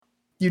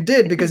You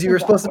did, because you were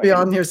supposed to be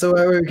on here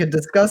so we could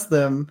discuss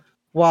them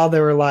while they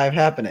were live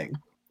happening.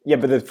 Yeah,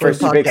 but the first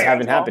two picks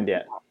haven't happened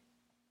yet.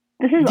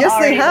 Yes,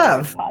 they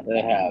have.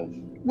 They have.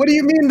 What do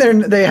you mean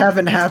they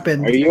haven't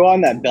happened? Are you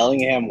on that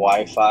Bellingham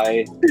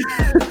Wi-Fi?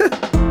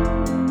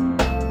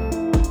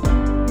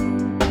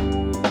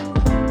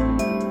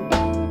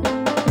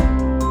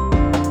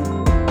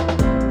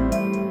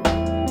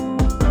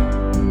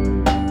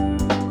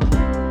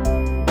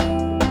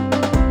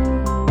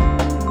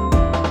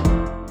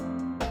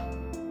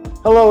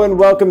 Hello and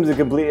welcome to the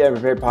Completely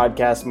Unprepared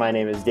Podcast. My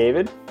name is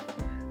David.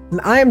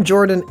 And I am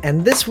Jordan,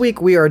 and this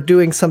week we are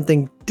doing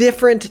something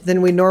different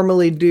than we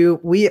normally do.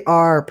 We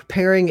are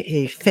preparing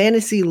a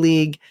fantasy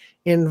league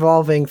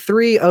involving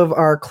three of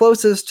our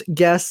closest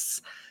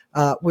guests.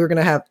 We're going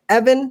to have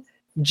Evan,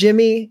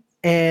 Jimmy,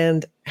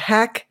 and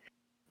Hack,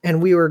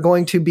 and we are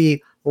going to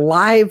be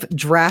live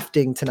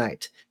drafting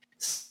tonight.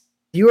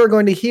 You are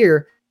going to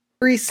hear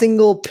every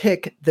single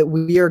pick that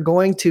we are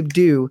going to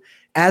do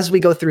as we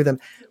go through them.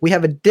 We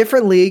have a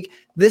different league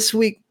this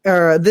week.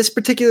 This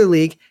particular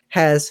league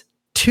has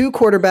two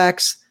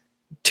quarterbacks,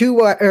 two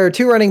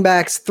running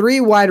backs, three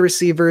wide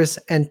receivers,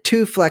 and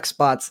two flex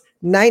spots.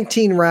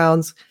 19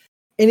 rounds.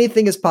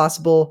 Anything is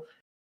possible,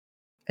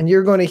 and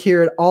you're going to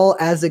hear it all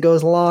as it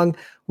goes along.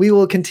 We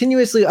will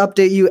continuously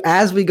update you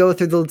as we go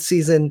through the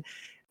season,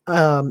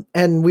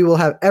 and we will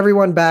have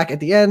everyone back at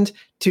the end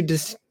to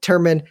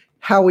determine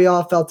how we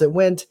all felt it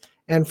went,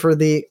 and for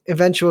the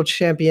eventual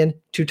champion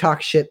to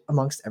talk shit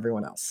amongst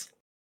everyone else.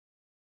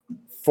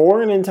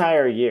 For an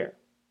entire year.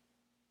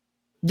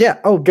 Yeah.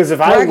 Oh, because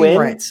if I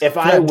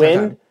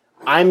win,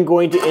 I'm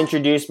going to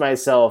introduce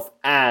myself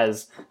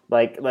as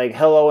like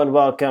hello and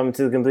welcome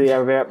to the Completely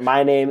Unprepared.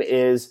 My name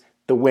is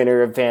the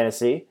winner of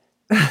fantasy.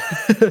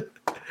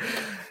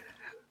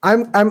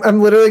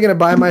 I'm literally gonna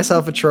buy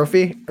myself a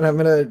trophy and I'm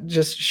gonna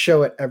just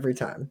show it every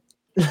time.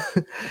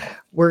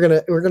 We're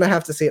gonna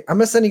have to see it. I'm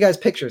gonna send you guys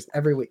pictures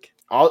every week.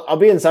 I'll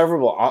be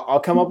insufferable. I'll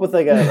come up with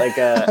an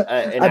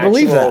I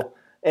believe that.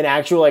 An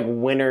actual like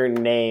winner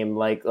name.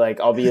 Like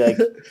I'll be like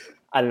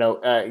I don't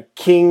know,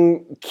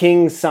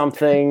 King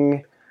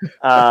something,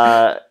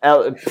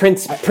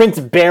 Prince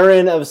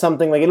Baron of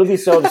something. Like it'll be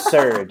so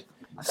absurd,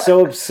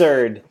 so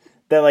absurd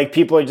that like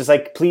people are just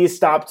like, please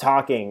stop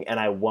talking, and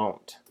I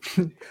won't.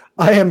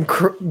 I am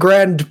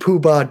Grand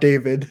Poobah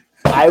David.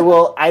 I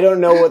will. I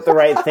don't know what the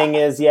right thing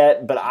is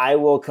yet, but I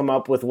will come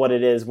up with what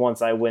it is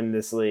once I win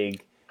this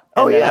league.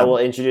 And then I will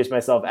introduce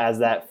myself as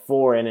that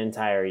for an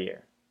entire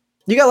year.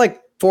 You got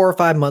like 4 or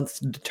 5 months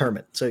to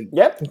determine. So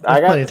yep, I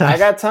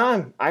got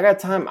time. I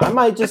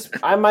might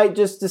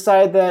just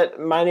decide that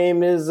my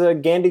name is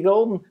Gandy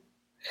Golden,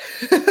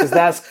 because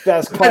that's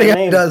quite a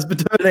name. It does, but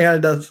depending on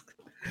it does.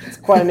 It's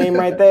quite a name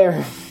right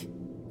there.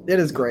 It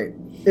is great.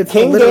 It's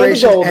King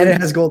alliteration Gandy Golden. And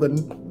it has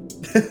golden.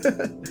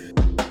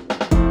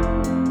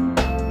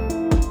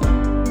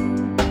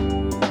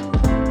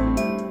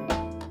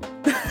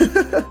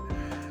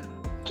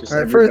 All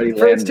right,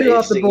 first two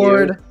off the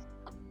board.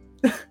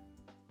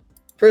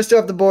 First two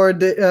off the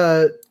board.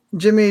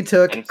 Jimmy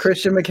took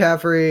Christian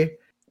McCaffrey,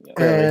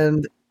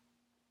 and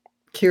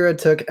Kira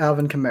took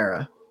Alvin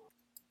Kamara.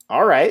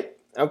 All right.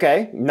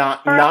 Okay.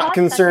 Not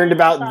concerned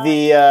about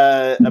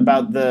the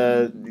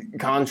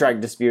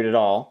contract dispute at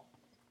all.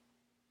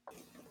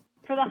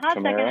 For the hot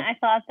second, I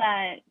thought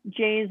that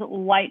Jay's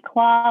White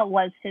Claw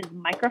was his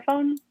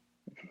microphone.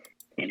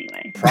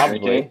 Anyway.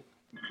 Probably.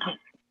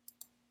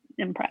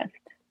 Impressed.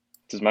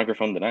 It's his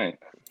microphone tonight.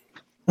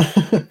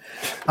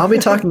 I'll be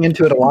talking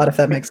into it a lot, if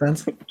that makes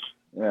sense.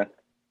 Yeah.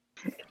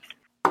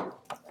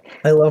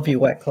 I love you,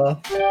 Wet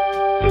Claw.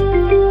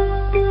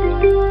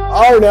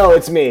 Oh no,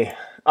 it's me.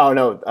 Oh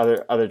no,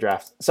 other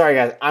drafts. Sorry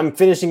guys, I'm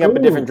finishing up a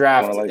different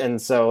draft,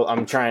 and so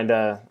I'm trying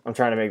to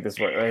make this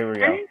work. Here we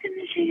go. I'm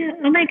finishing it.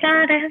 Oh my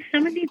god, I have so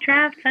many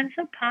drafts. I'm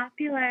so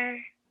popular.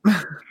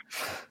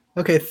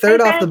 Okay,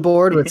 third off the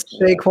board with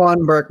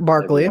Saquon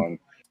Barkley.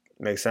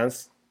 Makes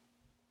sense.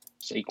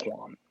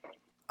 Saquon.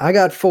 I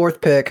got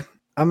fourth pick.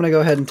 I'm going to go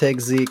ahead and take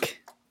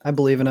Zeke. I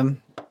believe in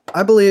him.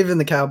 I believe in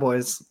the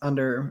Cowboys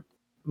under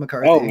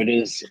McCarthy. Oh, it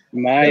is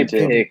my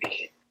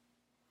pick.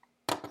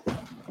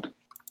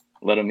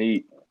 Let him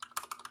eat.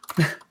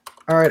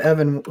 All right,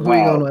 Evan, who are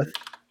you going with?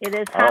 It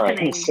is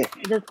happening. Right.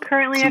 It is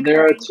currently occurring.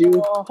 There are two. It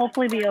will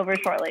hopefully be over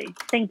shortly.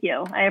 Thank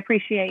you. I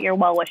appreciate your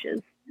well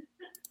wishes.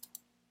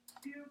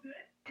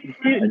 I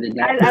did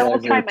not I will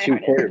realize try there my were two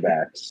hardest.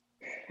 quarterbacks.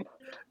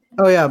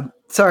 Oh, yeah.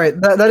 Sorry,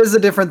 that is a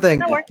different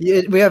thing.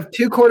 We have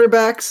two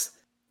quarterbacks,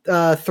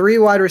 3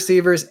 wide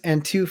receivers,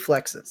 and 2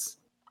 flexes.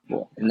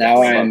 Cool.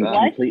 Now I'm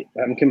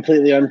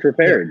completely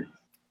unprepared.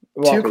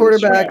 Two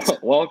quarterbacks.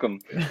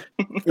 Welcome.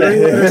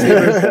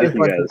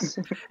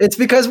 It's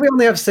because we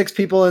only have 6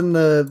 people in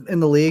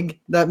the league.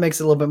 That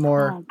makes it a little bit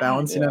more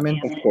balanced. You know what I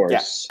mean? Of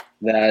course,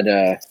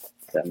 that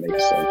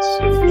makes sense.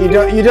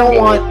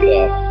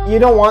 You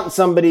don't want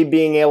somebody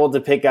being able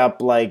to pick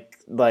up like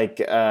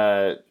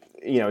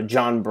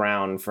John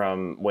Brown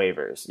from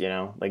waivers. You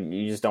know, like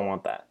you just don't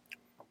want that.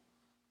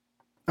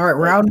 All right,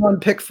 round one,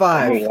 pick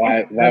 5.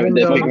 Why would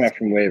they pick him up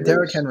from waivers?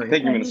 Derrick Henry. I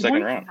think him in the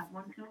second round.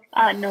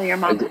 No, your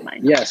mom was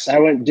mine. Yes, I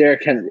went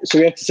Derrick Henry. So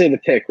we have to say the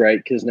pick, right?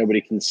 Because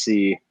nobody can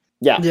see.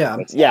 Yeah.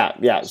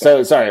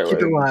 So sorry.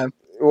 Keep it live.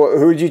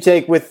 Who would you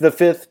take with the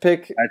 5th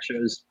pick? I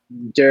chose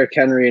Derrick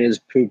Henry and his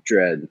poop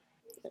dread.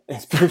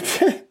 It's poop.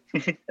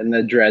 And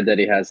the dread that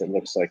he has that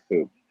looks like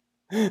poop.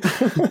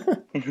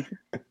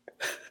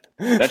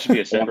 That should be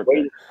a separate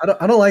pick.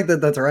 I don't like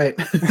that. That's right.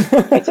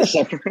 That's a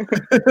separate.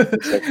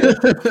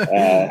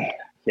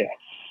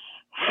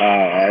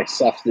 I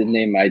still have to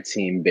name my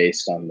team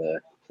based on the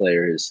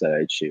players that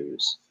I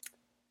choose.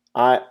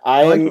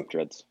 I'm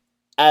Dreads.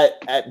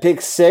 at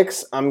pick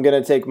 6. I'm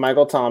gonna take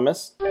Michael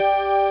Thomas.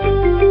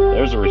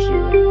 There's a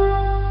receiver.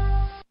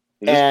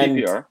 Is this And-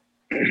 PPR?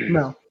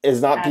 No.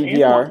 Is not That is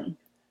PPR. one.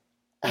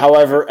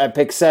 However, at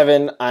pick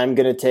 7, I'm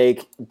gonna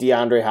take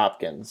DeAndre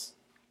Hopkins.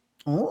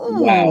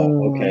 Oh.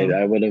 Wow. Okay,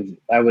 I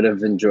would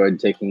have enjoyed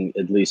taking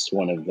at least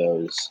one of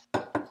those.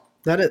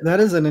 That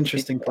is an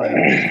interesting play.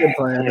 Good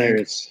play, I think.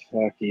 Players,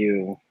 fuck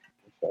you.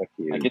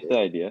 I get the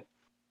idea.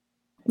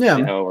 See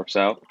Yeah. how it works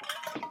out.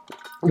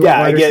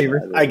 Yeah, Wide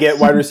receiver. I get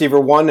wide receiver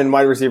 1 and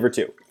wide receiver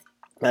 2.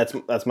 That's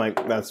what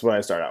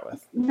I start out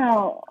with.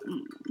 No.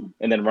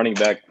 And then running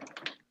back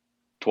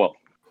 12.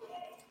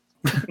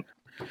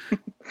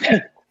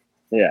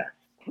 Yeah,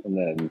 and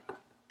then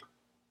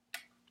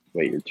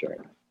wait your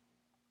turn.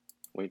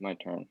 Wait my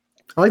turn.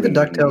 I like the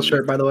DuckTales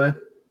shirt, by the way.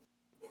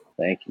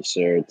 Thank you,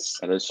 sir. It's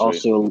That is sweet.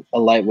 also a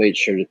lightweight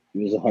shirt. It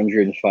was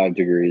 105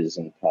 degrees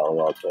in Palo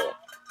Alto.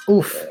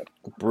 Oof.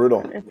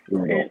 Brutal.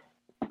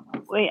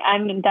 Wait,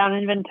 I'm down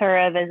in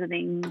Ventura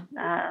visiting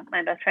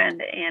my best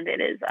friend, and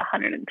it is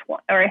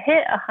 120, or it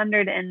hit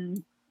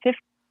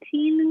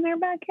 115 in their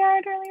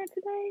backyard earlier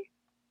today.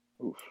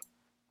 Oof.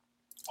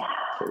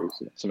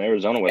 Crazy. Some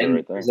Arizona weather And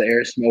right there. is the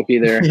air smoky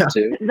there Yeah.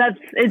 too?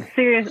 It's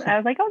serious. I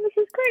was like, oh, this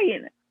is great.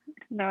 And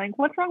they're like,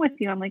 what's wrong with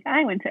you? I'm like,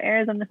 I went to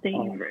Arizona State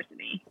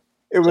University.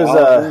 It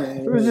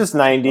was just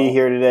 90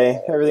 here today.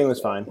 Everything was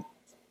fine.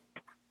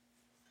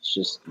 It's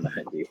just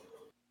 90.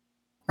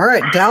 All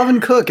right,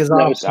 Dalvin Cook is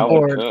off the Dalvin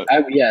board. Cook.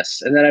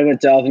 Yes, and then I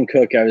went Dalvin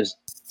Cook. I was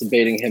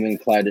debating him and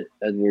Clyde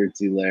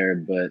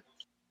Edwards-Helaire, but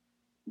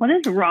What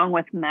is wrong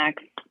with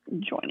Max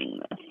joining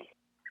this?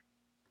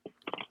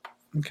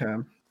 Okay.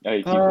 Oh,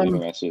 you keep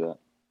leaving. I see that.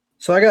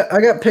 So I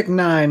got pick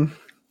 9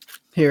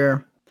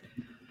 here.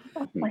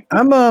 Oh my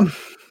I'm On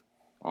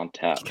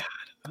tap.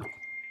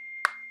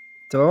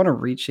 do I want to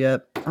reach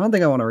yet? I don't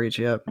think I want to reach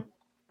yet.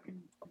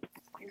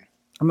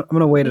 I'm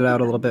gonna wait it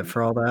out a little bit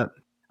for all that.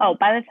 Oh,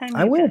 by the time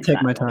I you will finish take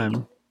that, my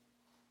time.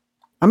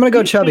 I'm gonna go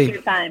you take chubby.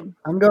 your time.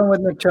 I'm going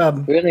with Nick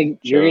Chubb. you're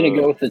gonna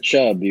go with the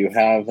Chubb. You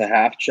have a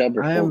half Chubb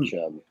or I full am-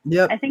 Chubb?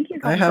 Yep, I think you're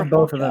I going have for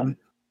both full of them.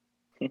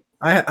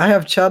 I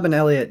have Chubb and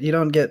Elliott. You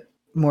don't get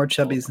more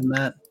chubbies than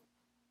that.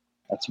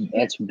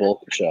 That's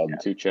bulk Chubb.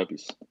 2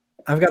 chubbies.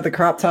 I've got the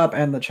crop top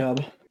and the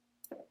Chubb.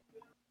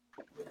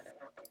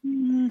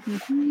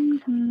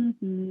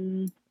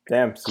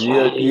 Damn. So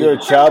you go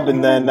Chubb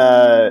and then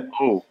Oh,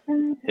 Hill.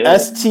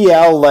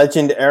 STL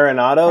legend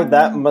Arenado.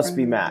 That must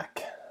be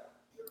Mac.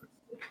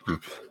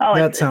 Oh,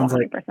 That it's sounds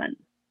like- 100%.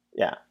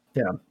 Yeah.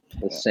 The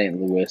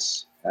St.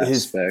 Louis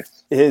His- aspect.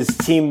 His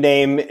team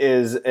name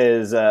is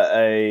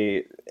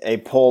a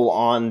poll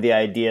on the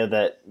idea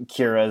that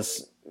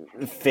Kira's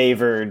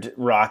favored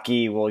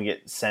Rocky will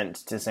get sent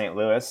to St.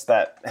 Louis.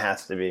 That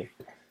has to be.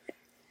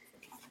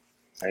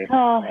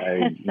 Oh,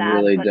 I it's sad,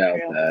 really but doubt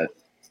true. that.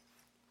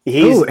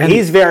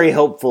 He's very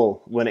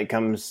hopeful when it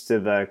comes to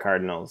the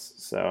Cardinals.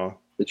 So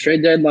The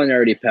trade deadline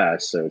already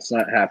passed, so it's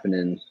not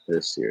happening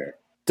this year.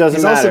 doesn't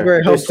He's matter. also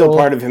very There's still hopeful.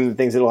 part of him that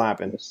thinks it'll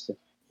happen.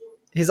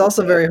 He's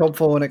also very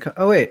hopeful when it comes.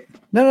 Oh wait,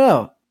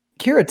 no.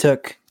 Kira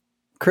took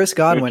Chris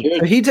Godwin. Kira-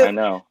 So he I took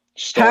know. Hack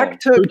Stole him.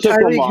 took Who took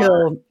Tyreek Lamar?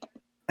 Hill,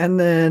 and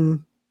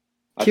then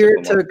I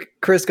Kira Lamar. took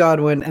Chris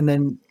Godwin, and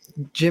then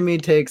Jimmy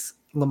takes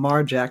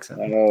Lamar Jackson.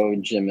 Oh,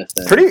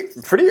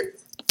 Jimathan. Pretty.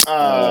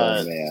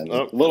 Oh, man.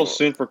 A little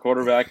soon for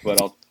quarterback,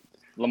 but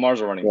Lamar's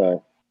a running back.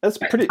 Well, That's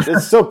pretty.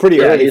 It's still pretty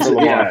yeah, early he's- for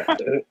Lamar.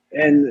 yeah.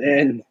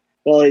 And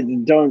well,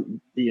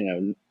 don't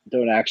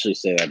actually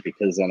say that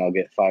because then I'll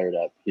get fired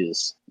up.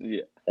 He's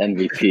Yeah,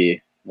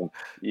 MVP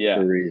yeah.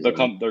 for a reason.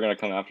 They're gonna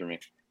come after me.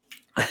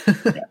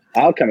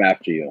 I'll come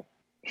after you.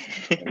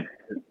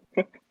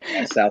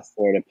 South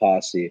Florida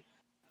posse.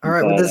 All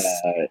right, But, with this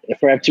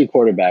if we have 2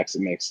 quarterbacks,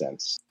 it makes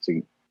sense to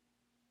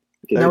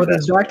get now the with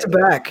this best back to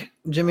player. back,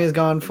 Jimmy has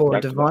gone for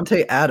Back-to-back.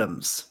 Devontae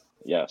Adams.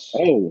 Yes.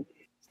 Oh,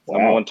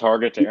 Number wow. 1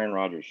 target to Aaron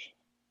Rodgers.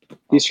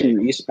 He's from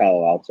East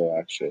Palo Alto,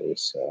 actually.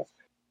 So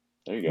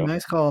There you go.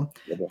 Nice call.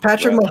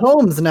 Patrick Right.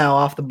 Mahomes now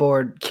off the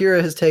board.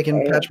 Kira has taken Oh,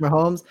 yeah. Patrick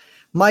Mahomes.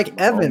 Mike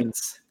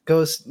Evans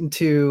goes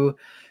to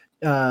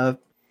Mr.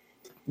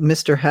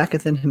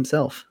 Hackathon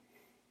himself.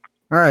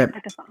 All right.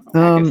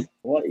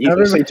 What you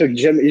took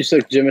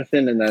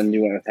Jimathan and then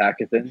you went with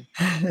Hackathon.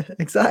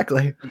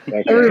 Exactly.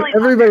 Okay.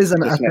 Everybody's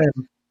an Just FN.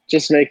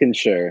 Just making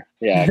sure,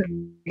 yeah,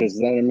 because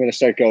then I'm gonna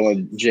start going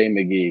with Jay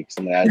McGee. 'Cause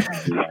I'm gonna add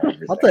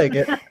I'll take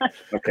it.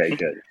 Okay,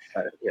 good.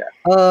 Yeah.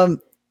 All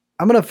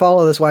I'm gonna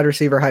follow this wide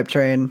receiver hype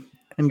train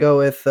and go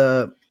with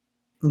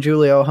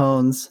Julio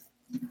Jones.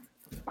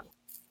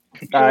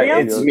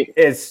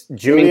 It's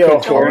Julio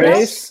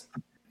Jones.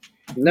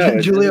 No,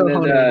 it's Julio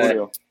isn't it, Jones.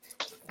 Julio.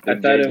 I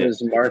thought it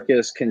was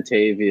Marcus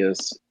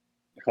Contavious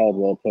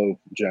Caldwell Pope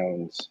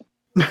Jones.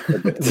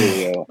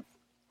 Julio,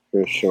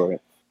 for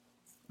short.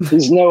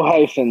 He's no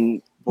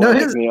hyphen. No,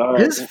 like me. All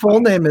right. his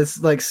full name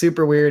is like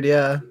super weird.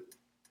 Yeah.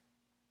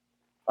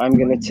 I'm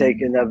gonna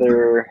take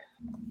another.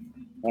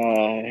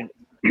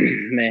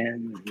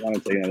 Man, I want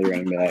to take another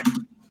running back.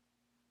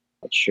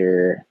 Not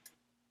sure.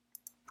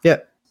 Yeah.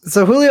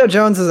 So Julio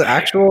Jones'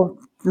 actual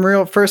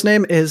real first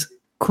name is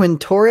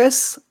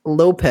Quintorris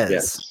Lopez.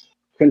 Yes,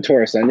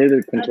 Quintorris. I knew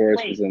that Quintorris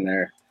wait. was in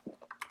there.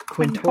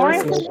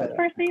 Quintorris is his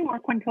first name or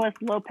Quintorris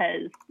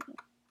Lopez?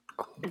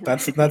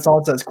 That's all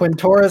it says.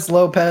 Quintorris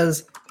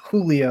Lopez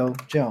Julio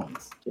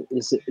Jones.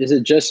 Is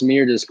it just me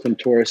or does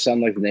Quintorris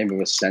sound like the name of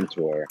a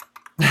centaur?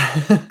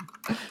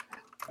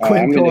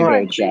 I'm gonna go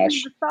with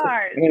Josh.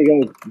 I'm gonna go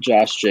with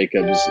Josh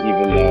Jacobs,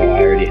 even though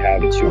I already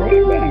have two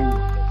running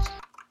backs.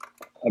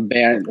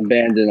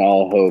 Abandon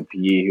all hope,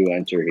 ye who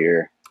enter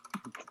here.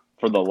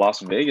 For the Las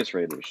Vegas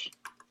Raiders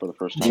for the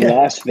first time. The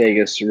Las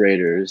Vegas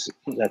Raiders.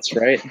 That's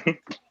right.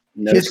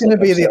 No He's going to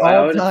be the slip-ups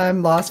allowed.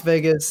 all-time Las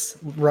Vegas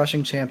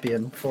rushing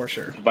champion for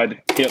sure. By the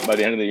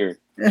end of the year.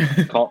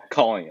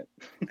 Calling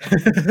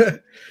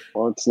it.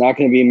 Well, it's not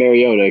going to be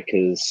Mariota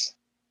because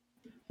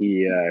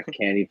he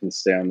can't even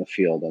stay on the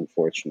field,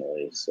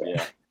 unfortunately. So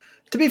Yeah.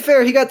 To be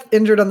fair, he got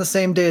injured on the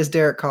same day as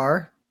Derek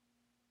Carr.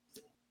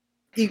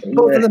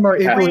 Both of them are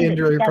equally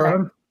injury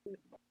prone.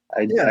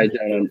 I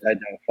don't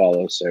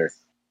follow, sir.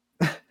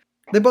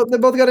 They both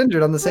got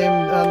injured on the same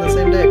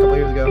day a couple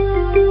years ago.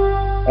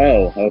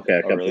 Oh, okay,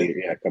 a couple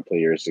really? a couple of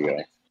years ago.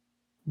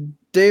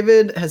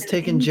 David has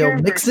taken Joe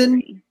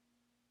Mixon.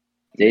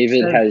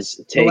 David Said has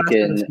The last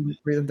taken one was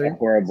reason a three.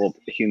 horrible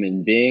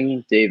human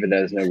being. David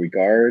has no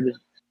regard.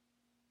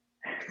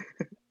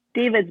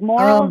 David's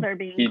morals are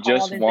being he called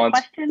just into wants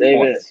question.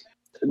 David,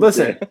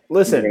 Listen.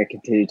 we're going to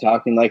continue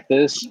talking like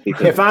this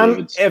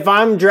because If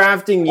I'm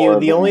drafting you,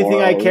 the horrible only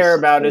thing I care morals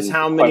about is and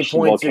how many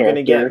questionable points you're going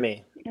to get character.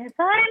 me. If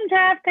I'm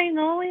drafting,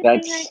 the only thing I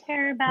That's-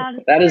 care about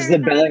is that is the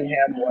whether or not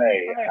Bellingham you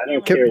way. other I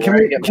don't feelings. care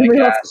where I get can my we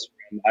gas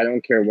from. I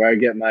don't care where I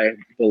get my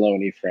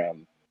bologna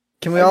from.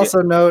 Can we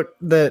also note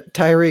that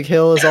Tyreek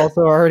Hill is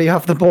also already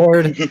off the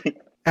board,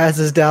 as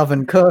is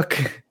Dalvin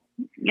Cook.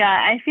 Yeah,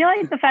 I feel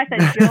like the fact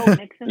that Joe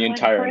Mixon The went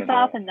entire first NFL.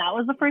 off, and that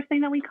was the first thing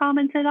that we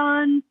commented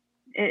on.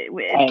 It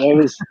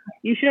was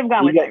You should have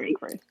gone with You got- Tyreek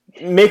first.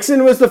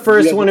 Mixon was the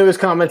first Yeah. one who was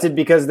commented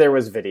because there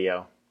was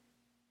video.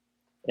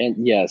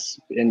 and yes,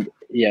 and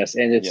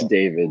it's Yeah.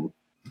 David.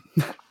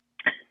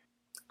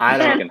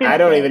 I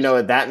don't even know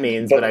what that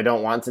means, but I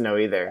don't want to know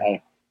either.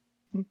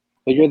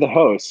 But you're the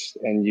host,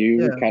 and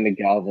you Yeah. kind of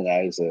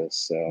galvanize us.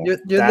 So You're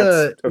the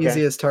That's- okay.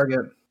 easiest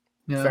target.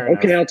 Yeah. Fair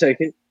okay, enough. I'll take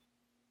it.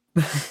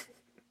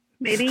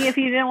 Maybe if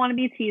you didn't want to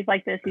be teased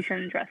like this, you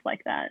shouldn't dress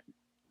like that.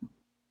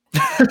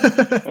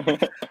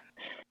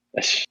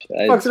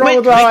 What's wrong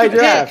with how I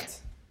draft?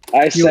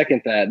 I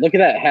second that. Look at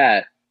that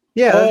hat.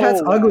 Yeah, that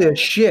hat's Oh, ugly wow. as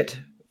shit.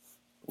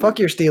 Fuck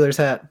your Steelers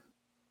hat.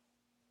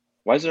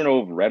 Why is there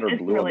no red or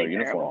It's blue really on their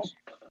uniforms?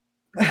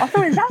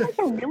 Also, is that like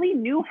a really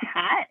new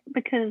hat?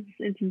 Because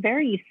it's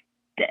very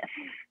stiff.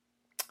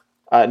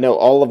 No,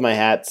 all of my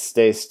hats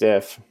stay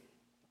stiff.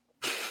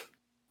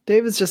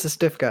 David's just a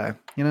stiff guy,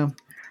 you know?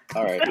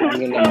 All right, I'm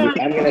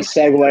gonna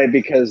segue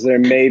because there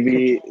may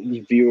be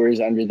viewers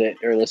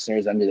or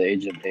listeners under the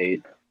age of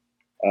 8.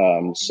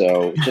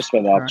 So just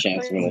by the off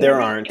chance, I'm gonna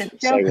There aren't.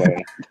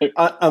 segue.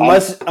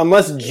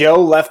 Unless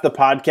Joe left the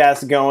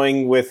podcast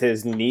going with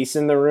his niece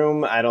in the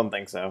room, I don't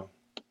think so.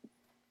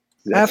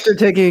 After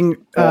taking,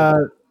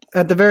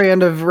 at the very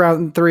end of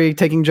round 3,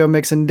 taking Joe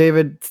Mixon,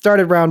 David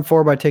started round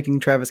 4 by taking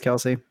Travis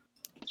Kelce.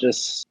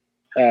 Just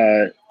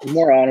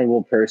more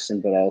honorable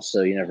person, but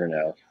also you never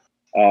know.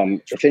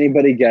 If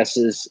anybody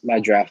guesses my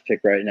draft pick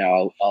right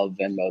now, I'll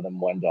Venmo them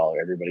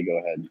 $1. Everybody, go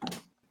ahead.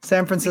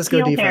 San Francisco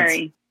N'Keal defense.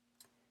 Harry.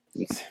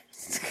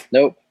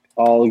 Nope.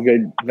 All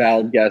good,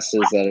 valid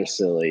guesses that are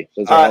silly.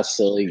 Those are all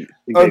silly.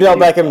 Odell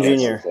good Beckham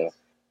guesses, Jr. though.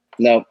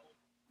 Nope.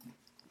 Tom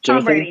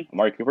Jonathan? Brady.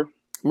 Amari Cooper?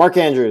 Mark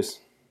Andrews.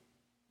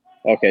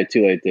 Okay,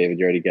 too late, David.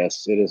 You already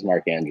guessed. It is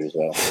Mark Andrews,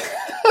 though.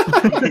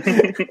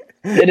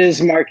 It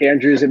is Mark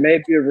Andrews. It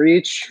may be a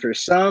reach for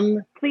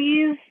some.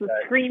 Please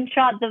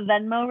screenshot the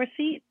Venmo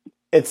receipt.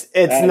 It's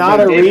No, not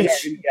a David reach.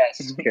 already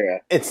guessed,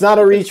 Kara. It's not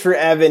a reach for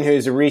Evan,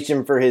 who's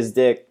reaching for his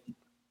dick.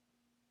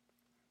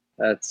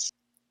 That's.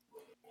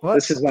 What?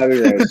 This is why we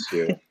roast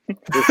you.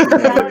 This is why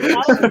That we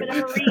was roast a bit of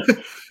a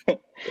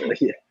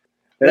reach. you.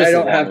 But I Listen,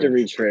 don't have to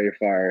reach very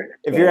far.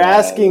 If But, you're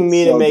asking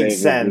me to so make David,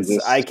 sense, we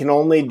just- I can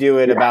only do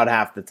it about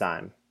half the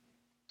time.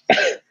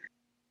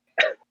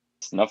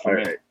 It's enough for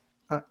All me.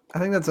 right. I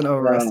think that's an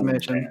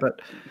overestimation,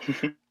 but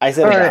I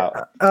said all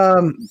about.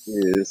 right.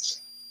 Jeez.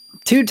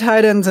 2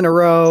 tight ends in a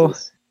row.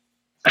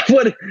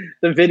 What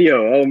the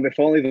video? Oh, if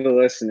only the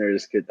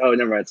listeners could. Oh,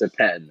 never mind. It's a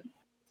pen.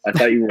 I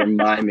thought you were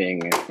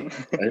miming a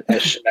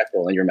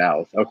schmeckle in your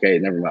mouth. Okay,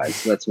 never mind.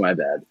 That's my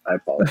bad. I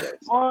apologize.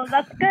 Well,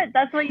 that's good.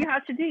 That's what you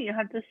have to do. You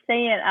have to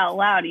say it out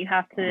loud. You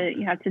have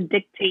to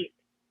dictate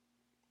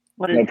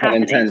what is No pun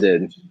happening.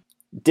 intended.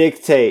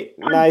 Dictate.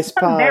 Nice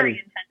Pun pun. very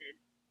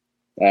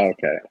intended.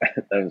 Okay,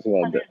 that was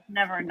well Pun done. is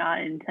never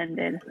not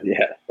intended.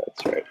 Yeah,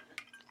 that's right.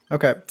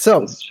 Okay,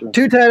 so That's true.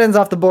 2 tight ends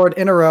off the board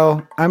in a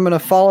row. I'm going to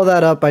follow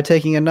that up by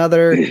taking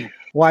another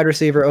wide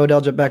receiver,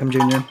 Odell Beckham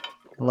Jr.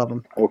 I love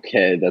him.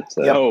 Okay, that's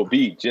a, Yo,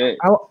 BJ.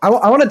 I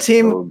want a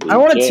team. I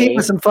want a team OBJ.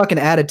 with some fucking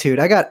attitude.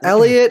 I got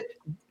Elliott,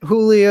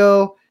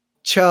 Julio,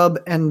 Chubb,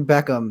 and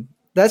Beckham.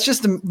 That's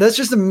just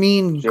a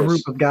mean Just-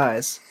 group of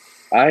guys.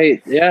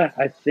 I think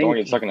Don't want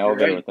to get stuck in an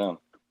elevator right. with them.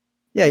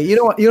 Yeah, you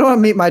don't want to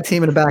meet my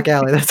team in a back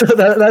alley.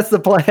 That's the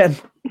plan.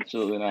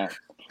 Absolutely not.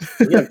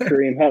 You have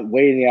Kareem Hunt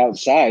waiting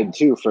outside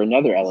too for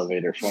another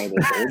elevator, for one of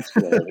those old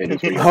school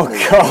elevators. where you Oh,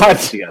 have to God. work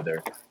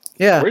together.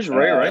 Yeah, Where's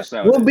Ray Rice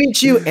now? we'll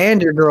beat you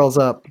and your girls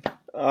up.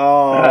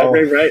 Oh,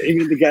 Ray Rice, you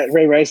mean the guy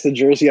Ray Rice, the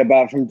jersey I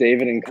bought from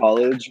David in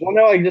college. Well,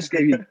 no, I just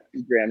gave you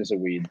 2 grams of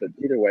weed, but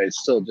either way, it's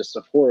still just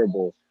a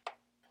horrible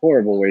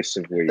waste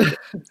of weed.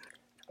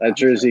 That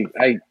jersey,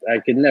 I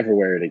could never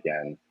wear it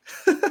again.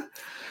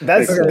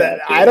 that's Okay. that,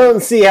 I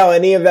don't see how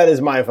any of that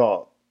is my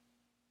fault.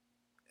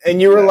 And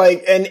you were Yeah.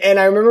 like, and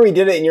I remember we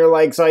did it, and you're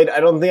like, so I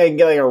don't think I can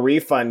get like a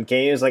refund.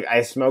 Can you? It's like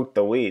I smoked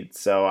the weed,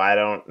 so I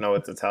don't know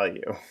what to tell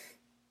you.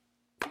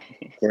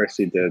 Of course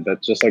he did.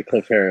 That's just like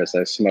Cliff Harris.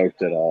 I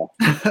smoked it all.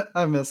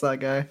 I miss that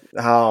guy.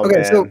 Oh Okay,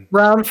 man. so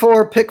round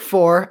 4, pick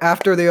 4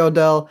 after the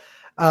Odell.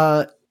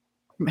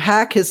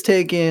 Hack has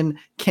taken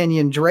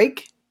Kenyon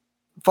Drake,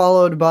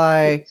 followed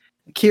by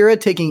Kira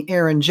taking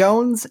Aaron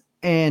Jones,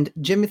 and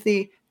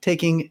Jimothy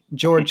taking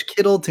George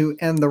Kittle to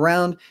end the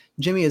round.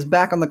 Jimmy is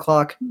back on the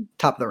clock,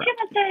 top of the round.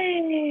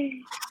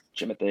 Timothy!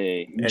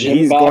 Jimothy. and Jim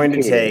he's Bob going to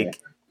Cooter take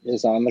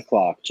is on the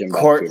clock. Jim Bob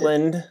Cooter.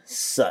 Cortland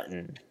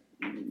Sutton.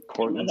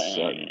 Cortland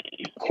Sutton.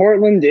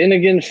 Cortland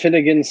Innigan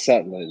Finnegan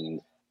Sutton.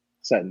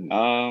 Sutton. You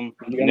gonna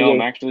know, go-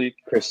 I'm actually.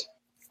 Chris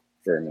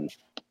Berman.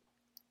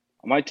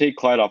 I might take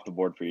Clyde off the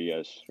board for you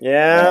guys.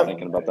 Yeah. I'm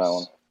thinking about that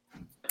one.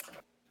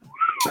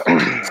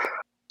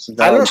 It's a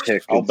valid don't-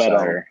 pick. I'll good bet on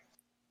sire.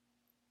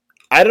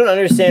 I don't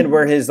understand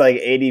where his like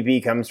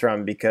ADP comes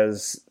from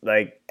because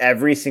like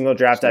every single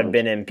draft I've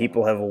been in,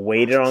 people have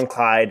waited on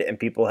Clyde and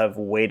people have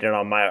waited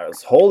on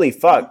Myers. Holy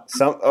fuck!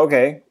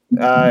 Okay,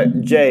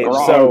 Jay.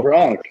 Oh,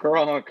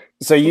 Gronk.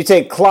 So you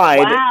take Clyde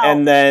Wow.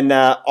 and then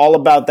all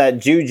about that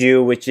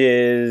Juju, which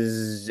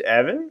is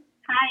Evan?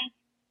 Hi.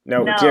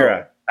 No, No.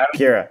 Kira.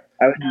 Kira.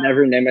 I would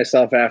never name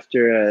myself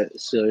after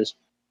Steelers.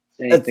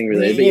 Anything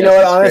related. You but know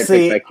yes, what, it's a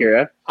great honestly- pick by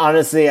Kira,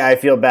 Honestly, I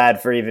feel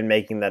bad for even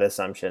making that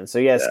assumption. So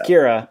yes, Yeah.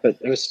 Kira but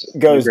it was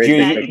goes a great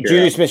pick by Juju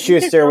Kira,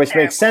 Smith-Schuster, which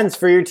makes sense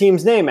for your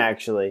team's name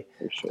actually.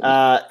 for sure.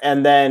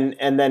 And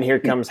then here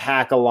comes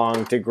Hack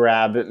along to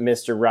grab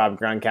Mr. Rob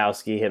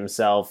Gronkowski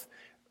himself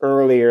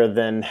earlier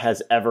than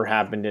has ever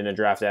happened in a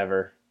draft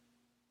ever.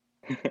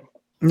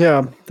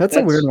 Yeah, that's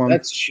a weird one.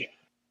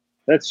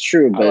 That's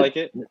true, I but like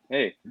it.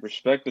 Hey,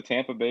 respect the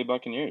Tampa Bay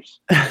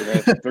Buccaneers.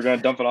 They're gonna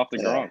dump it off the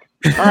Gronk.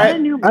 All right.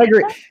 I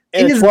agree.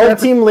 In a He's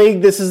 12-team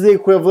league, this is the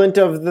equivalent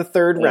of the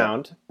third Yeah.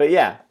 round. But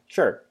yeah,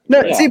 sure.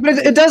 No, Yeah. see, but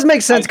it does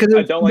make sense because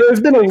I don't like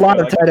there's the been a pick, lot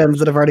I of like tight it. ends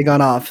that have already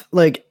gone off.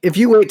 Like, if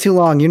you wait too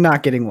long, you're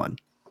not getting one,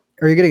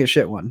 or you're getting a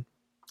shit one.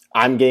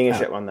 I'm getting a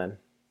shit one then.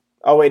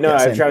 Oh, wait, no, Yeah, I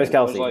have same. Travis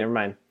Kelce. There's like- Never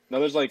mind. No,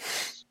 there's like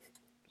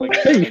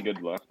 7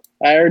 good left.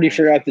 I already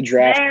forgot the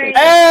draft There pick.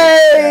 he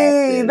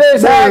Hey,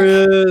 there's There Hack.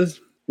 it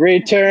is.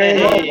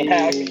 Return of the Hey.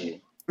 hack.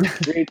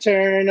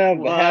 Return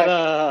of the hack.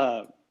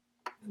 up?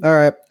 All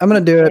right, I'm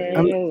gonna do it.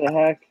 Return of the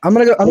hack. I'm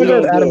gonna go. I'm gonna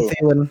go with Who Adam knows?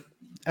 Thielen.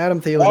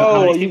 Adam Thielen.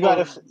 Oh, many you people-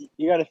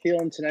 got a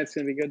feeling tonight's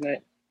gonna be a good night.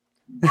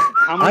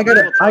 How many I got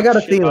a- people I got a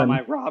talk shit about Thielen.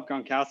 my Rob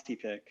Gronkowski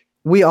pick?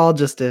 We all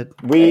just did.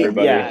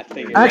 Everybody. Yeah. I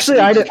figured. Actually,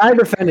 I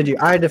defended you.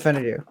 I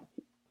defended you.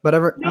 But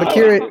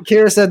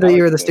Kira said that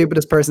you were the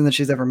stupidest person that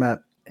she's ever met.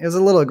 It was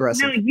a little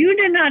aggressive. No, you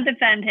did not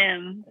defend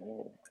him.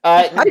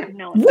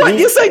 No, What?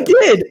 Yes, I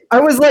did. I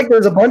was like,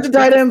 there's a bunch of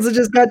tight ends that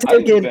just got I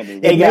taken.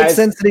 defended It Hey, makes guys.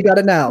 sense that he got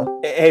it now.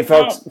 Hey,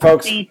 folks,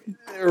 see,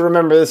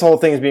 remember this whole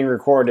thing is being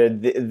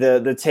recorded.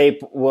 The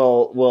tape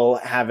will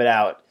have it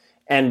out,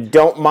 and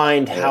don't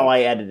mind how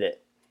I edit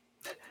it.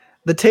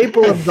 The tape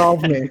will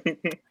absolve me.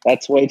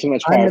 That's way too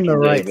much I'm power in the for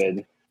right.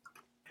 David.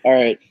 All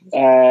right.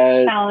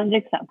 challenge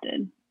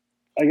accepted.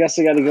 I guess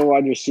I got to go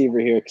wide receiver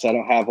here because I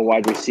don't have a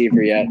wide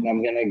receiver yet, and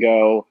I'm gonna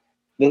go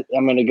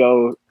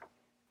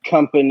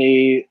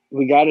company.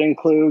 We got to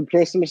include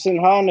Christmas and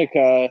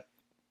Hanukkah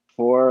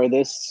for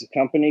this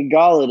company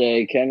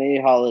Galladay, Kenny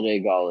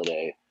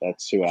Galladay.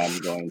 That's who I'm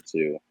going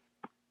to.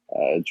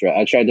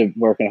 I tried to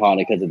work in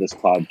Hanukkah to this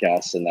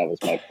podcast, and that was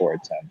my poor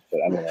attempt. But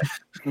I'm gonna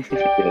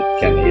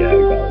get Kenny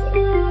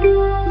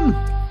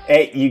Galladay.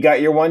 Hey, you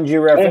got your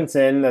 1G reference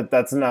in.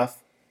 That's enough.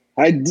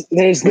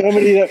 There's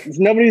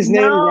nobody's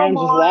name No rhymes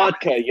with more.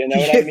 vodka. You know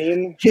what I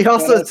mean? He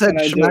also What else said can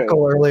I do?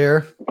 Schmeckel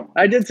earlier.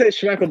 I did say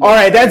Schmeckel. All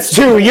right, that's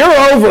 2. You're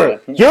over.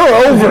 You're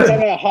I'm over.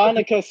 talking about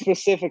Hanukkah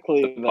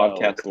specifically, though.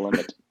 Podcast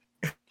limit.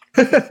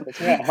 It's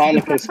about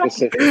Hanukkah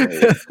specifically.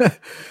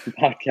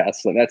 Podcast.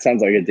 So that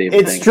sounds like a David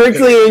It's thing.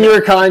 strictly in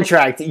your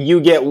contract. You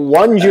get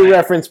one Jew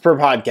reference per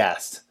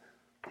podcast.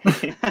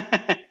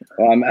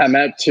 Well, I'm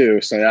at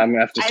 2, so I'm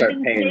gonna have to I've start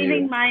been paying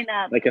saving you. mine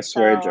up. like a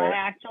swear so jar. I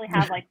actually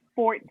have like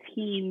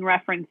 14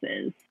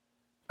 references.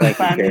 Thank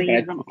So you, I'm going to Karen.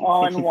 use them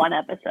all in one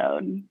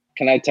episode.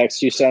 Can I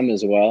text you some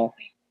as well?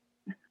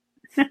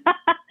 Like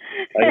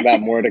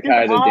about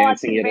Mordecai, the Just all at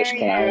dancing the Yiddish very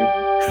clown.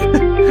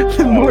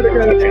 end.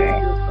 Mordecai the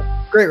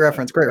Okay. Great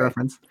reference. Great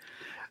reference.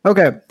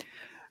 Okay.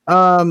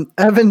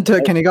 Evan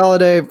to Kenny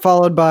Galladay,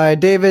 followed by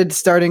David,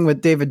 starting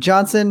with David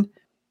Johnson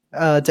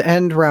to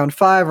end round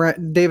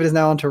 5. David is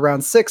now on to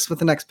round 6 with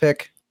the next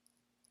pick.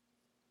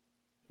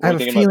 I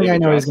have a feeling I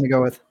know what he's going to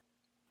go with.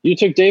 You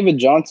took David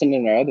Johnson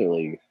in our other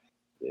league,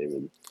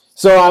 David.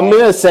 So I'm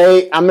gonna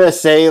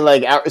say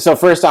like, so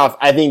first off,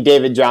 I think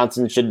David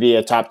Johnson should be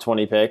a top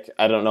 20 pick.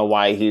 I don't know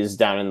why he's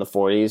down in the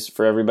 40s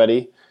for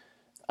everybody.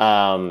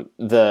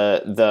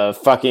 The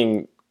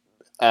fucking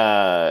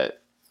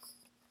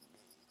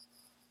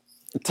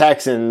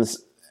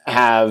Texans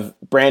have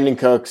Brandon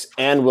Cooks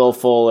and Will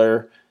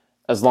Fuller,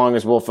 as long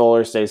as Will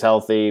Fuller stays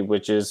healthy,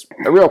 which is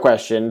a real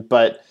question.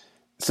 But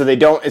so they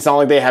don't. It's not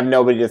like they have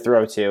nobody to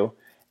throw to,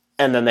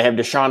 and then they have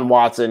Deshaun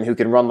Watson who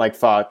can run like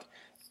fuck.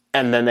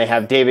 And then they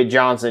have David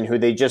Johnson, who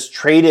they just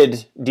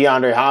traded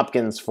DeAndre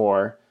Hopkins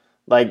for.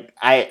 Like,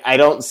 I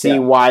don't see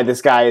why this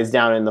guy is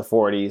down in the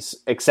 40s,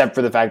 except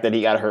for the fact that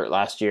he got hurt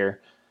last year.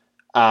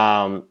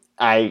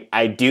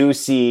 I do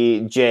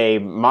see Jay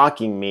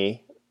mocking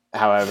me,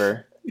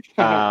 however,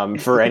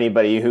 for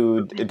anybody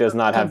who does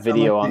not have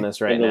video on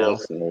this right now.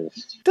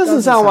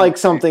 Doesn't sound like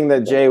something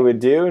that Jay would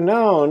do.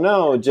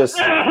 No, just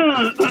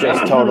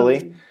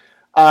totally.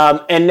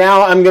 And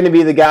now I'm going to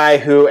be the guy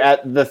who,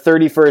 at the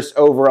 31st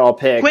overall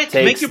pick,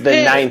 takes the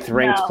 9th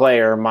ranked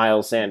player,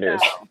 Miles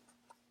Sanders. No.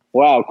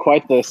 Wow,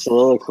 quite the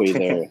soliloquy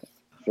there.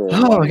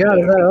 Oh my God,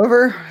 is that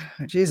over?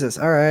 Jesus!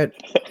 All right.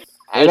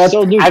 I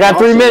got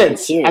 3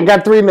 minutes. I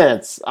got 3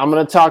 minutes. I'm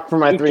going to talk for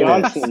my 3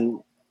 minutes.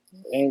 Johnson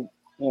ain't,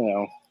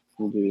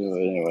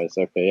 anyways.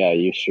 Okay, yeah,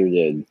 you sure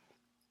did.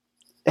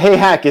 Hey,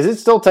 Hack, is it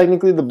still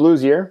technically the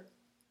Blues year?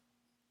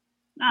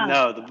 Oh.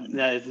 No,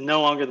 it's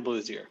no longer the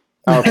Blues year.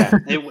 Okay.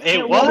 It was.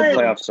 was.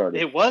 Playoffs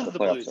started. It was The the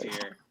playoffs Blues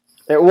started. year.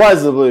 It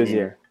was the Blues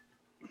year.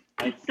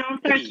 Just don't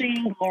start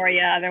singing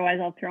Gloria, otherwise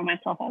I'll throw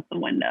myself out the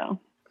window.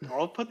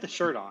 I'll put the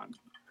shirt on.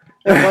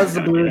 It was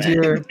the Blues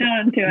year.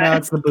 Don't do Now it.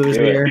 it's the Blues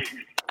Do it. year.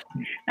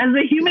 As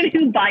a human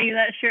who bought you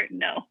that shirt,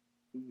 no.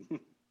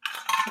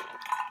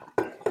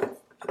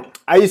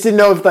 I just didn't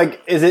know if,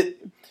 like, does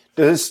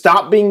it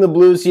stop being the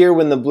Blues year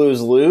when the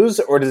Blues lose,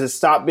 or does it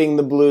stop being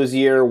the Blues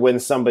year when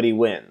somebody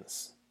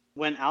wins?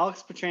 When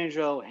Alex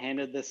Pietrangelo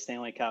handed the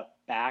Stanley Cup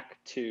back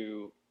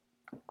to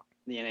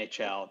the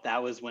NHL,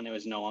 that was when it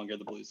was no longer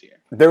the Blues year.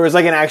 There was,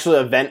 like, an actual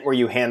event where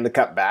you hand the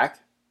cup back?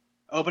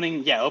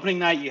 Opening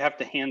night, you have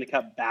to hand the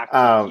cup back to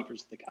Oh. the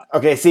keepers of the cup.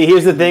 Okay, see,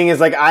 here's the thing is,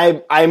 like,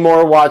 I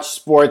more watch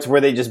sports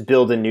where they just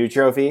build a new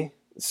trophy.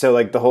 So,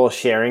 like, the whole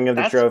sharing of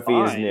the That's trophy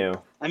is fine. new.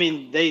 I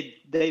mean, they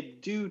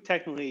do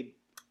technically.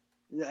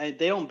 They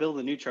don't build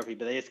a new trophy,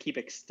 but they just keep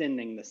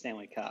extending the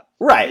Stanley Cup.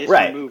 Right, They just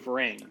right. remove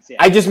rings. Yeah.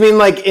 I just mean,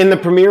 like, in the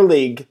Premier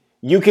League,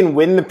 you can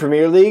win the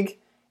Premier League,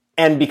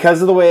 and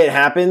because of the way it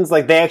happens,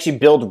 like, they actually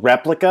build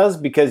replicas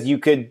because you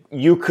could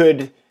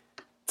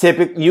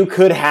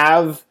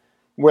have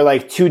where,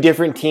 like, 2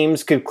 different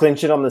teams could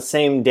clinch it on the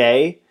same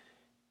day,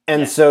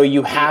 and Yeah. so you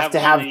You have to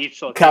one have in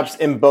each location. cups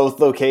in both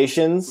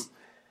locations.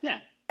 Yeah.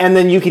 And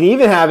then you can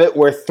even have it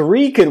where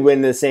 3 could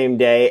win the same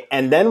day,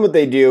 and then what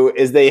they do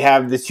is they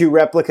have the 2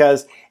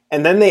 replicas,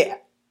 and then they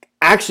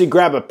actually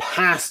grab a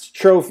past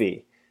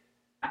trophy,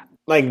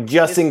 like,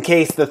 just in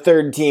case the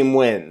 3rd team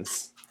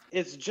wins.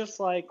 It's just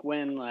like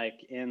when,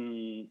 like,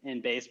 in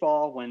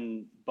baseball,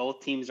 when both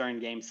teams are in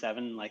Game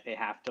 7, like, they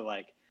have to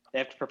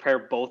prepare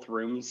both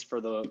rooms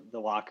for the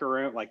locker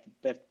room, like,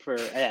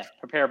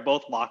 prepare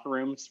both locker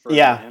rooms for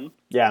Yeah. the win.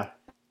 Yeah.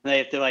 They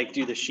have to, like,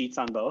 do the sheets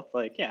on both.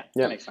 Like, yeah,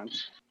 Yeah. that makes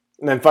sense.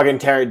 And then fucking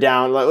tear it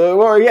down.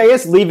 Or yeah, I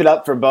guess leave it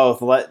up for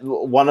both. Let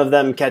one of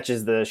them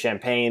catches the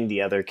champagne,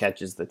 the other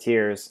catches the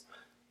tears.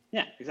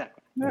 Yeah,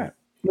 exactly.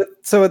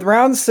 So with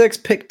round 6,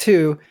 pick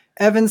 2,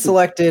 Evan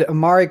selected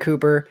Amari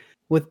Cooper.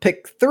 With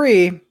pick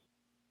 3,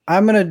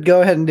 I'm gonna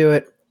go ahead and do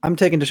it. I'm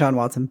taking Deshaun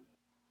Watson.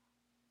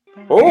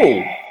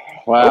 Oh,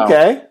 Wow.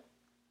 okay.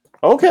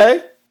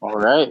 All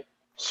right.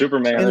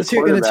 Superman. In the as two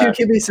quarterback.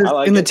 QB system, I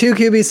like in the it. 2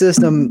 QB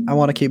system, I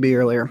want a QB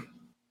earlier.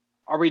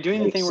 Are we doing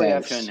the Makes thing where you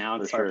have to sense,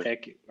 announce for our sure.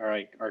 pick,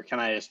 or can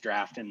I just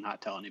draft and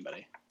not tell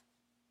anybody?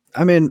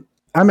 I mean,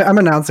 I'm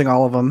announcing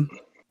all of them.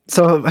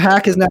 So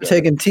Hack is now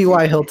taking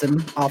T.Y.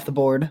 Hilton off the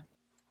board.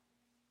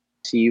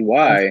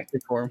 T.Y.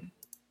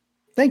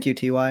 Thank you,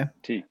 T.Y.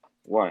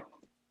 Why?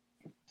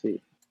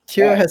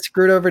 Kira has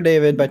screwed over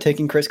David by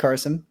taking Chris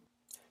Carson.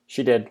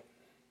 She did.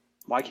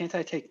 Why can't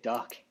I take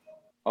Duck?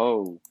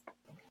 Oh,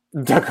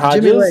 Duck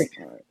Jimmy Hodges?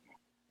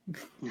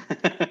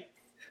 Lake.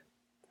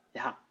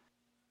 Yeah.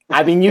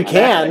 I mean, you I have to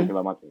think can.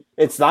 about my pick.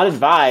 It's not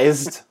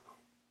advised.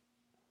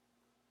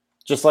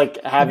 Just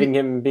like having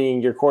him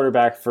being your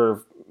quarterback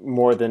for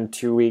more than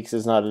 2 weeks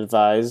is not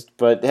advised.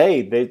 But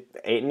hey, they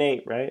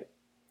 8-8, right?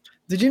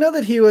 Did you know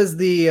that he was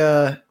the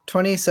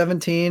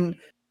 2017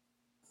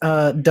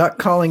 duck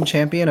calling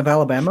champion of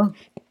Alabama?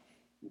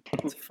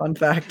 It's a fun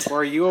fact.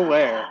 Were you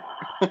aware?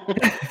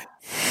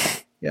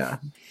 Yeah.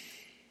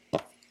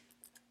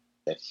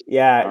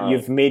 Yeah,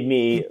 you've made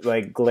me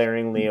like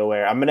glaringly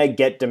aware. I'm gonna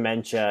get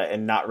dementia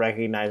and not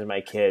recognize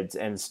my kids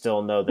and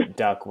still know that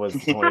Duck was the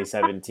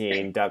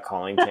 2017 duck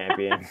calling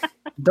champion.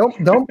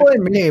 Don't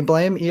blame me.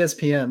 Blame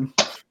ESPN.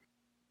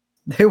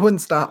 They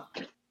wouldn't stop.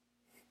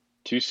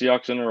 2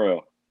 Seahawks in a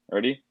row.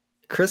 Ready?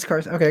 Chris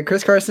Carson. Okay,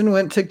 Chris Carson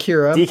went to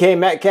Kira. DK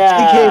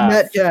Metcalf. DK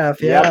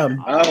Metcalf. Yeah. Yep.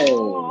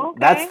 Oh, okay.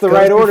 That's the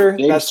right order.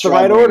 big That's the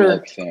right Strawberry order.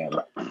 Milk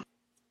fan.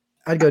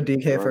 I'd go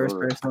DK first,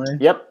 personally.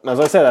 Yep, as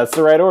I said, that's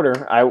the right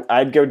order.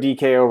 I'd go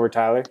DK over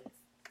Tyler.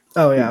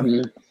 Oh yeah.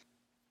 Mhm.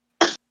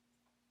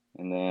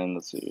 And then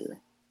let's see here.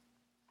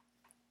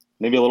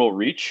 Maybe a little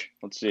reach.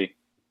 Let's see.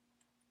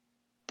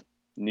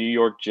 New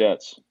York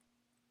Jets.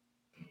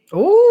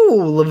 Ooh,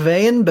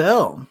 Le'Veon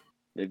Bell.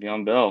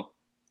 Le'Veon Bell.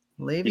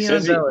 Le'Veon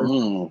says he- Bell.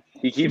 Mm.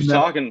 He keeps No.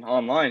 talking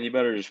online. He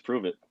better just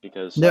prove it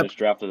because Yep. I just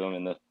drafted him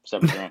in the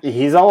 7th round.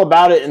 He's all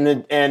about it,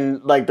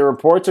 and like the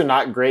reports are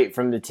not great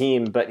from the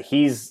team, but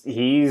he's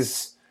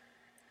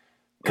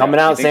coming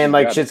Yeah, he out thinks saying he's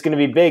like got shit's going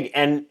to be big,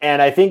 and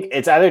I think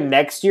it's either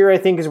next year. I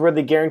think is where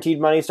the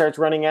guaranteed money starts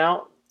running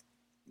out,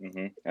 I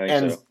think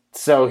and so.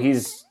 so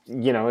he's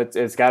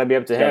it's got to be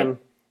up to him.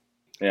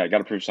 Yeah, I got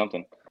to prove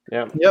something.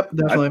 Yeah, Yep,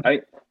 definitely.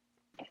 I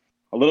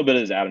a little bit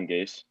is Adam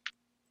Gase.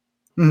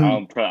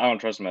 Mhm. I don't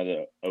trust him as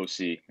an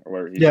OC or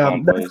where he's Yeah,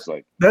 calling plays.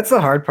 Like, That's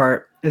the hard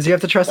part. Is you have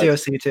to trust the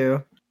OC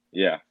too.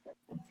 yeah.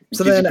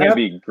 So He then can't Ab-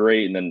 be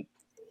great and then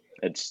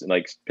it's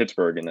like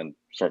Pittsburgh and then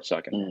start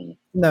sucking. Mm.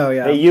 No,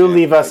 yeah. Hey, you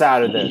leave us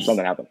out of this,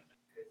 Something happened.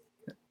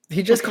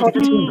 He just called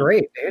the team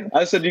great, dude.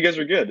 I said you guys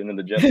were good, and then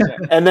the Jets. Yeah.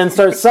 and then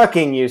start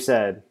sucking. You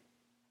said,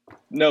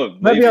 No,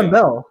 Le'Veon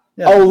Bell.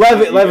 Yeah. oh,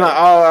 Le'Veon.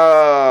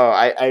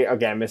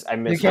 I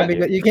missed. You can't be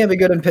good. You can't be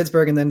good in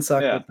Pittsburgh and then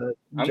suck Yeah. with the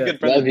I'm Jets. good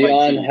friends with Mike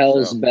Le'Veon G,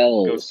 Hell's so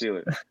Bells. Go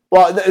Steelers.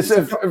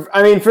 Well,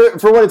 I mean,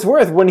 for what it's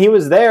worth, when he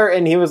was there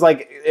and he was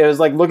like, it was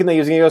like looking like he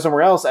was going to go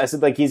somewhere else. I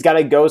said like he's got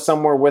to go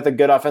somewhere with a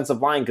good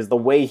offensive line because the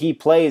way he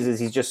plays is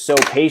he's just so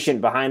patient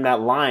behind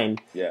that line.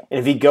 Yeah. And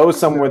if he goes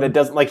somewhere that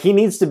doesn't like, he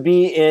needs to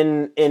be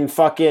in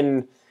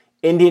fucking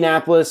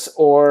Indianapolis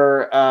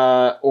or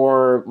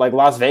like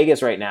Las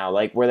Vegas right now,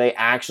 like where they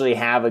actually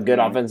have a good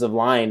offensive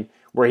line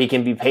where he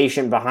can be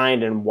patient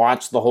behind and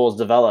watch the holes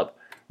develop.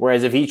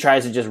 Whereas if he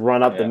tries to just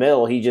run up the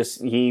middle,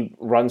 he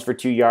runs for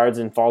 2 yards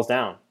and falls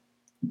down.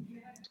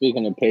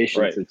 Speaking of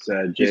patience, Right. it's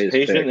He's Jay's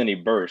patient pick. and then he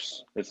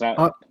bursts. It's not.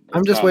 I'm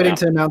it's just not waiting now.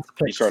 to announce the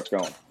He picks. starts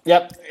going.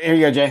 Yep. Here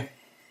you go, Jay.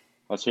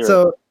 Let's hear it.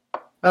 So,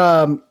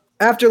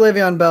 after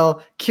Le'Veon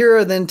Bell,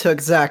 Kira then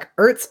took Zach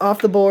Ertz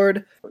off the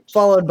board,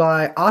 followed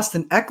by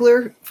Austin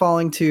Eckler,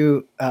 falling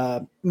to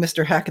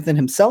Mr. Hackathon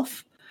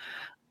himself.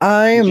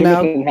 I am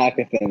now Jonathan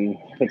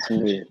Hackathon. Put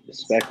some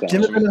respect on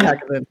Jimothy him.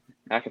 Hackathon.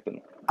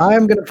 Hackathon.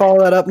 I'm going to follow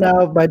that up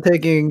now by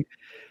taking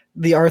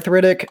the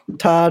arthritic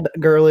Todd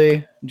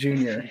Gurley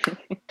Jr.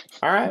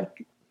 All right.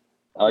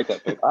 I like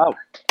that pick. Oh,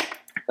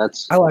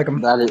 that's I like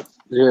him. that is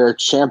you're a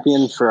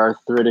champion for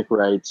arthritic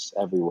rights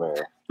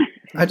everywhere.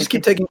 I just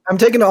keep taking. I'm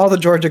taking all the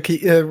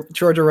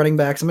Georgia running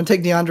backs. I'm going to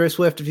take DeAndre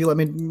Swift if you let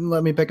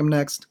me pick him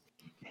next.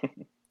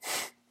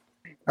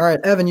 All right,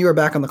 Evan, you are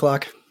back on the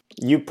clock.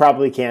 You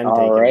probably can All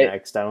take right. him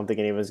next. I don't think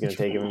anyone's going to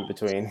take him in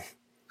between.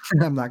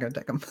 I'm not going to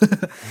take him.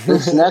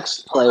 This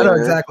next I know player,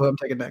 exactly who I'm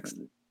taking next.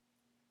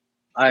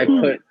 I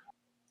put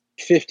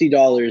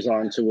 $50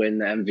 on to win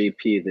the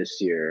MVP this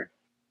year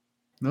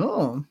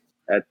Oh,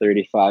 at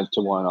 35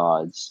 to 1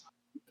 odds.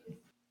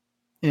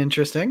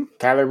 interesting.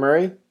 Kyler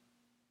Murray?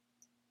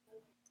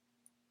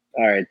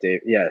 All right,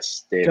 Dave.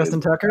 Yes, David.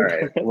 Justin Tucker? All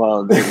right.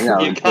 Well, no,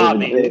 You caught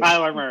me, David-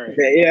 Kyler Murray.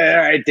 Yeah,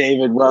 all right,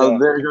 David. Well, Yeah.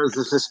 there goes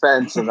the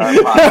suspense of our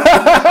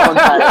podcast. Whole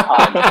entire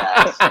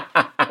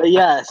podcast. But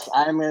yes,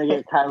 I'm going to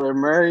get Kyler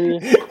Murray.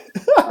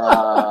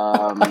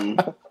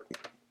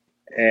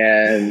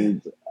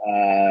 And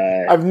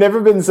I've never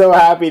been so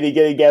happy to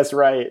get a guess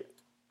right.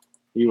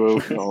 you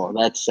were, oh,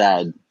 that's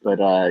sad. But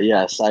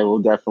yes, I will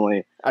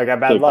definitely I got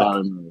bad pick luck.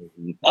 Kyler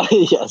Murray.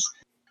 Yes,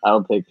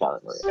 I'll pick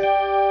Kyler Murray.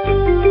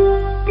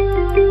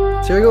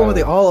 So you're going with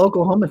the all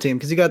Oklahoma team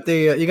because you got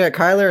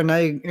Kyler and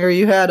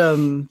you had I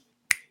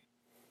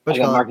what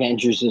you got call Mark it?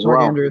 Andrews as Mark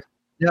well. Andrews.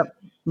 Yep,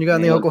 you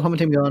got the Yeah. Oklahoma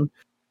team going.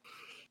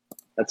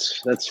 That's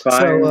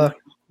fine. So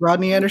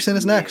Rodney Anderson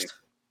is next.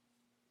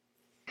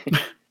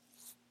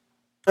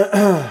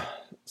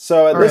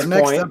 So at All this right,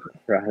 next point, up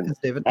Right. is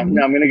David. I'm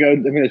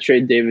gonna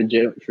trade David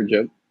for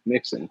Joe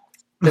Mixon.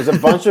 there's a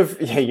bunch of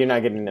yeah, you're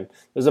not getting them.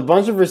 There's a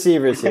bunch of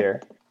receivers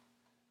here,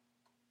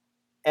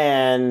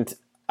 and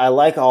I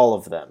like all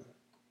of them.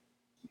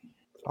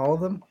 All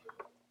of them.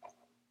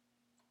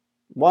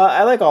 Well,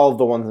 I like all of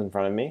the ones in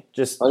front of me.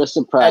 Just What a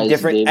surprise! at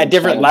different David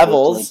different Trying to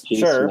levels, play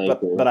sure,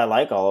 peacemaker. but I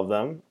like all of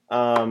them.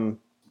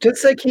 Just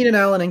say Keenan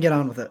Allen and get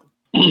on with it.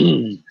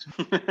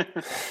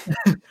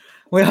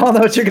 We all know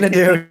what you're going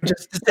to do.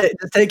 Just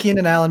take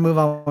Keenan Allen, move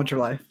on with your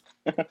life.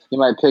 You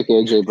might pick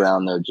AJ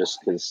Brown though, just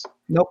because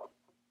Nope.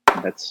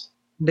 that's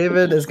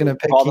David is going to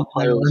pick all the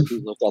Keenan Allen. players we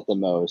looked at the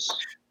most.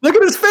 Look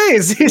at his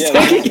face. He's Yeah,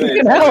 look at taking his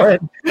Keenan face.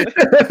 Allen.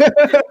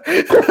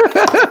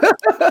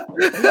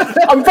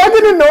 I'm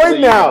fucking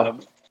annoyed now.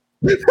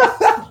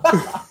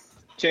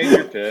 Change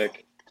your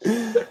pick.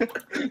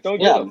 Don't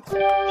get Yeah, him.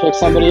 pick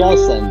somebody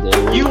else then,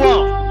 David. You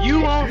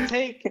won't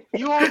take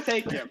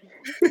him.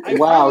 I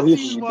Wow, promise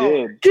he you won't.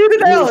 did. Keenan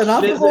He's Allen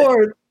off the physi-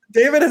 board.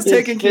 David has He's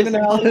taken Keenan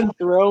physically Allen,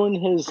 throwing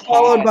his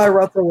followed hat by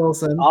Russell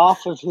Wilson.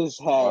 off of his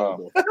head.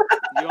 Wow.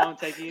 You won't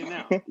take it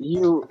now.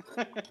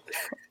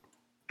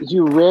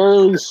 You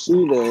rarely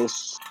see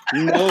this.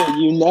 No,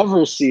 you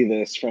never see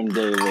this from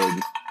David.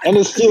 And the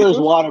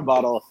Steelers water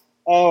bottle.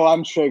 Oh,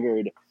 I'm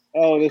triggered.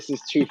 Oh, this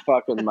is too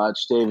fucking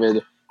much,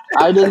 David.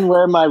 I didn't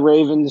wear my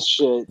Ravens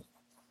shit,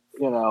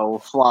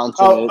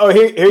 flaunting it. Oh,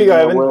 here you go,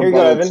 Evan. We're a Here you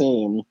go, better Evan.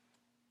 Team.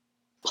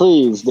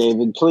 Please,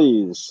 David,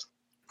 please.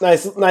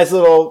 Nice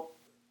little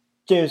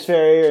James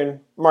Ferrier and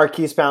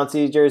Marquise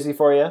Pouncey jersey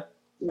for you.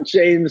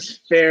 James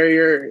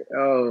Ferrier.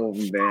 Oh,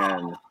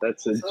 man.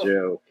 That's a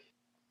joke.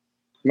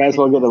 Might as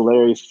well get a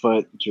Larry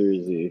Foote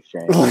jersey,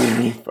 Frank.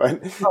 But-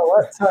 Oh,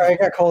 what? Sorry, I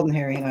got cold in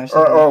here.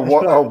 or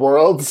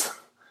Worlds.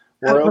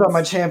 I put on Worlds.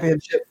 my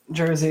championship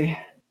jersey.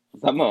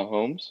 Is that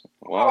Mahomes?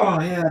 Oh, Wow.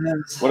 yeah, it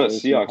is. What a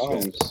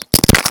Seahawks fans.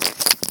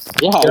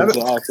 Yeah,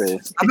 exactly.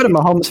 I've been a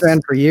Mahomes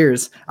fan for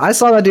years. I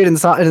saw that dude in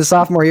his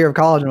sophomore year of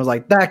college and was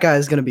like, that guy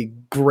is going to be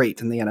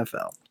great in the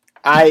NFL.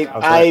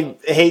 I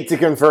hate to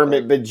confirm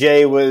it, but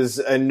Jay was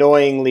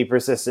annoyingly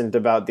persistent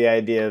about the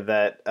idea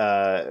that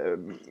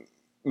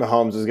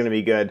Mahomes was going to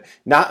be good.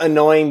 Not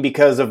annoying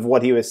because of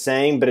what he was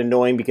saying, but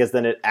annoying because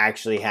then it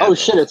actually happened. Oh,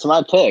 shit, it's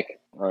my pick.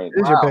 All right.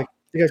 Here's Wow. your pick.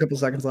 You got a couple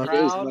seconds left.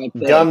 It is my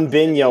pick. Dumb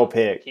Binyo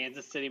pick.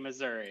 Kansas City,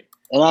 Missouri.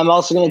 And I'm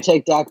also going to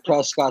take Dak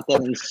Prescott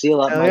then and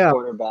seal up Hell my yeah.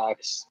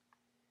 quarterbacks.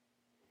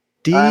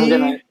 I'm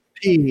gonna-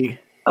 DP.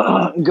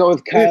 Go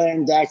with Kyler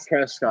and Dak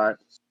Prescott.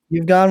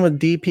 You've gone with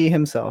DP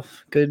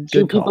himself. Good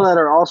Two call. people that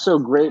are also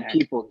great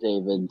people,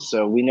 David.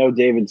 So we know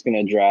David's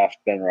going to draft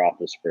Ben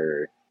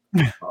Roethlisberger,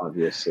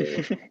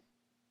 obviously,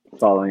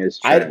 following his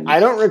trends. I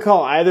don't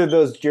recall either of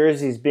those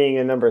jerseys being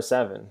a number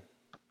 7.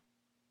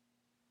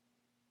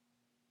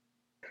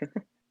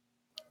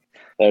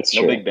 That's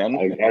No true. Big Ben?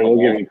 I will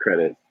give you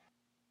credit.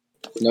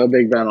 No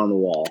Big Ben on the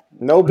wall.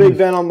 No Big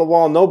Ben on the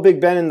wall. No Big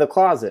Ben in the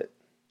closet.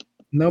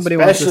 Nobody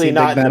wants to Especially see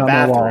not Big in Ben the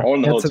on the bathroom. wall. Or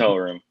in the That's a- hotel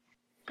room.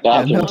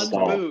 Bathroom no.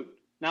 stall. One boot.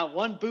 Not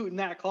one boot in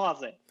that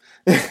closet.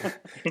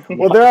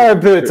 Well, there are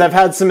boots. I've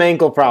had some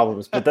ankle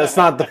problems, but that's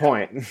not the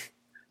point.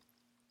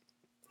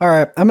 All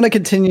right, I'm going to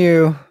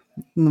continue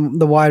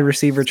the wide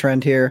receiver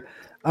trend here.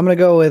 I'm going to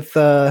go with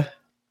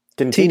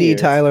Continue. TD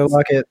Tyler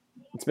Lockett.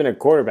 It's been a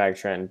quarterback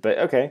trend, but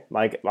okay,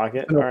 lock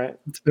it. All right.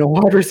 It's been a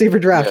wide receiver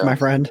draft, Yeah. my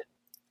friend.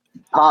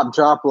 Pop,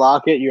 drop,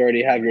 Lockett. You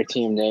already have your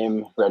team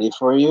name ready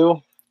for you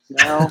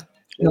now.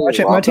 No, my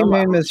team Welcome.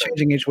 name is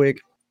changing each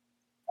week.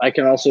 I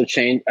can also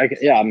change.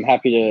 I'm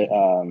happy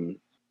to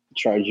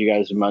charge you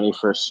guys money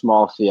for a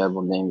small fee. I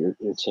will name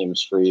your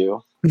teams for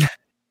you.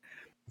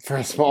 For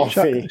a small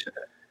Shock- fee.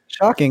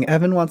 Shocking.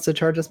 Evan wants to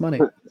charge us money.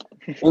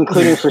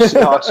 Including for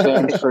Seahawks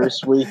fans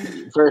first week.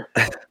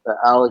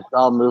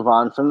 I'll move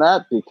on from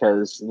that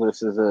because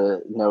this is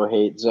a no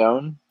hate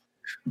zone.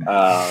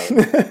 Fuck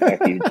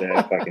you, Jay.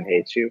 I fucking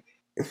hate you.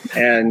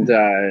 And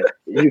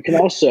you can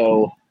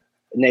also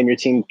name your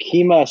team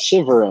Kima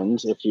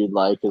Shiverand if you'd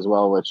like as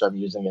well, which I'm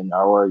using in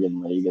our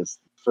Oregon league as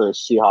for a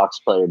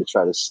Seahawks player to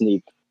try to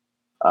sneak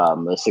a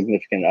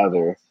significant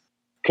other.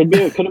 Could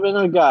have been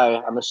a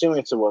guy. I'm assuming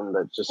it's a woman,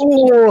 but just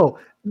Oh,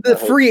 the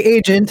free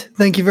agent.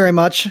 Thank you very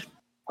much.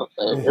 now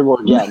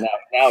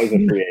he's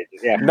a free agent.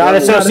 Yeah, Not former-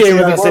 associated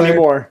with us Seahawks.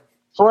 anymore.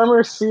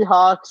 former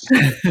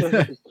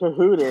Seahawks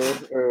cahooter,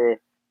 or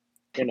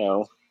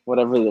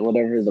whatever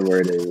the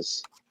word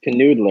is,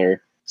 canoodler,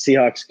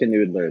 Seahawks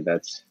canoodler.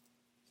 That's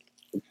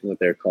what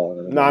they're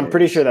calling it. No, I'm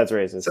pretty sure that's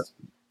racist.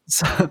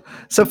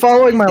 So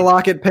following my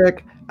Lockett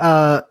pick,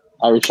 I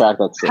retract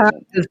that Pat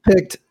statement. has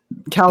picked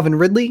Calvin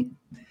Ridley,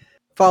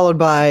 followed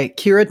by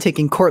Kira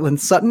taking Cortland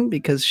Sutton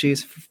because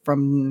she's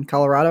from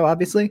Colorado,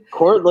 obviously.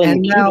 Cortland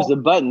And now- Hughes, the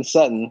button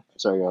Sutton.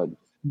 Sorry, go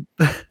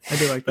ahead. I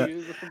do like that.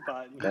 Use the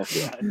button. That's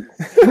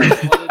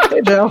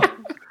Hey, Joe.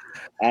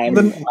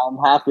 I'm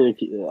happy to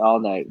keep it all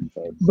night.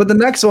 Folks. But the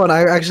next one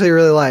I actually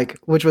really like,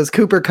 which was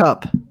Cooper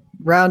Kupp,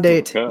 round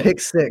 8, Cooper Kupp. pick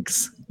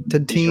 6 to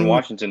Eastern team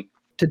Washington.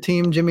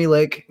 Jimmy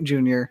Lake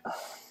Jr.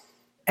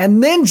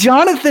 And then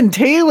Jonathan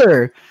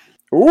Taylor.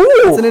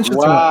 Ooh. That's an interesting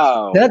one.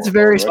 Wow, That's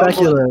very Fumbling-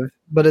 speculative,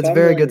 but it's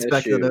very good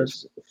fumbling speculative.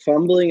 issues.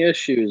 Fumbling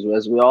issues,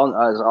 as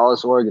all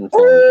us Oregon fans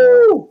know.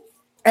 Ooh!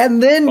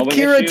 And then Fumbling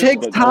Kira issues,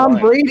 takes but Tom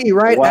fine. Brady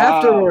right Wow.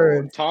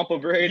 afterwards. Tampa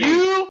Brady.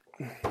 You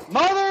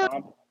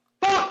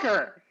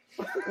motherfucker!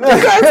 You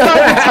guys thought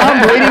that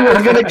Tom Brady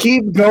was going to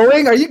keep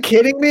going? Are you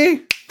kidding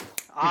me?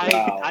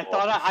 I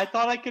Wow.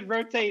 thought I could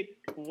rotate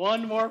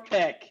one more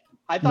pick.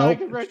 I thought I Nope.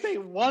 could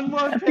rotate one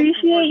more pick.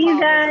 Appreciate you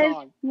before guys. Thomas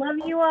song. Love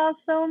you all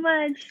so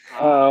much.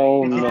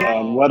 Oh,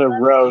 man, what a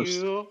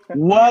roast. You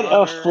What a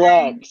mother-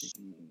 flex.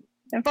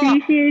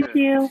 Appreciate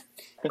you.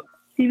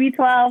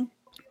 CB12.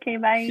 Okay,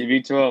 bye.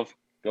 CV12.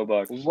 Go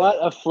Bucks. What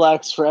a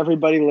flex for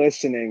everybody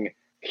listening.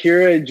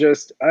 Kira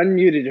just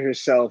unmuted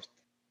herself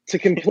to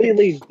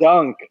completely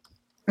dunk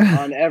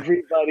on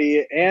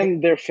everybody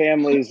and their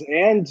families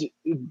and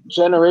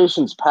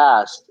generations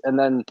past, and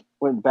then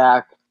went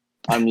back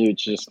on mute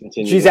to just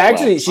continue. She's to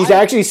actually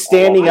flex.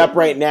 standing up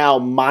right now,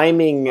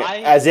 miming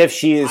as if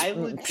she is I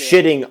legit-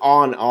 shitting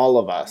on all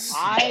of us.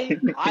 I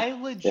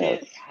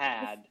legit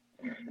had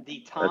the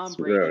Tom That's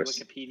Brady gross.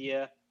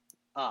 Wikipedia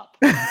up.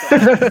 So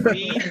I could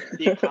read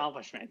the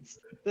accomplishments.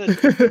 The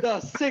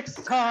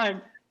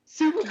 6-time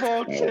Super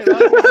Bowl champ.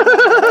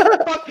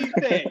 Fucking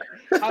thing.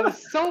 I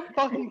was so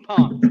fucking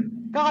pumped.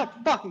 God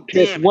fucking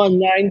Just damn it.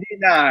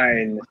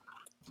 199.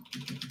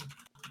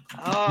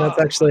 Oh, That's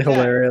actually okay.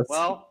 hilarious.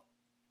 Well,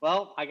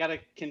 I gotta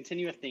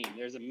continue a theme.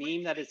 There's a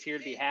meme that is here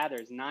to be had.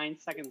 There's 9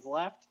 seconds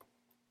left.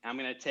 I'm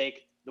gonna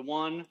take the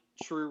one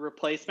true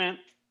replacement.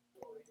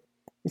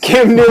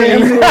 Cam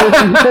Newton.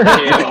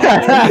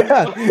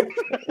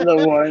 The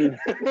one.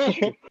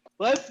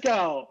 Let's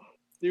go.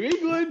 New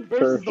England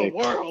versus Perfect. the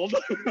world.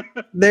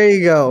 There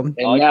you go. And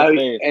I like now, the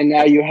face. and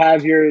now you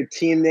have your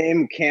team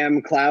name,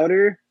 Cam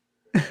Clowder.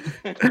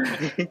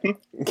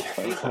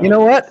 You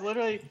know what? It's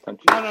literally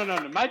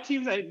no. My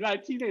team name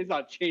is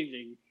not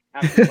changing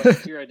after what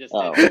Kira just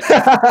Oh. did.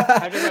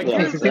 After what Yeah,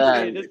 Kira just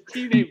that- did, this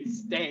team name is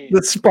staying.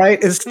 The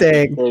spite is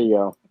staying. There you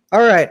go.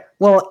 All right.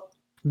 Well,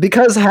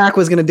 because Hack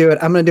was going to do it,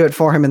 I'm going to do it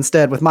for him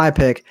instead with my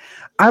pick.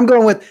 I'm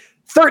going with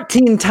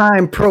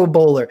 13-time Pro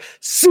Bowler,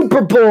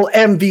 Super Bowl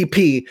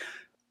MVP,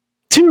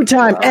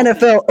 2-time Wow.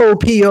 NFL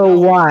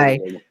OPOY,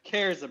 Who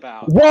cares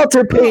about?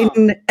 Walter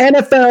Payton,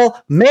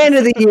 NFL Man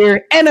of the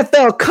Year,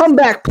 NFL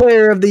Comeback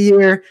Player of the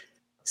Year,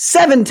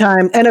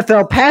 7-time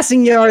NFL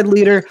Passing Yard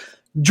Leader,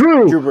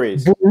 Drew Drew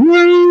Brees.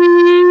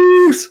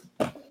 Brees.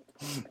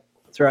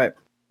 That's right.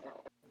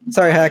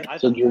 Sorry, Hack. I,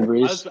 So Drew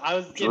Brees. I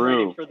was getting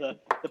Drew. ready for the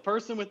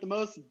person with the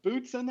most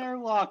boots in their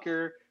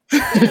locker.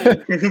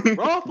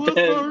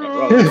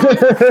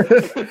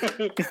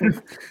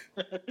 Roethlisberger.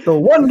 The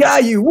one guy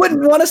you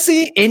wouldn't want to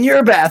see in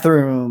your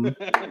bathroom.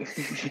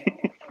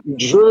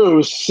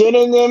 Drew,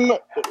 synonym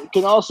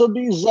can also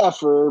be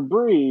Zephyr,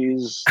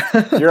 Breeze.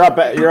 You're up,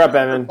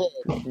 Evan.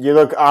 You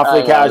look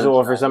awfully I know,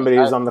 casual for somebody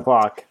who's on the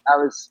clock. I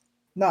was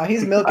No,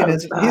 he's milking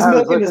his. I He's was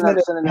milking his looking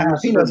minute. up and a half.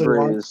 synonyms He for knows what he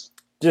wants. Breeze.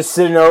 Just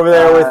sitting over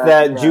there with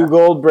that Yeah. Jew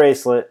gold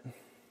bracelet.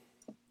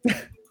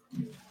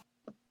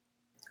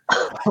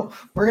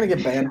 We're gonna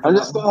get banned. I'm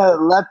just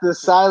gonna let the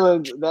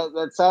silence.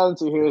 That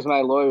silence you hear is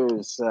my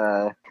lawyers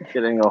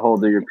getting a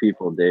hold of your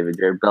people, David.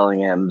 You're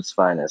Bellingham's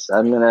finest.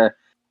 I'm gonna.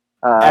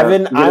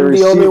 Evan, get a I'm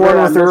the only receiver. one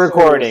I'm with the missing a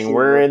recording.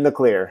 We're receiver. in the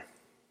clear.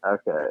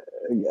 Okay,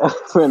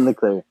 we're in the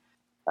clear.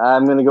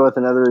 I'm gonna go with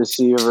another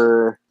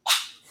receiver.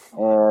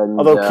 And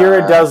Although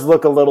Kira does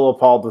look a little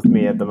appalled with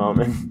me at the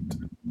moment.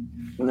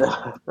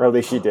 Or at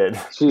least she did.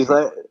 she's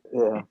like,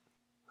 yeah,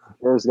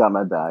 Kira's got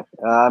my back.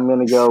 I'm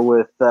gonna go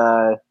with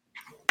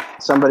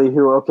somebody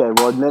who, okay,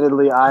 well,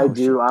 admittedly, I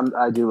do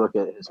look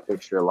at his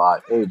picture a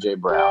lot. AJ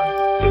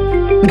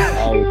Brown.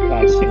 I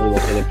constantly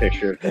look at a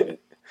picture of him.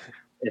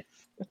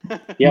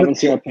 If you haven't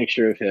seen a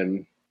picture of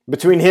him,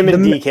 Between him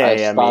and The-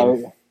 DK, I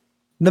mean.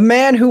 The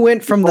man who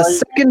went from the Before-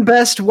 second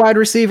best wide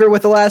receiver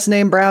with the last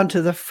name Brown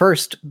to the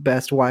first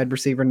best wide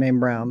receiver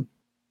named Brown.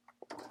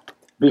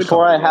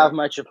 before I have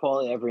my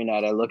Chipotle every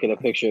night, I look at a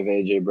picture of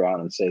AJ Brown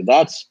and say,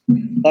 that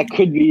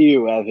could be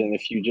you, Evan,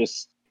 if you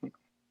just,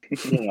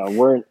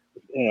 weren't,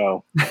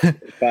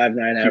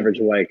 5'9" average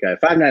white guy,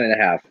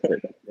 5'9.5". But,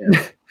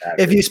 If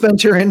average. you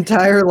spent your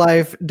entire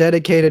life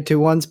dedicated to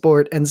one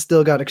sport and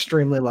still got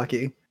extremely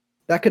lucky,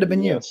 that could have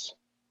been you. Yes.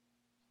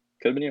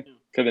 Could have been you.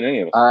 Could have been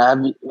any of us.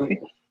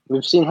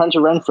 We've seen Hunter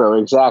Renfro,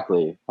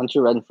 exactly. Hunter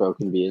Renfro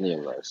can be any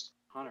of us.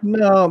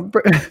 No,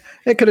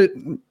 it could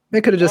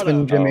have just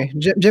been Jimmy.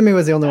 Jimmy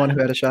was the only one who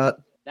had a shot.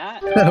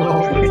 That name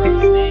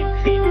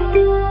came out of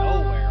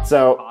nowhere on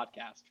So- the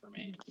podcast for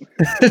me.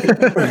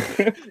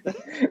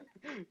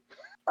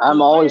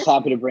 I'm always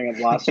happy to bring up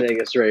Las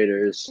Vegas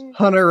Raiders.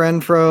 Hunter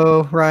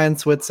Renfro, Ryan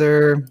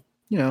Switzer,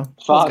 those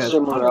guys.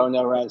 Foster Moreau,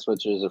 no Ryan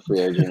Switzer is a free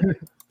agent.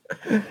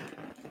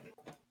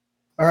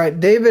 All right,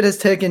 David has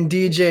taken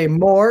DJ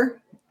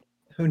Moore,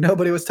 who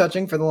nobody was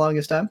touching for the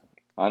longest time.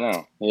 I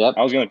know. Yep.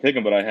 I was going to pick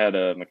him, but I had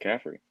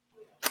McCaffrey.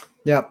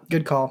 Yeah,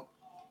 good call.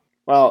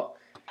 Well,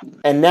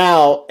 and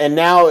now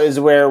is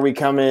where we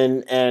come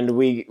in and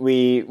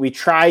we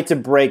try to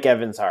break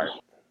Evan's heart.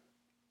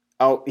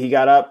 Oh, he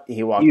got up.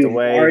 He walked You've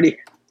away. already,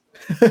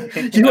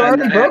 You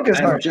already broke his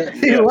heart.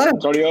 He left.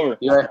 It's already over.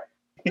 you're,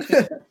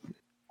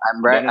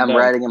 I'm Done.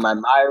 writing in my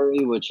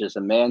diary, which is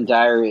a man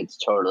diary. It's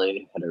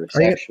totally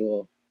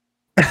heterosexual.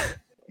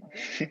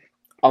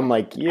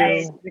 Unlike I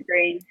you.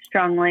 disagree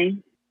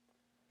strongly.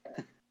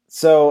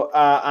 So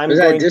I'm Does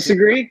going I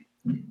disagree?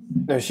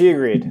 No, she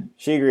agreed.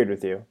 She agreed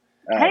with you.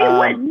 Hey, Um,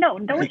 what? No,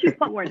 don't you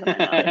put words in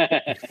my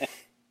mouth.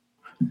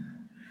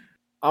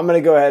 I'm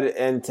going to go ahead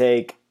and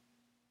take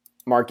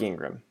Mark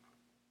Ingram.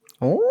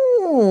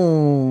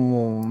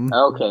 Oh,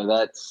 Okay,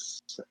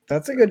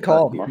 that's a good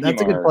call. Marky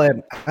That's a good Mark. play.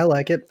 I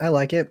like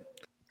it.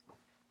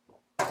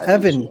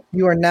 Evan,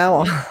 you are now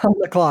on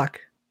the clock,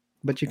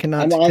 but you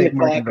cannot I'm on the take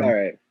Mark clock. Ingram. All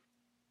right.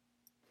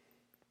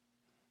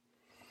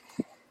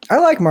 I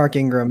like Mark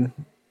Ingram.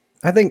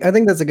 I think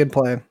that's a good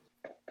play.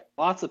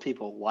 Lots of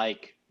people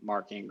like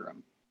Mark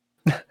Ingram.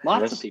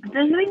 Lots of people.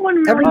 Does anyone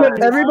really?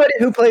 Everybody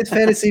who plays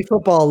fantasy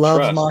football loves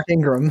Trust. Mark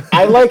Ingram.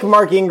 I like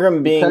Mark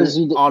Ingram being Because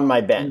you did- on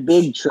my bench.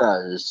 Big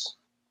Truz.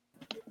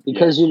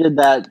 Because you did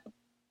that,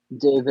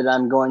 David,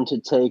 I'm going to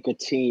take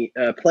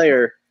a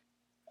player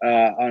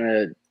on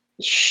a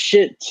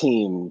shit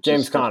team.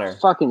 James Just a Conner.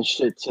 Fucking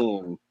shit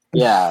team.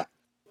 Yeah.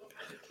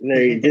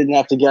 There, you didn't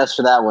have to guess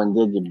for that one,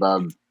 did you,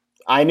 bub?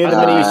 I knew the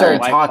minute you started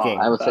White talking.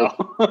 Claw, I would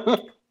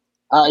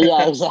though.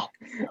 Yeah,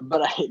 exactly.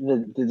 But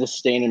the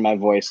disdain in my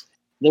voice.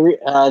 You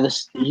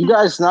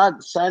guys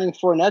not signing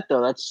Fournette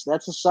though. That's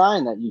a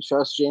sign that you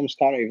trust James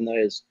Conner, even though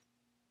his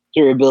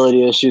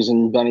durability issues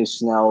and Benny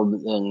Snell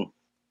and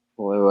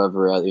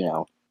whoever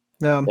No.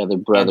 the other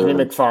brother,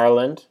 Anthony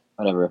McFarland.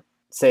 whatever,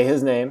 Say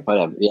his name.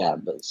 whatever. Yeah,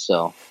 but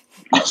still.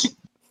 God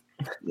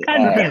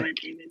damn it,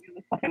 David! You're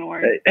the fucking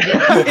worst.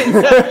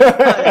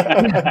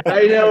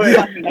 I know it.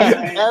 Fucking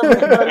David.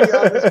 Everybody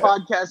on this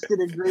podcast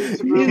can agree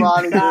to move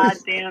on. and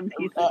Goddamn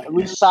piece of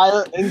we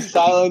in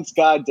silence.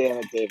 God damn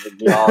it, David.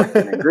 We all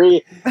can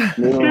agree.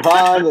 Move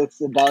on. It's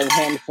the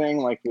Bellingham thing.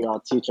 Like we all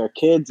teach our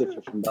kids. If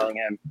you're from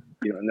Bellingham,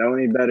 you don't know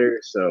any better.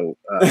 So,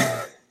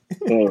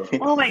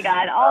 Oh my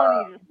god! All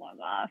of you just log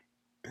off.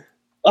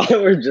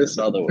 we're just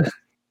all the way.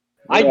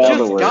 I We're all the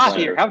just worst got ever.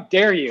 here. How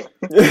dare you?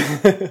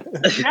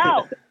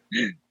 No.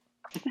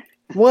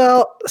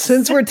 Well,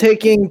 since we're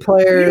taking You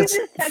players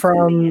just texted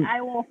from me.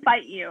 I will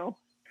fight you.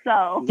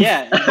 So.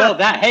 Yeah. Well,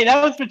 that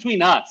was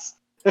between us.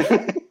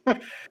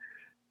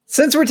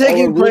 since we're Oh,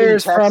 taking we're reading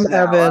players text from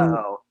now. Evan,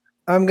 Uh-oh.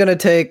 I'm gonna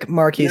take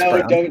Marquise No,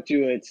 Brown. don't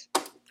do it.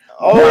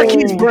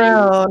 Marquise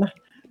Brown,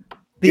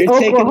 the You're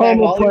taking that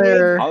Oklahoma Hollywood?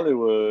 player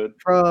Hollywood.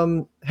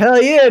 from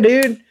hell yeah,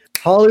 dude,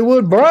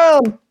 Hollywood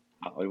Brown.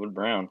 Hollywood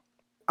Brown.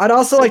 I'd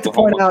also like to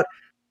point Oklahoma.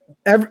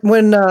 out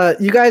when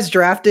you guys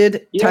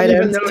drafted You tight don't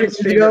even ends know 2 his years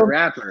favorite ago,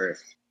 rapper.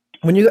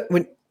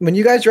 when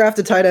you guys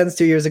drafted tight ends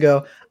 2 years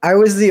ago, I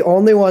was the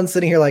only one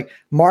sitting here like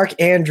Mark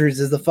Andrews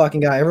is the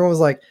fucking guy. Everyone was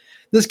like,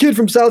 this kid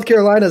from South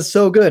Carolina is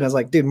so good. I was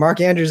like, dude, Mark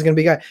Andrews is gonna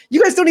be a guy.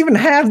 You guys don't even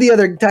have the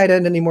other tight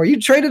end anymore. You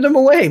traded him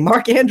away.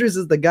 Mark Andrews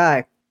is the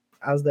guy.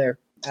 I was there.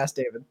 Ask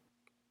David.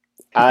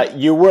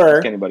 You were.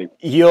 Ask anybody.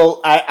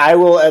 I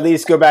will at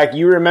least go back.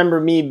 You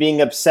remember me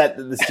being upset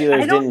that the Steelers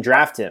I don't- didn't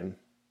draft him.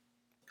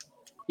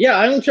 Yeah,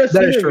 I don't trust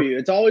That is either of true. you.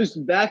 It's always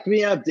back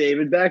me up,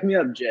 David. Back me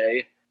up,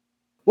 Jay.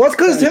 Well, it's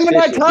because him and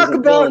I Suspicious. talk He's a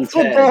Bill about and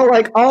Ted. football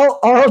like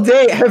all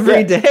day,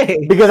 every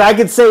day. Because I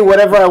could say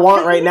whatever I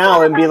want right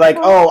now and be like,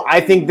 oh, I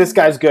think this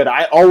guy's good.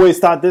 I always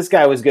thought this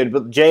guy was good.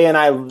 But Jay and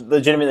I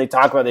legitimately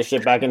talk about this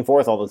shit back and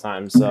forth all the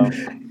time. So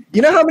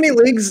You know how many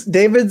leagues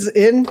David's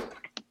in?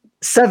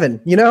 7.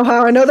 You know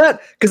how I know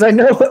that? Because I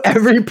know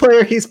every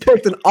player he's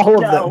picked in all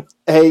of No. them.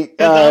 hey,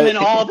 Because I'm in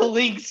all the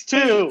leagues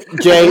too.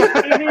 Jay,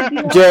 David, do you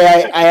want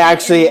Jay, to I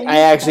actually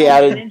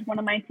added manage one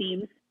of my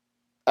teams.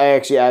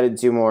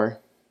 2 more.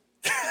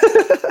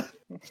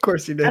 Of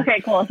course you did.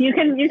 Okay, cool. You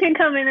can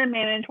come in and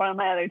manage one of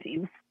my other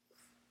teams.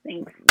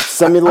 Thanks.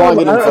 Send me the I don't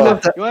login know info.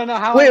 if that- You want to know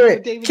how Wait, I know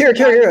wait. David's Kira,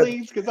 in 9 Kira.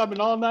 leagues? Because I'm in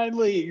all 9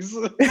 leagues.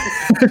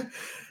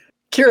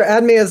 Kira,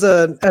 add me as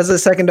a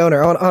second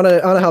owner. I want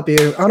to help you.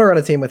 I want to run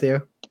a team with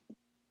you.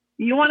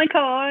 You want to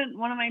come on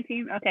one of my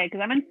teams? Okay, because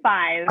I'm in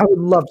 5. I would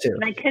love to.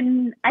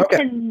 And I Okay.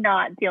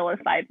 cannot deal with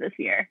 5 this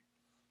year.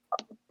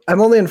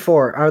 I'm only in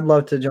 4. I would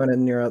love to join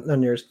in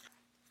on yours.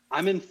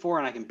 I'm in 4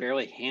 and I can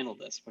barely handle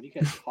this. What are you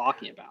guys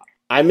talking about?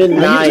 I'm in I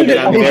 9 usually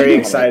and I'm do- very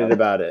excited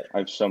about it. I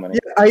have so many.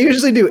 Yeah, I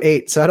usually do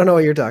 8, so I don't know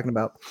what you're talking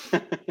about.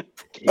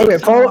 Okay,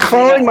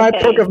 following my Okay.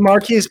 pick of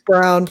Marquise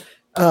Brown,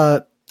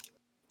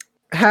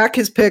 Hack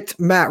has picked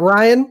Matt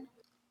Ryan.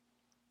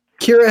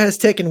 Kira has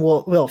taken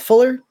Will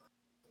Fuller.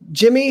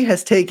 Jimmy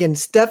has taken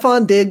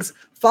Stephon Diggs,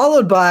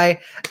 followed by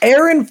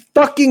Aaron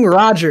fucking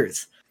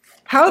Rodgers.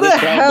 How the Just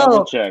trying to hell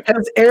double-check.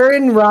 has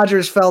Aaron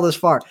Rodgers fell this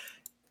far?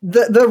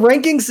 The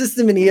ranking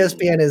system in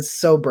ESPN is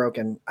so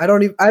broken. I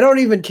don't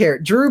even care.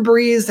 Drew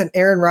Brees and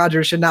Aaron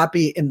Rodgers should not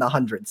be in the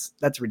hundreds.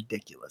 That's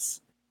ridiculous.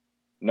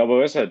 No, but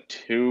we just had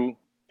 2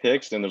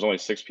 picks, and there's only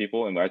 6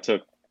 people, and I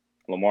took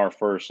Lamar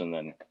first, and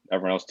then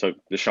everyone else took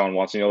Deshaun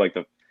Watson. You know, like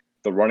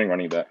the running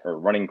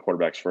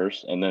quarterbacks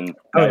first, and then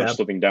now they're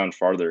slipping down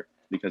farther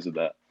because of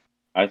that.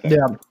 I think.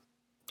 Yeah.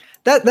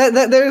 That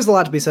there's a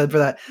lot to be said for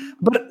that.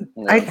 But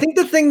I think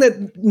the thing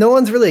that no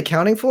one's really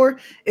accounting for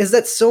is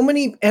that so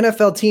many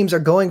NFL teams are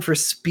going for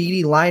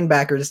speedy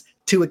linebackers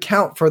to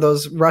account for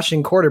those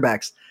rushing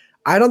quarterbacks.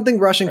 I don't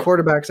think rushing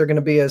quarterbacks are going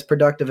to be as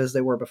productive as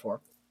they were before.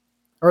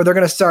 Or they're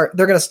going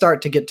to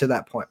start to get to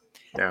that point.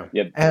 Yeah.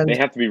 Yeah, And- they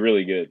have to be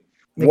really good.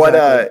 What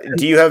Exactly.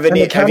 do you have And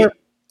any the counter-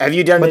 have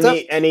you done What's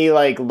any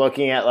like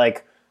looking at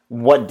like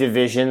what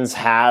divisions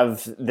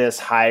have this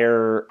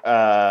higher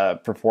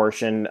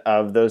proportion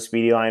of those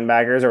speedy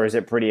linebackers, or is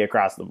it pretty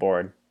across the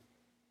board?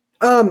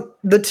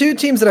 The two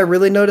teams that I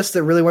really noticed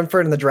that really went for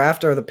it in the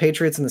draft are the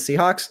Patriots and the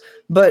Seahawks,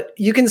 but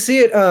you can see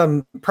it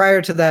prior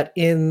to that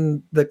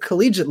in the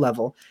collegiate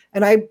level.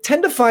 And I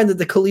tend to find that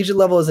the collegiate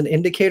level is an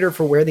indicator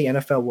for where the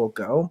NFL will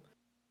go.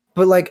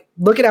 But like,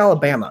 look at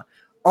Alabama.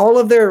 All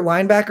of their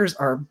linebackers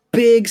are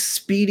big,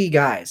 speedy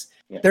guys.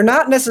 Yeah. They're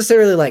not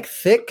necessarily like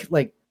thick,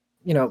 like,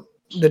 you know,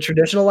 the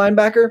traditional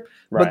linebacker,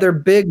 but they're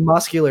big,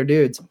 muscular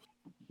dudes.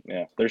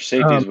 Yeah, they're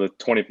safeties with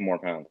 20 more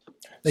pounds.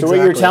 So what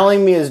you're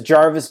telling me is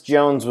Jarvis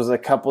Jones was a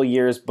couple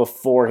years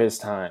before his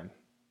time.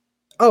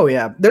 Oh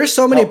yeah, there's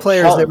so many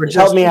players that were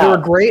just they were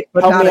great,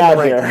 but not in the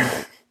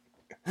right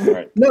time.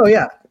 Right. No,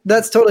 yeah,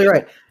 that's totally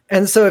right.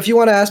 And so if you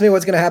want to ask me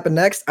what's going to happen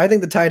next, I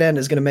think the tight end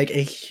is going to make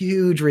a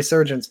huge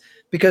resurgence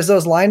because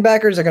those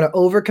linebackers are going to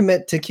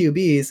overcommit to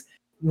QBs,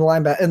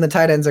 and the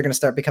tight ends are going to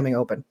start becoming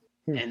open.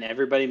 And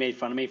everybody made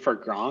fun of me for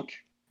Gronk.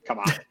 Come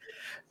on.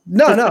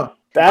 No.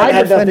 That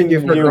I defended you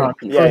for Gronk.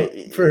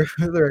 Yeah, for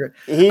the record.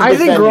 I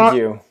think Gronk.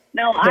 You.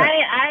 No,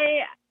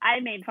 Yeah. I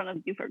made fun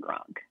of you for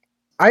Gronk.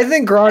 I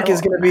think Gronk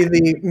is going to be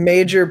the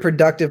major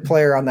productive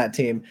player on that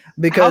team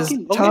because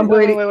Tom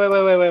Brady.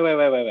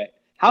 Wait.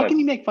 How can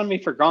you make fun of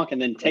me for Gronk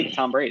and then take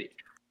Tom Brady?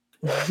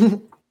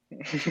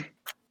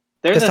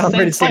 They're the Tom same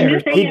Brady's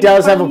player. He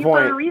does have a For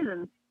point. a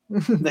reason.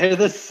 They're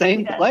the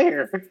same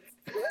player.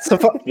 So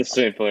The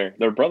same player.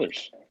 They're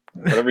brothers.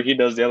 Whatever he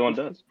does, the other one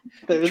does.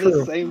 They're True.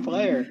 the same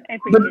player. I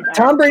appreciate But that.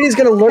 Tom Brady's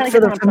going to look like for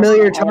it's the on a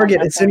familiar personal target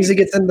level, as soon as he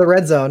gets into the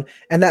red zone,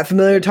 and that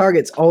familiar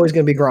target's always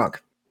going to be Gronk.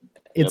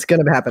 It's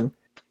going to happen.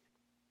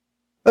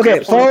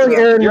 Okay, following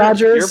Aaron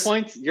Rodgers.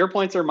 Your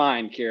points are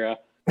mine, Kira.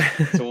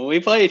 So when we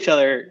play each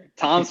other,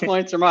 Tom's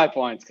points are my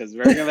points because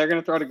they're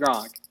gonna throw to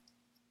Gronk.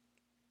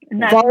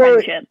 And that's Follow-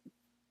 friendship.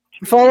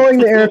 Following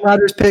the Aaron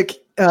Rodgers pick,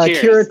 Cheers.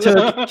 Kira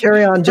took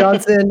Kerryon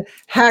Johnson,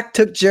 Hack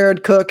took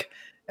Jared Cook,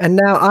 and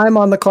now I'm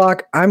on the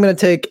clock. I'm going to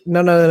take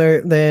none other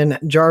than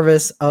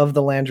Jarvis of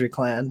the Landry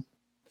clan.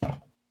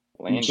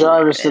 Landry.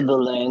 Jarvis of the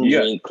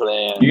Landry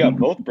clan. You got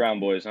both Brown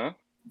boys, huh?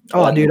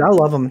 Oh, dude, I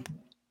love him.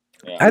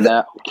 Yeah.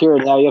 Now,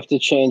 Kira, now you have to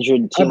change your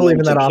team believe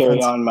in to that carry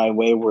offense. on my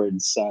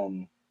wayward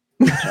son,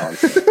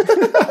 Johnson.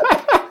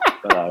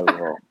 But I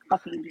will.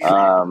 Fucking dude.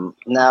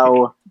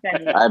 Now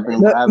Benny. I've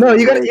been. No,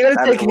 you got to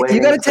take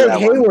that one.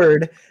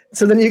 Hayward,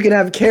 so then you can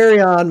have carry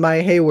on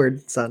my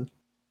Hayward son.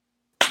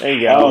 There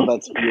you Oh, go.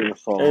 that's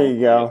beautiful. There you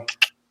go.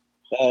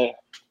 Okay.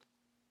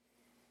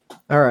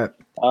 All right,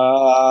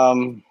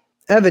 Um,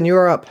 Evan, you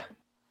are up.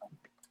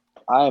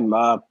 I'm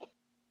up.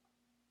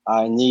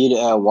 I need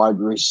a wide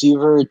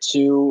receiver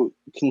to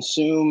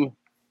consume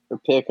or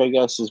pick, I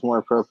guess is more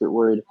appropriate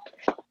word.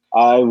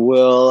 I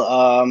will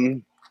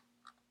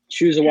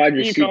choose a wide Eat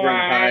receiver in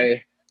alive.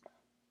 high.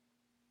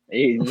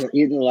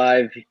 Eaten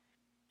alive.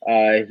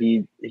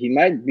 He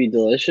might be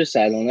delicious.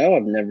 I don't know.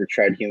 I've never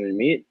tried human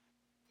meat.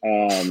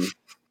 But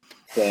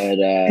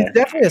It's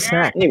definitely a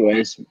snack.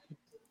 anyways,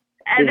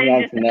 Evan moving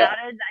on just from that.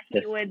 outed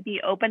that he would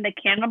be open to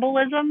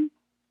cannibalism.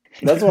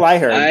 That's what I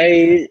heard.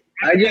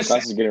 I just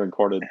This is getting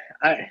recorded.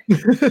 yeah.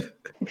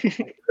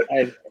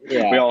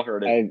 We all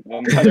heard it.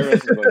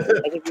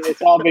 I think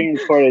it's all being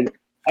recorded.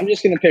 I'm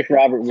just going to pick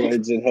Robert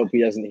Woods and hope he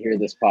doesn't hear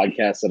this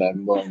podcast that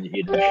I'm willing to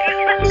eat him.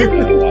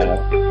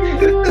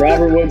 So,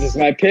 Robert Woods is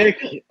my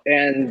pick,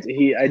 and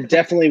I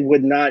definitely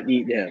would not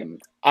eat him.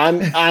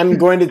 I'm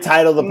going to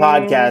title the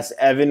podcast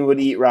 "Evan would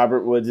eat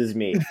Robert Woods'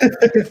 meat."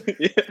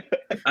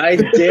 I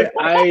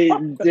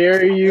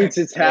dare you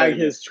to tag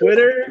his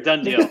Twitter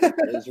Done deal.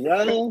 as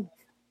well.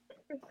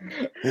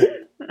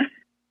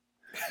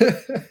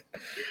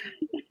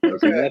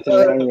 There's nothing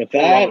wrong with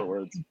that. Robert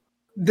Woods.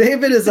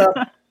 David is up.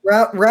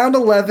 Round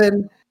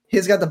 11.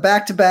 He's got the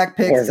back-to-back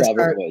picks Or to Robert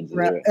start Woods,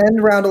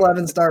 end round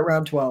 11, start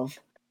round 12.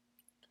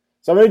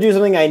 So I'm going to do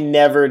something I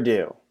never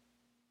do.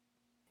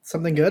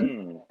 Something good?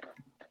 Hmm.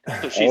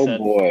 That's what she Oh said.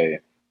 boy.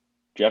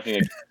 Jeff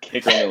need a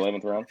kicker in the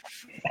 11th round.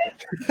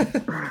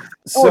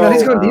 Oh, no,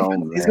 he's going Oh,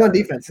 defense. He's man. going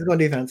defense. He's going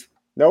defense.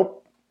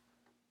 Nope.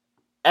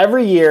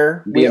 Every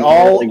year, Being a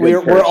really good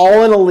we're person.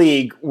 all in a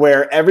league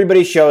where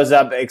everybody shows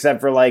up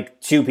except for like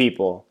two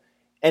people,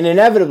 and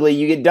inevitably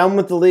you get done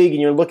with the league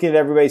and you're looking at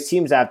everybody's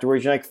teams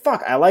afterwards. You're like,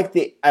 "Fuck, I like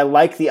the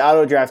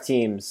auto draft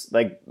teams.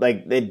 Like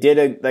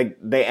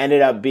they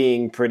ended up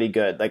being pretty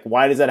good. Like,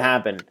 why does that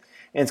happen?"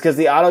 And it's because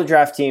the auto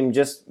draft team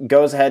just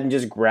goes ahead and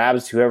just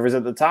grabs whoever's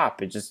at the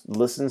top. It just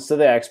listens to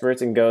the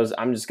experts and goes,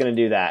 "I'm just going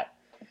to do that."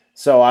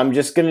 So I'm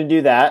just going to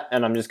do that,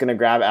 and I'm just going to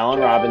grab Allen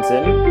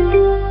Robinson.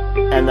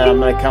 And then I'm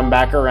going to come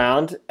back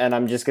around, and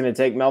I'm just going to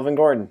take Melvin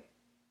Gordon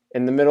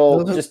in the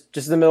middle, just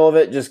in the middle of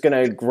it. Just going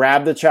to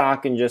grab the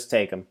chalk and just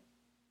take him.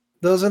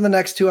 Those are the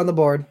next two on the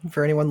board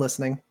for anyone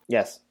listening.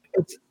 Yes.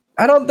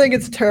 I don't think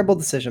it's a terrible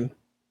decision.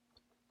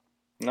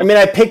 I mean,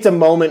 I picked a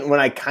moment when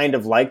I kind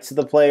of liked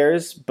the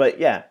players, but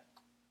yeah.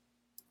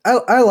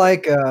 I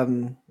like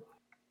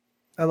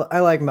I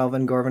like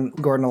Melvin Gordon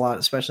a lot,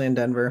 especially in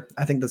Denver.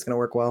 I think that's going to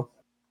work well.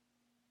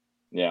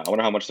 Yeah, I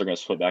wonder how much they're going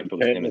to split back for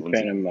him and Paying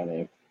Lindsey. him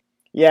money.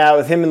 Yeah,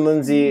 with him and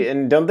Lindsey,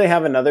 and don't they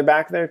have another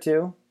back there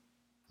too?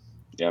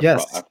 Yeah,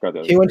 Yes. I forgot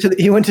that. He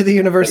went to the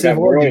University They of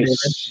got Oregon.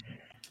 Royce.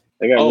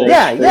 They got Oh, Royce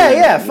yeah, Freeman,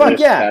 yeah, fuck Royce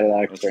yeah.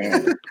 Cadillac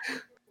Freeman.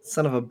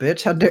 Son of a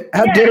bitch! How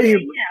dare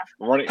you?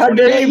 Running, How running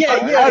dare back you? yeah,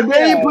 five. yeah. How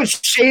dare you put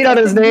shade on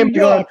his From name? New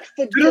Going, York,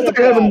 Didn't forget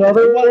they have about it.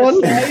 another You want a one?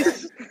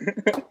 slice? You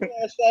want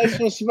a slice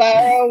from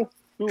Sparrow?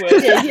 Who else?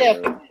 Yeah, forget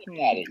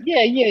about it.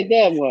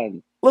 Yeah, that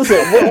one. Listen,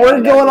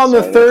 we're going on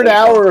the third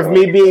hour of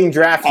me being I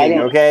drafting,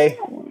 don't- okay?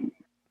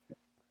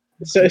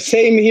 So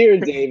same here,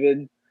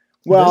 David.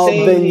 Well,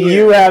 Same then here.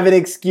 you have an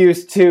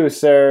excuse too,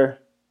 sir,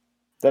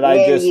 that I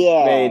Well, just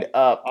yeah. made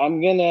up.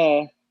 I'm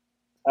gonna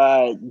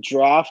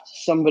draft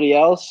somebody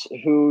else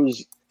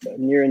who's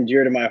near and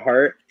dear to my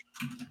heart.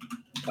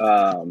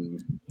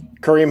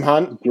 Kareem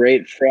Hunt.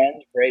 Great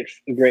friend,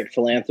 great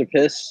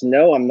philanthropist.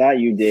 No, I'm not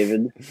you,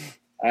 David.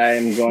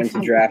 I'm going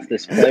to draft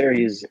this player.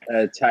 He's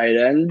a tight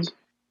end.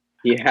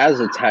 He has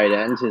a tight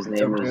end. His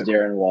name is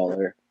Darren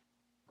Waller,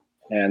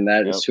 and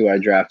that is who I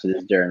drafted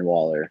as Darren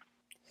Waller.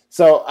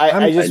 So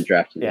I just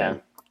drafted yeah.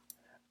 him.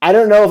 I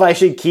don't know if I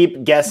should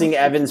keep guessing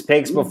Evan's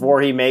picks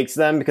before he makes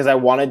them because I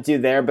wanted to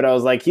there, but I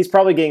was like, he's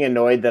probably getting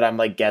annoyed that I'm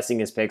like guessing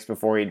his picks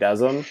before he does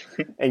them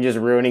and just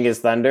ruining his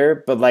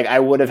thunder. But like, I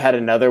would have had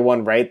another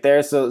one right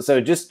there. So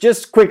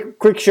just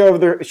quick show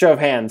of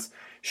hands.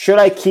 Should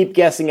I keep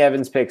guessing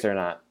Evan's picks or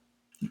not?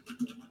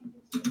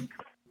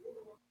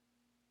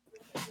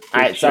 All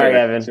right, sorry,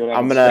 Evan.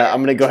 I'm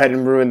gonna go ahead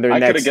and ruin I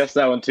could have guessed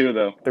that one too,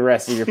 though. the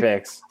rest of your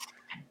picks.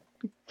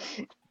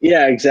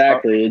 Yeah,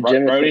 exactly.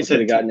 Jim Brody could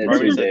have gotten it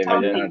Brody too, said David.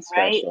 tight They're end, not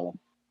special.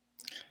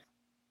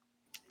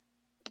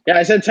 Yeah,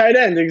 I said tight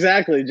end.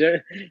 Exactly.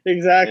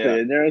 Exactly. Yeah.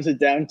 It narrows it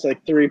down to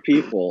like 3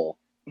 people.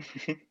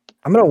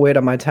 I'm gonna wait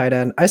on my tight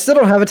end. I still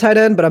don't have a tight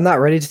end, but I'm not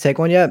ready to take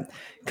one yet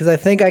because I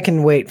think I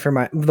can wait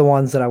for the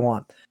ones that I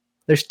want.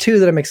 There's 2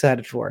 that I'm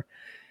excited for,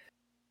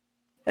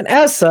 and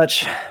as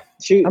such,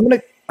 Two, I'm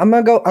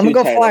gonna go tight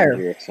ends flyer.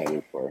 You're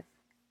excited for.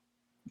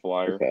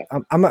 Flyer. Okay.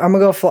 I'm gonna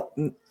go.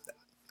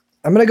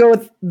 I'm gonna go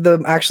with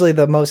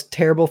the most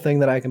terrible thing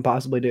that I can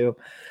possibly do.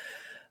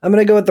 I'm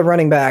gonna go with the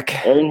running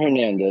back. Aaron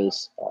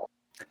Hernandez.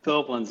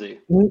 Philip Lindsay.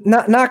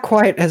 Not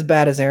quite as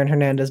bad as Aaron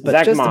Hernandez, but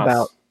Zach just Moss.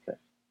 about.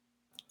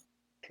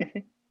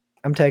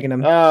 I'm taking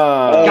him.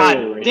 Oh.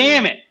 God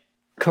damn it!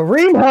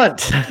 Kareem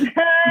Hunt.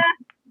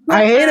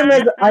 I hate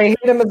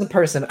him as a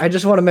person. I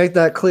just want to make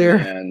that clear.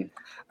 Man.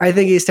 I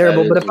think he's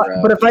terrible. That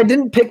But is if I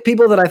didn't pick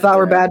people that I thought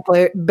were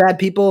Yeah. bad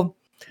people,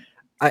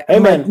 Hey,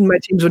 my man.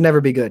 teams would never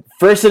be good.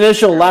 First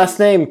initial, last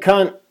name,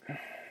 cunt.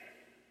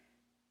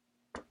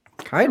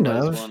 Kind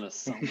Everybody's of. willing to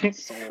sell my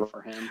soul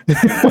for him.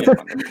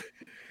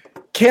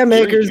 Cam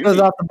Jerry Akers goes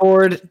Jeudy. off the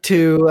board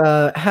to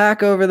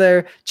Hack over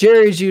there.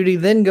 Jerry Judy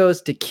then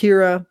goes to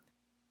Kira.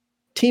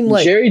 Team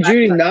Lake. Jerry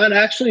Judy, not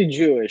actually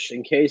Jewish,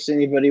 in case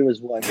anybody was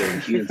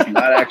wondering. He is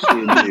not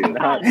actually a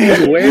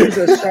Jew. He wears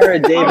a Star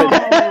of David.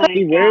 Oh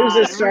He my wears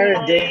a God, Star of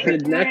really?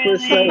 David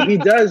necklace, Really? though. He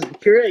does.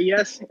 Kira,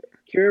 yes.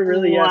 Kira,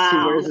 really, yes. He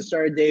Wow. wears a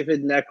Star of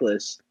David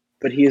necklace,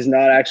 but he is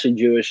not actually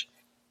Jewish.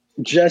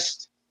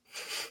 Just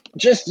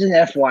an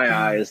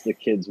FYI, as the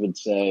kids would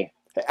say.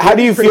 How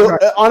do you feel?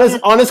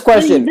 Honest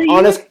question. You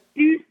Honest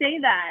do say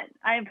that.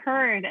 I've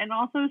heard, and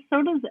also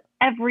so does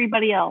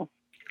everybody else.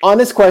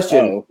 Honest question.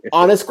 Oh, if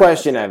Honest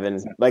question, Evan.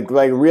 Like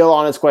real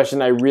honest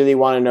question. I really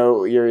want to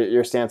know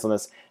your stance on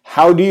this.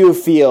 How do you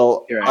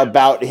feel Here I am.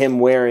 about him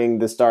wearing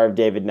the Star of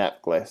David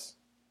necklace?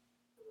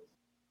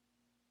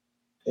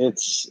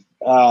 It's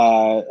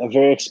a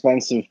very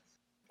expensive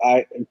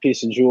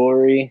piece of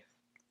jewelry,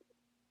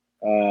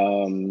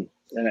 and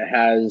it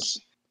has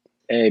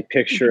a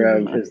picture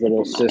of his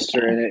little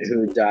sister in it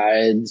who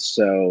died.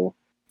 So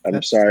I'm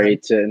That's sorry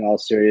to, in all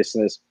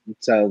seriousness,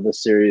 tell the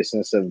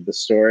seriousness of the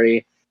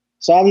story.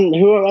 So I'm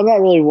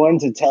not really one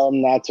to tell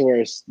him not to wear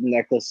a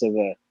necklace of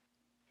a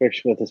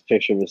picture with his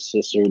picture of his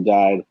sister who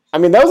died. I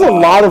mean, that was a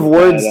lot of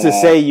words but, to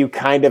say you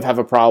kind of have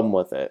a problem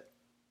with it.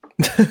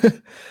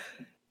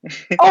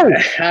 Oh,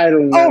 I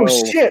don't know. oh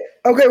shit.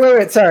 Okay,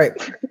 wait. Sorry.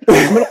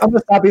 I'm gonna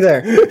stop you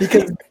there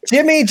because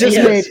Jimmy just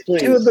Yes, made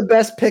please. 2 of the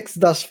best picks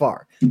thus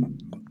far.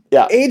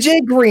 Yeah.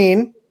 AJ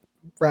Green,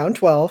 round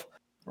 12.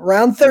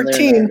 Round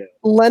 13,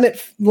 Leonard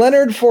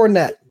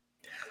Fournette.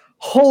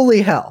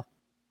 Holy hell.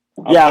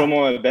 I'll Yeah. put him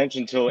on the bench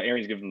until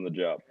Aaron's giving him the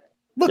job.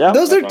 Look, Yeah.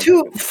 those are That's 2 what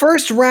I'm thinking.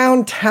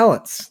 first-round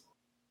talents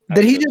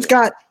that he just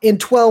got in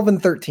 12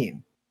 and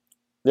 13.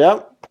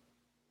 Yep.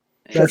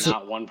 That's-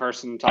 Not one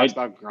person talks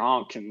about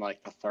Gronk in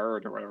like the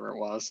 3rd or whatever it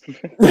was.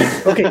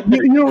 Okay,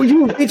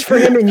 you reach for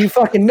him and you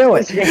fucking know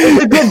it.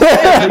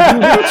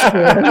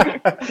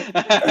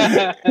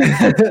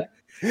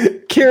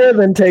 Kira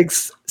then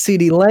takes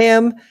CeeDee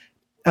Lamb.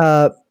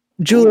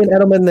 Julian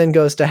Edelman then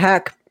goes to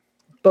Hack.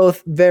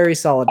 Both very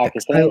solid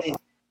picks.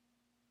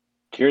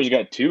 Kira's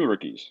got 2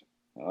 rookies.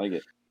 I like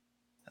it.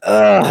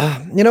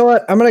 You know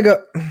what? I'm going to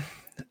go.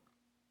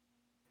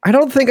 I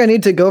don't think I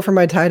need to go for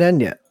my tight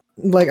end yet.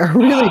 Like, I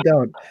really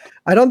don't.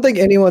 I don't think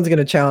anyone's going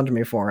to challenge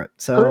me for it.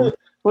 So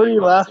What are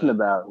you laughing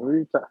about? What are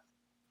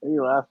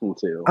you laughing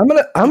to? I'm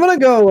gonna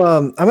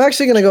go. I'm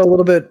actually gonna go a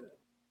little bit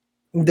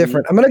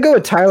different. I'm gonna go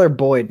with Tyler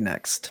Boyd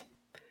next.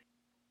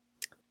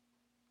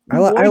 I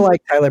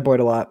like Tyler Boyd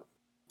a lot.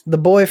 The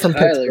boy from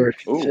Tyler,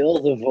 Pittsburgh.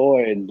 fill the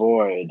void,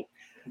 Boyd.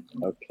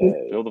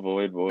 Okay. Fill the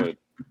void.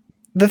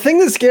 The thing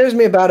that scares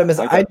me about him is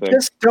Like I that thing.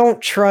 just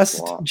don't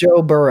trust Wow.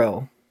 Joe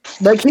Burrow.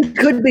 Like, he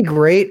could be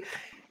great,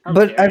 How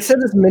but dare I've you.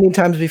 said this many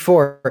times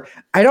before.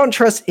 I don't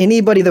trust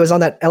anybody that was on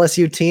that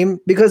LSU team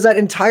because that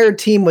entire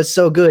team was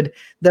so good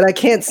that I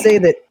can't say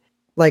that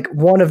like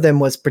one of them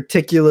was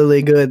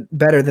particularly good,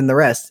 better than the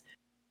rest.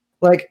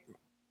 Like,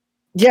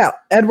 yeah,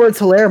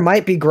 Edwards-Helaire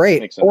might be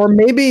great, Makes sense. or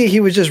maybe he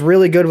was just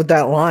really good with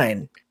that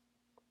line.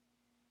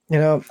 You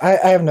know, I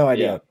have no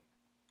idea. Yeah.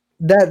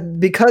 That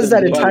because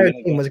that But entire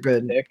again, team was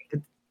good. pick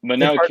But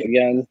now,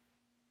 again.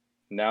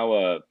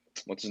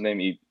 what's his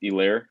name?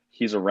 Elaire.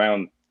 He's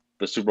around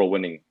the Super Bowl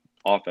winning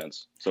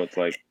offense, so it's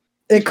like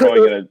It he's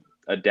probably could gonna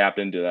adapt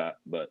into that.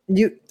 But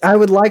I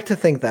would like to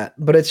think that,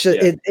 but it's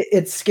just Yeah.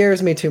 it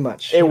scares me too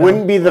much. It you know?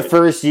 wouldn't be the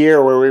first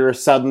year where we were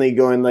suddenly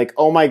going like,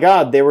 "Oh my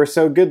God, they were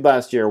so good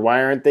last year.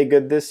 Why aren't they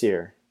good this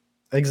year?"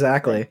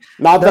 Exactly.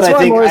 Not That's that I why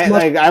I'm think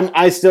always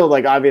I still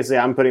like. Obviously,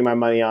 I'm putting my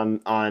money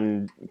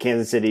on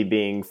Kansas City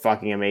being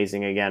fucking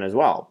amazing again as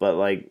well. But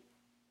like,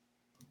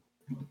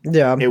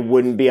 Yeah. it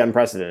wouldn't be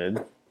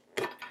unprecedented.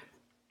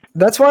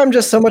 That's why I'm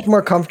just so much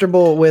more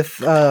comfortable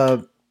with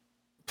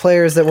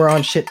players that were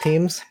on shit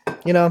teams,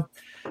 you know?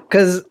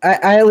 Because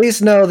I at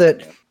least know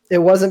that it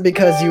wasn't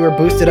because you were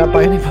boosted up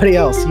by anybody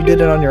else. You did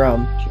it on your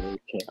own.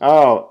 Okay.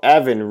 Oh,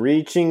 Evan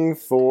reaching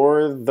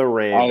for the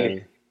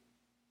Raven.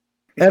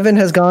 Evan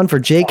has gone for I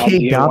had to J.K.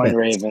 get one Dobbins.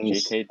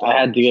 Ravens. J.K. I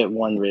had to get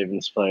one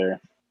Ravens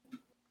player.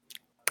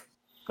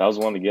 that was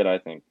one to get. I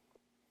think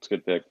it's a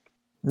good pick.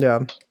 Yeah.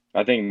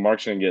 I think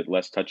Mark's gonna get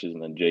less touches,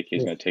 and then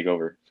J.K.'s gonna take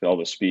over. With all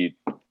the speed.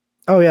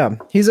 Oh, yeah.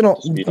 He's an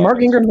old Speed Mark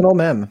offense. Ingram's an old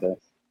man.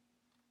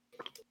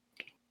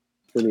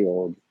 Pretty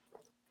old.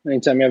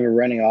 Anytime you have a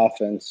running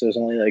offense, there's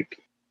only like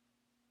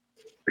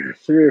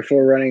 3 or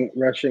 4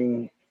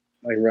 rushing,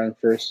 like run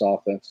first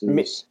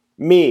offenses.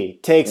 Me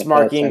takes NFL,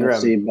 Mark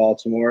Tennessee, Ingram.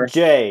 Baltimore.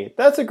 Jay,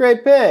 that's a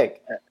great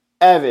pick.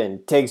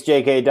 Evan takes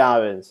J.K.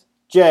 Dobbins.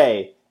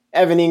 Jay,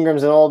 Evan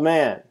Ingram's an old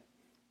man.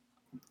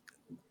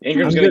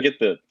 Ingram's I'm gonna good. get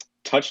the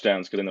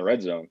touchdowns because in the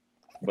red zone,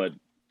 but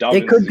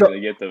Dobbins could is go- gonna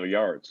get the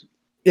yards.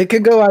 It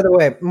could go either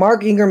way.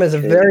 Mark Ingram is a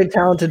very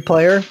talented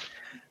player,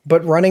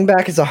 but running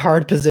back is a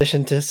hard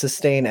position to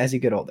sustain as you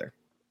get older.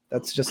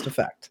 That's just a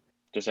fact.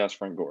 Just ask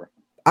Frank Gore.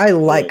 I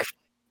like.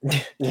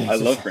 I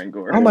love Frank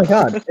Gore. Oh my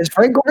God, is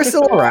Frank Gore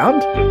still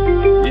around?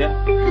 Yeah.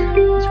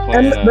 He's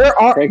playing, And there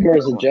are Frank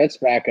Gore's the Jets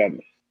backup.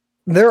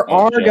 There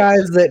Jets.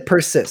 guys that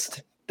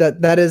persist.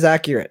 That is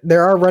accurate.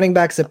 There are running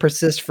backs that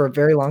persist for a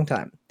very long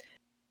time.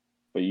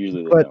 but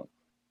usually they but- don't.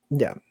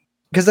 Yeah,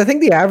 because I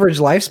think the average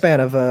lifespan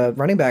of a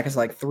running back is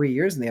like 3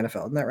 years in the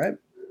NFL. Isn't that right?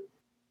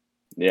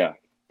 Yeah,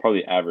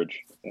 probably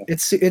average.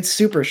 It's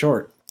super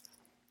short.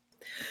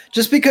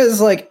 Just because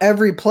like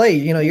every play,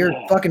 you know, you're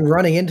fucking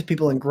running into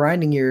people and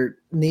grinding your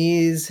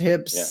knees,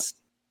 hips,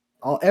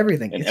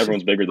 everything. And It's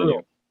everyone's just bigger than you,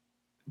 brutal,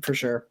 for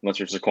sure. unless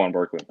you're Saquon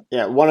Barkley.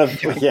 Yeah, one of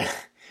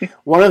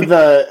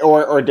the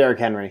or Derrick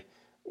Henry.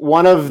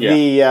 One of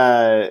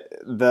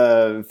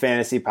the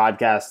fantasy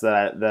podcasts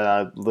that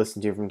I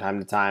listen to from time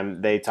to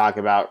time, they talk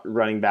about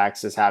running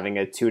backs as having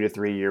a 2 to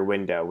 3 year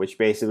window, which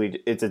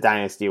basically it's a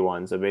dynasty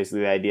one. So basically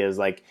the idea is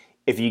like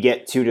if you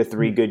get 2 to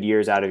 3 good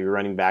years out of your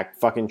running back,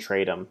 fucking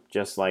trade them.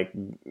 Just like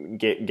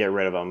get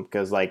rid of them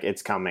because like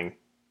it's coming.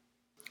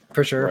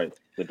 For sure. Right,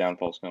 the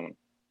downfall's coming.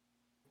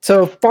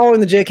 So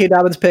following the J.K.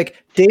 Dobbins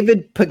pick,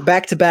 David put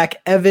back-to-back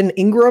Evan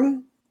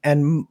Ingram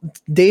and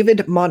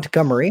David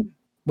Montgomery,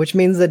 which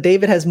means that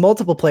David has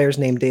multiple players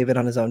named David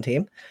on his own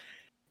team.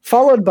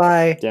 Followed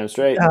by Damn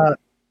straight.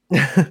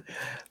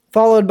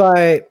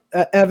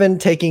 Evan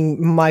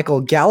taking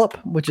Michael Gallup,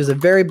 which is a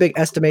very big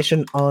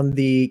estimation on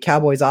the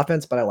Cowboys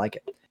offense, but I like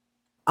it.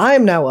 I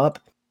am now up,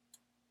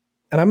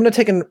 and I'm going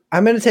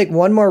to take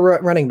one more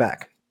running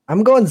back.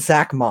 I'm going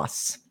Zach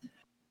Moss.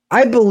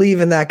 I believe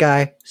in that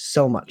guy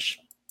so much.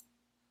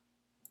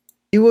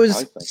 He was I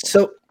like that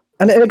so,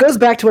 and it goes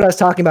back to what I was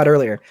talking about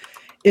earlier.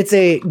 It's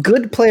a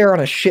good player on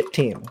a shit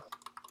team.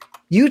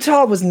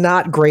 Utah was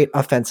not great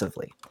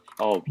offensively,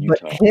 Oh,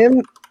 but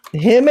Utah.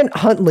 him and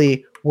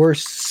Huntley were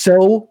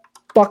so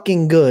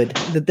fucking good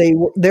that they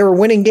were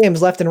winning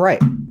games left and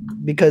right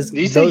because Did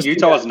you say those two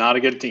Utah guys- was not a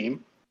good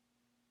team?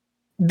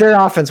 their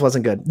offense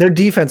wasn't good. Their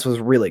defense was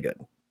really good.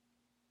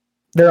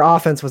 Their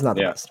offense was not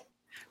the Yeah. best.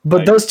 But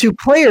Right. those two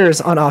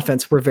players on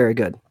offense were very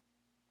good.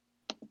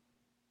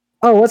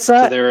 Oh, what's So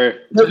that? they were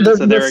The a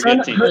son,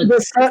 good team.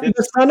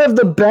 the son of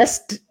the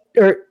best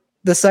or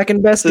the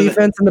second best So the-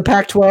 defense in the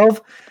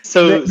Pac-12.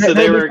 So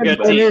they were a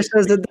good team.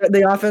 Says that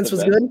the offense The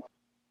was best. good.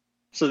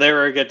 So they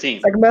were a good team.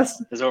 Second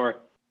best. Is what we're They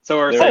saying.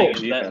 were a good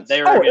That defense.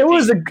 they were Oh, a good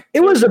team.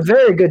 it was a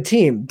very good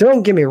team.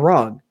 Don't get me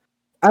wrong.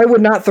 I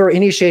would not throw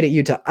any shade at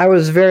Utah. I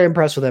was very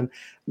impressed with them.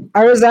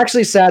 I was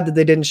actually sad that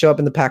they didn't show up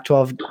in the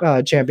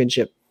Pac-12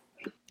 championship.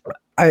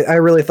 I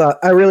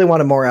really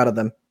wanted more out of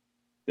them.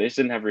 They just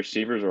didn't have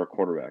receivers or a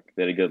quarterback.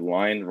 They had a good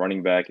line,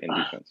 running back, and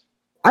defense.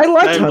 I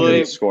liked I Huntley.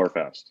 believe- Score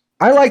fast.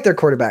 I liked their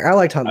quarterback. I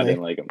liked I Huntley.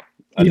 didn't like him.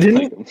 You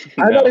didn't? Like him.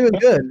 I thought he was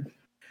good.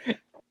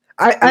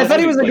 I thought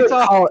he was a good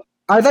Utah- college.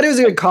 I thought he was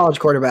a good college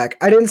quarterback.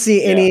 I didn't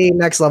see any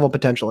next level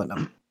potential in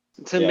him.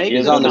 To Yeah, make he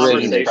He's this on the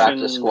Ravens conversation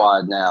practice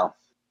squad now.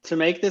 to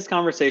make this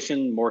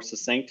conversation more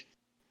succinct,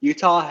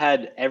 Utah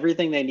had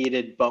everything they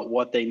needed, but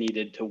what they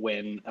needed to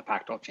win a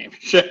Pac-12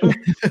 championship.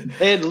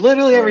 They had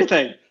literally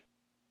everything,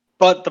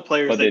 but the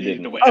players But they they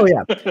needed didn't. to win. Oh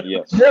yeah,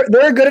 Yes.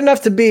 they're good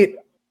enough to beat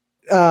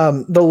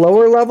the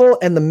lower level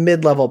and the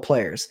mid level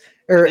players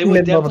or They would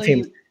mid level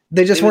definitely. teams.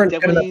 They just they would weren't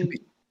good enough to definitely-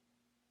 beat.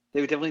 They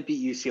would definitely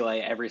beat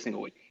UCLA every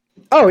single week.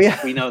 Oh yeah.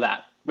 We know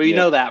that. We Yeah.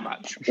 know that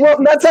much. Well,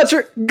 that's not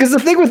true. Because the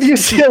thing with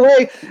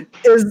UCLA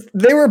is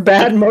they were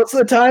bad most of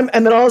the time,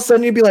 and then all of a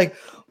sudden you'd be like,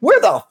 "Where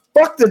the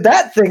fuck did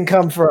that thing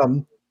come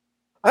from?"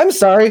 I'm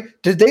sorry.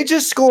 Did they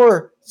just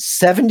score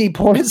 70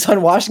 points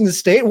on Washington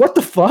State? What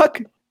the fuck?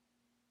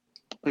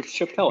 Like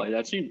Chip Kelly.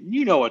 That's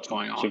you know what's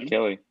going on. Chip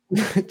Kelly.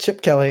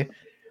 Chip Kelly.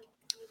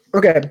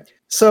 Okay,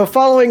 so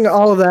following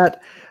all of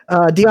that,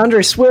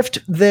 DeAndre Swift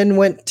then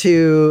went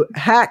to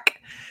Hack.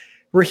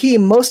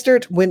 Raheem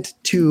Mostert went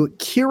to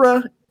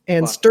Kira,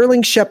 and Wow.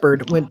 Sterling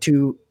Shepard went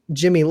to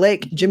Jimmy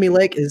Lake. Jimmy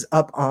Lake is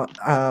up on,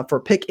 for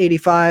pick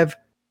 85,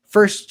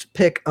 first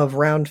pick of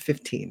round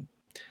 15.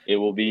 It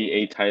will be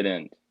a tight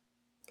end.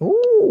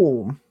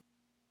 Ooh,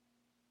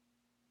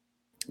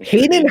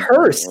 Hayden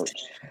Hurst.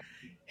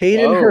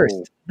 Hayden Oh.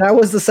 Hurst. That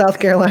was the South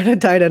Carolina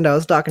tight end I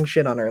was talking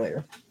shit on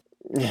earlier.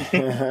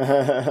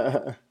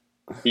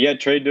 He got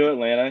traded to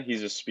Atlanta.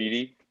 He's a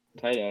speedy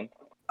tight end.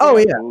 Oh,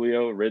 They got yeah.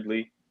 Julio,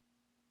 Ridley.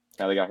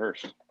 Now they got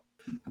Hurst.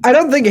 I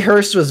don't think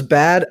Hurst was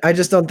bad. I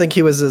just don't think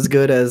he was as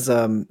good as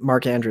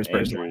Mark Andrews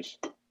personally. Andrews.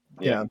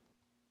 Yeah.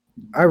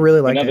 I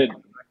really like Now it. the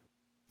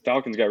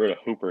Falcons got rid of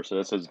Hooper, so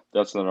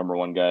that's the number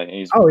one guy. And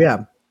he's Oh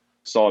yeah,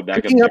 solid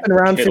backup. picking up in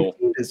round Kittle.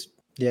 15 is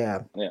yeah.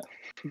 Yeah.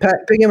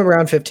 Picking him in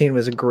round 15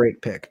 was a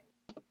great pick.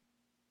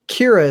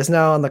 Kira is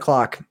now on the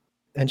clock,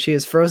 and she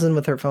is frozen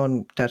with her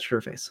phone attached to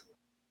her face.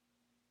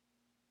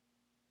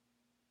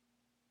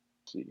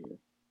 Let's see here.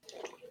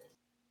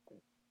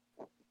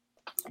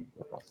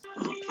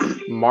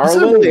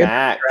 Marlon really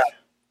Mack.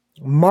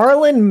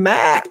 Marlon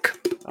Mack.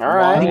 All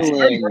right.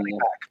 Marlon.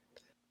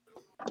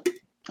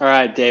 All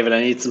right, David.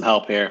 I need some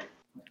help here.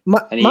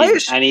 My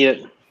issue, I need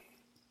it.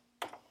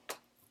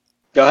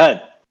 Go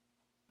ahead.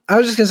 I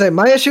was just gonna say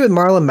my issue with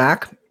Marlon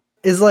Mack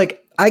is like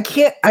I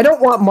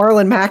don't want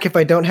Marlon Mack if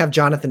I don't have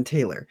Jonathan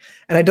Taylor,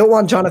 and I don't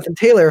want Jonathan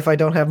Taylor if I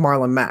don't have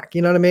Marlon Mack.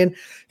 You know what I mean?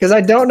 Because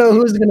I don't know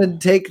who's gonna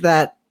take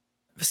that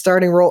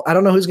starting role. I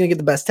don't know who's gonna get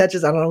the best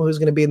touches. I don't know who's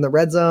gonna be in the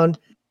red zone.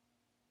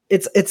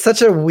 It's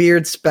such a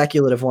weird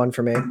speculative one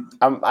for me.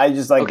 I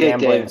just like Okay,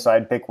 gambling, Dave. so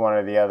I'd pick one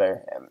or the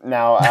other.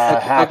 Now,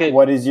 Hack, Okay.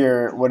 what is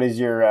your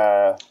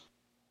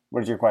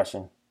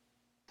question?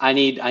 I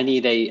need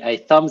a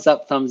thumbs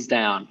up, thumbs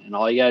down, and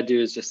all you gotta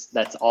do is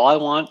that's all I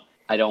want.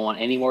 I don't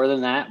want any more than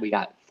that. We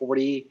got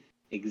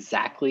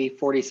exactly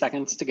 40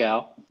 seconds to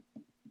go.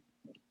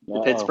 The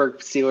Wow. Pittsburgh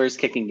Steelers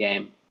kicking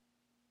game.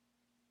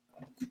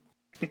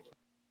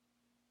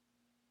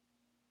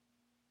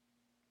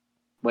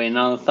 Waiting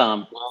on the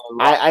thumb.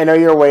 I know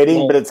you're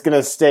waiting, but it's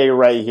gonna stay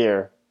right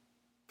here.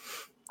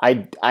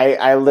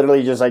 I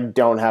literally just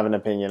don't have an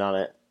opinion on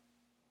it.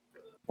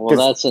 Well,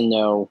 that's a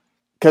no.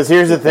 Because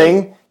here's the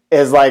thing: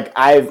 is You're good.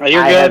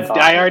 have-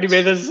 I already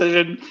made the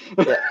decision.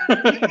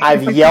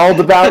 I've yelled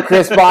about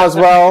Chris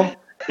Boswell.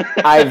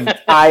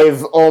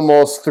 I've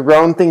almost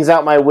thrown things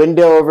out my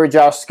window over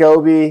Josh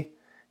Scobie,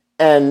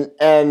 and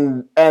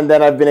then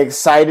I've been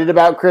excited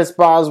about Chris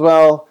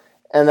Boswell,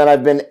 and then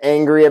I've been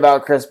angry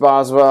about Chris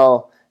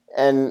Boswell,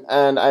 and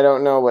I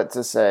don't know what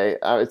to say.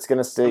 It's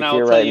gonna stay And I'll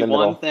here tell right in you the one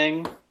middle.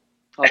 thing.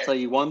 I'll tell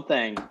you one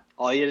thing.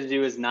 All you have to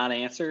do is not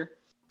answer,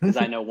 because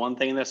I know one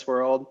thing in this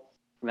world,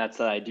 and that's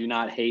that I do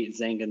not hate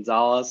Zane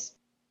Gonzalez.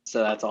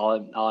 So that's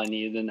all I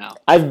needed to know.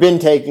 I've been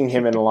taking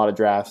him in a lot of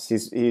drafts.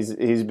 He's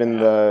been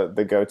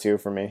the go-to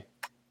for me.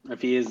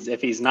 If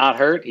he's not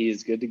hurt, he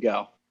is good to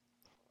go.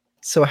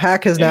 So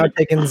Hack has now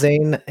taken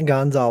Zane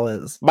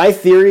Gonzalez. My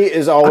theory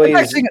is I'm always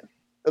actually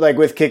like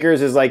with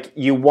kickers is like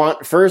you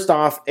want first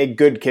off a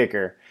good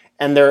kicker,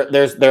 and there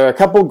are a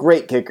couple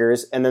great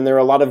kickers, and then there are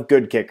a lot of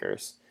good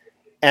kickers.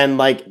 And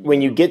like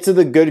when you get to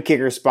the good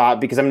kicker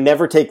spot, because I'm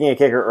never taking a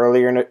kicker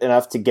earlier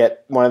enough to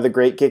get one of the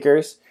great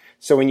kickers.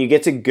 So when you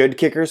get to good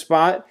kicker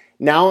spot,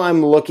 now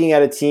I'm looking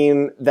at a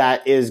team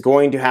that is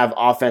going to have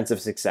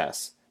offensive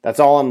success. That's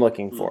all I'm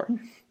looking for.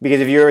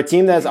 Because if you're a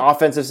team that has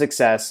offensive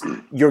success,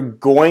 you're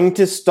going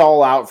to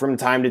stall out from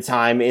time to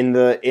time in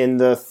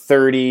the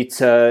 30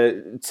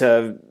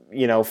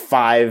 to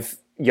 5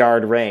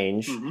 yard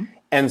range. Mm-hmm.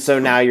 And so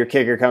now your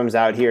kicker comes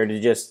out here to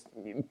just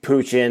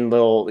pooch in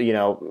little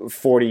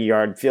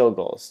 40-yard field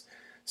goals.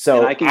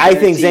 So And I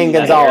think Zane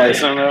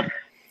Gonzalez.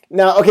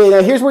 Now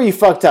here's where you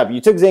fucked up.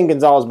 You took Zane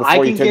Gonzalez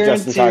before you took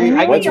Justin Tucker.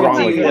 I What's can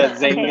wrong with guarantee you you? that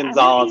Zane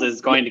Gonzalez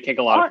is going to kick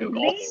a lot of field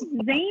goals.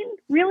 Zane,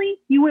 really?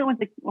 You went with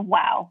the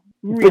wow,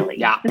 really?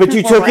 yeah. This But is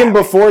you where took we're him at.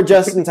 before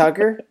Justin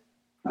Tucker?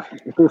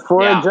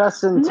 Before Yeah.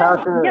 Justin No,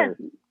 Tucker.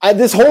 yes.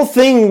 This whole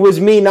thing was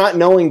me not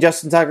knowing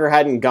Justin Tucker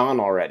hadn't gone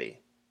already.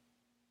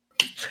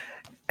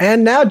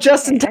 And now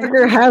Justin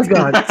Tucker has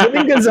gone.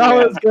 Zane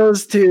Gonzalez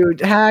goes to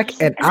Hack,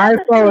 and I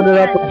followed it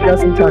up with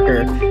Justin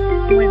Tucker.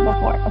 Went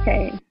before.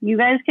 Okay, you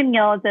guys can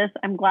yell at this.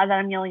 I'm glad that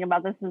I'm yelling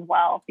about this as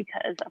well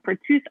because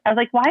I was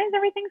like, why is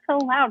everything so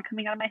loud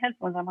coming out of my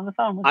headphones? I'm on the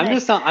phone. I'm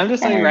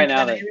just saying right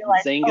now that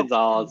Zane oh,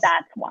 Gonzalez.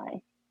 That's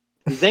why.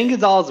 Zane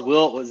Gonzalez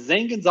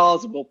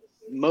will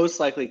most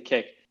likely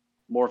kick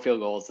more field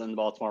goals than the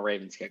Baltimore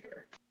Ravens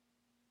kicker.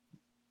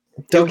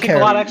 Don't He'll care.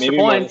 kick a lot of extra Maybe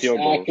more points. field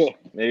goals.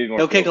 Maybe more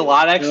He'll kick a field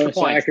lot of extra Most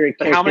points. accurate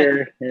But how many?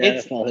 kicker in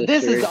It's NFL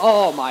this history. is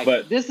oh my!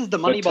 But- this is the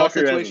but Moneyball Tucker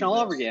situation all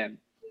hasn't over missed. again.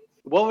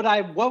 What would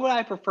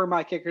I prefer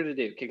my kicker to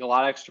do? Kick a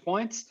lot of extra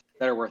points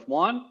that are worth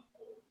 1,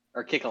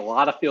 or kick a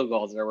lot of field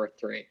goals that are worth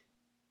 3?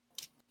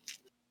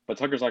 But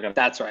Tucker's not gonna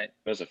That's right.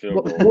 miss a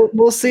field goal.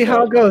 We'll see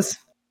how it goes.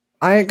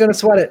 I ain't gonna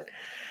sweat it.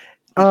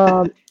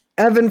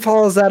 Evan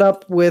follows that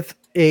up with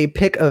a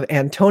pick of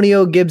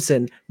Antonio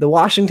Gibson, the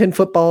Washington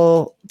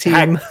football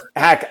team.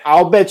 Hack,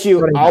 I'll bet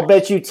you Running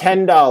back.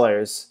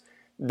 $10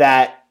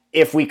 that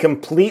if we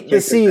complete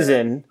the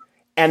season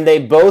and they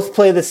both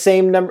play the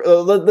same number,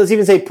 let's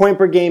even say point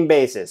per game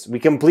basis. We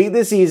complete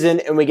the season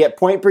and we get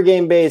point per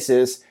game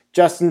basis.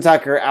 Justin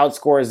Tucker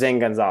outscores Zane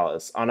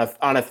Gonzalez on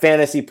a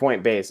fantasy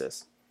point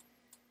basis.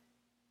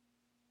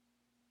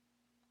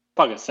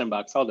 Fuck it,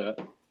 $10. I'll do it.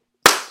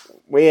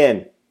 We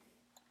in.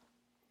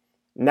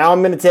 Now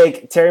I'm going to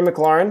take Terry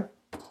McLaurin.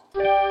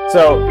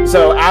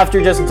 So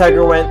after Justin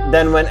Tucker went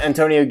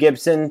Antonio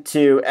Gibson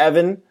to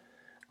Evan.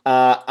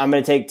 I'm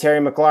going to take Terry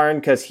McLaurin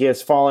because he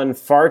has fallen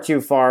far too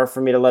far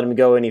for me to let him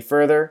go any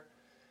further.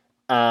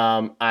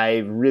 I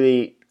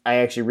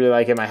actually really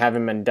like him. I have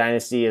him in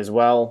Dynasty as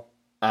well.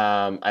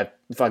 I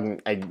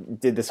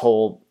did this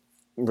whole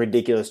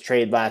ridiculous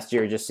trade last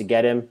year just to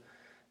get him.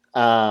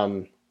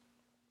 And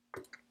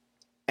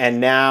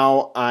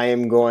now I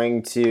am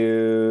going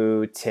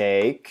to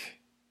take...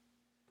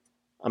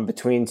 I'm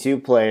between two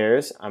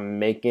players. I'm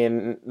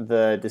making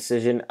the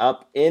decision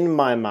up in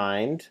my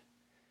mind.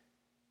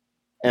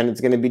 And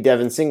it's going to be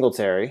Devin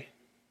Singletary.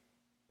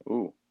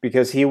 Ooh.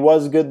 Because he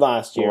was good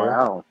last year.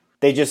 Wow.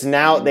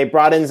 They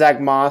brought in Zach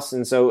Moss,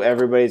 and so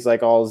everybody's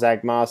like all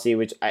Zach Mossy,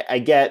 which I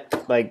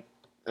get. Like,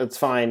 that's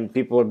fine.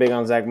 People are big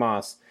on Zach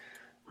Moss.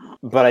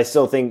 But I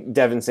still think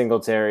Devin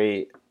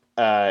Singletary,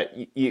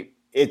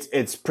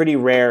 it's pretty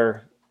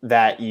rare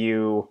that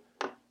you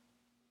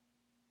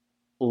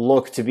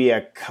look to be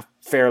a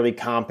fairly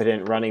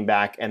competent running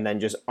back and then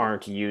just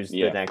aren't used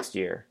the next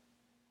year.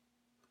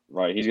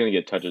 Right, he's gonna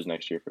get touches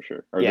next year for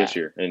sure, or Yeah. this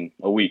year in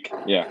a week.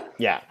 Yeah,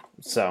 Yeah,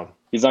 so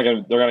he's not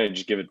gonna. They're gonna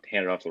just hand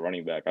it off to the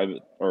running back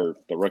or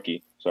the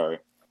rookie. Sorry.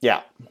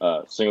 yeah.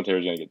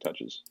 Singletary's gonna get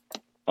touches.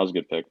 That was a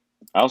good pick.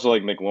 I also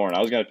like McLaurin. I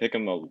was gonna pick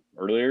him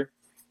earlier,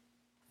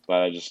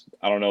 but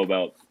I don't know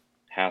about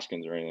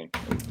Haskins or anything.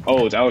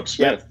 Oh, it's Alex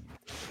Smith.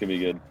 Could be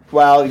good.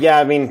 Well, yeah.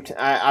 I mean,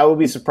 I will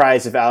be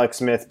surprised if Alex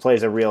Smith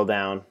plays a real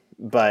down,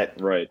 but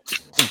Right.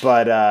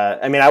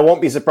 I mean, I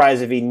won't be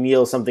surprised if he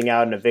kneels something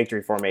out in a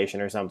victory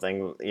formation or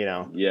something. You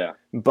know. Yeah.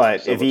 But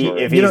if Salvatore.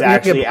 he's You don't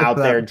actually get out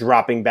that. there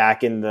dropping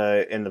back in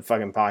the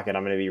fucking pocket,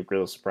 I'm gonna be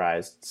real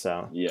surprised.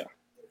 So Yeah.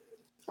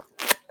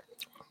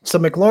 So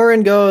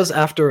McLaurin goes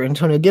after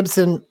Antonio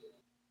Gibson.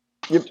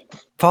 Yep.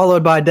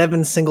 Followed by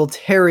Devin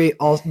Singletary,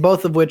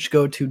 both of which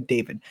go to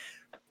David.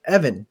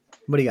 Evan,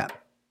 what do you got?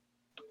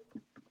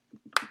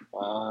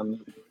 Probably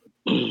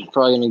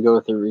going to go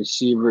with the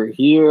receiver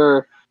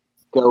here.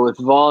 Go with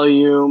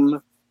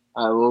volume.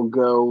 I will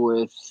go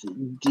with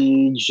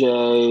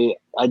DJ.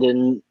 I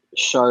didn't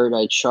shard.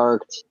 I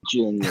charked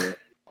Jr.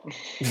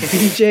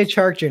 DJ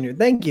Chark Jr.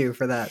 Thank you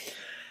for that.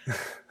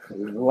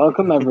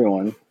 Welcome,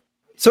 everyone.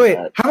 So wait,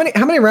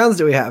 how many rounds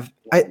do we have?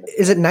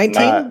 Is it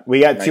 19?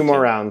 we got 2 19. more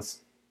rounds,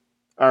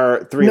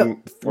 or 3. No.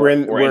 We're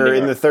ending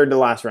in the third to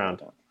last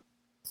round.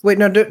 Wait,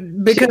 no,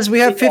 because we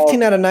have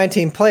 15 out of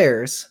 19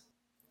 players.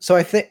 So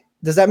I think,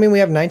 does that mean we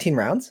have 19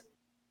 rounds?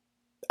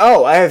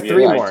 Oh, I have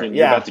 3 Yeah, more. 19.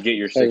 You're Yeah. about to get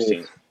your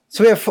 16.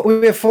 So we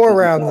have 4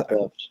 rounds.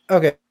 Left.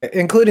 Okay,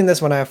 including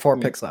this one, I have 4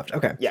 picks left.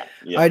 Okay, Yeah.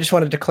 Yeah. I just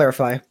wanted to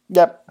clarify.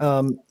 Yep.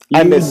 Um,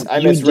 I You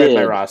misread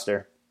my did.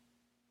 roster.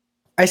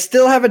 I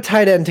still have a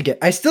tight end to get.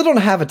 I still don't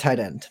have a tight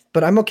end,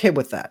 but I'm okay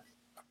with that.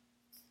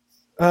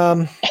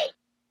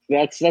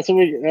 That's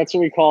what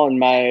we call in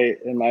my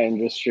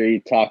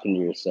industry talking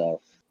to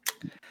yourself.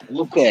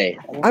 Okay,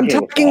 I'm okay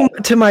with talking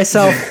that. to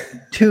myself,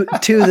 to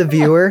the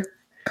viewer.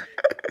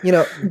 You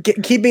know,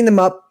 keeping them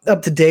up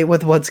to date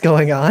with what's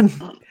going on.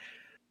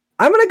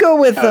 I'm gonna go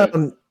with,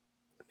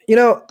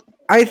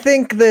 I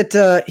think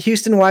that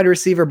Houston wide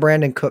receiver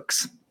Brandon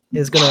Cooks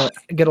is gonna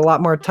get a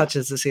lot more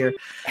touches this year.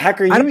 Heck,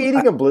 are I you don't-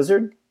 eating a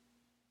blizzard?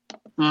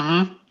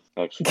 Mm-hmm.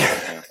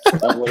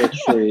 That was a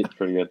treat.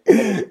 Pretty good.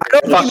 I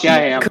don't Fuck think yeah, I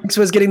am. Cooks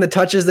was getting the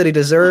touches that he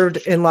deserved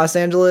in Los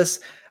Angeles.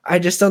 I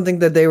just don't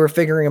think that they were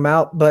figuring him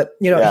out. But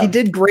Yeah. he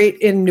did great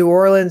in New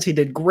Orleans. He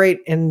did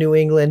great in New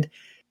England.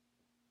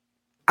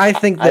 I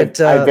think that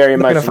I very they're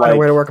going to much find a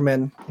way like- to work him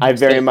in. I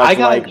very much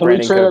like Can we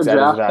Brandon trade our Cooks at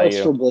his draft picks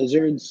for value.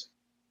 Blizzards?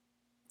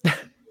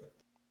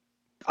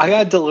 I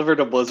got delivered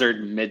a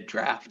Blizzard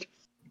mid-draft.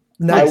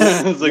 Nice.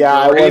 It was the Yeah,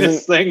 I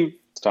greatest thing.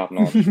 It's top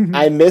notch.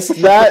 I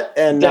missed that,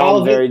 and now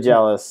I'm Dalvin- very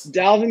jealous.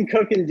 Dalvin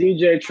Cook and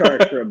DJ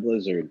Chark for a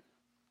Blizzard.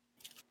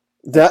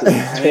 That-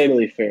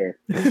 Totally fair.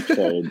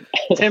 So,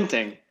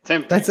 Tempting.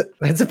 That's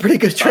a pretty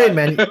good trade,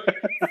 man.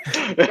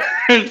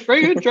 It's a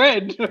pretty good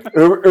trade.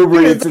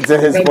 Uber Eats it to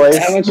his place.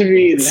 how much have you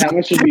eaten? How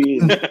much have you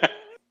eaten?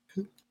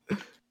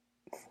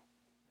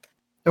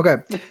 Okay.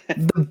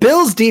 The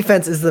Bills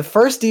defense is the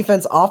first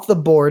defense off the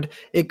board.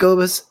 It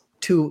goes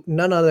to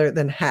none other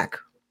than Hack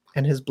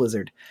and his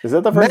Blizzard. Is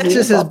that the first? Matches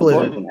defense his off the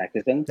board? Blizzard.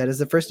 Hackathon. That is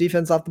the first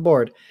defense off the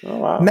board. Oh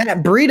wow.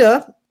 Matt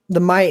Breida, the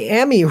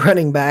Miami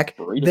running back,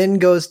 Breida. then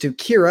goes to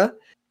Kira.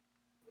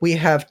 We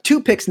have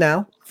 2 picks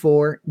now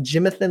for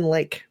Jimathan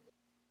Lake.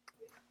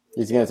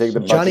 He's gonna take the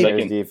Johnny-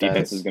 Buccaneers Second defense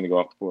defense. is going to go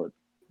off the board.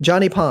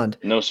 Johnny Pond.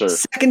 No, sir.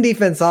 Second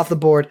defense off the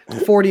board,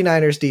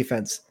 49ers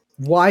defense.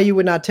 Why you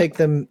would not take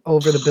them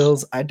over the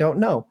Bills, I don't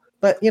know.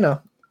 But,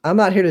 I'm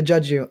not here to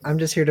judge you. I'm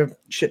just here to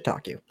shit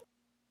talk you.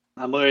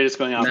 I'm literally just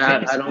going off.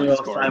 Matt, fantasy I don't point know if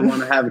scoring. I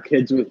want to have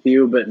kids with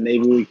you, but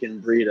maybe we can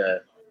breed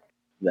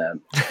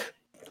them.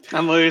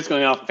 I'm literally just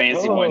going off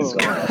fantasy Oh. points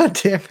scoring. God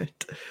damn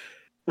it.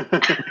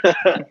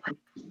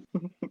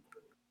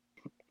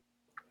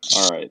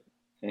 All right.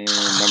 And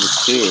number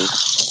 2.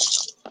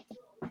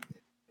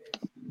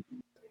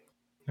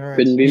 All right.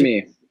 Couldn't be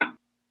me.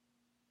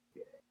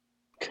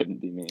 Couldn't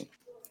be me.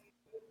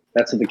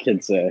 That's what the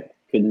kids say.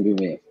 Couldn't be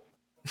me.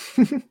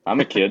 I'm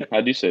a kid.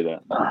 I do say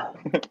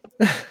that.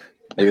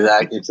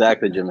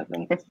 Exactly,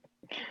 Jonathan.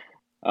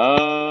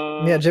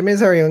 Yeah,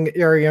 Jimmy's our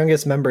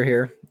youngest member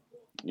here.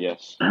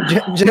 Yes.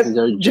 Jimmy's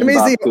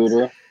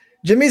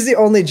the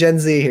only Gen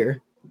Z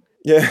here.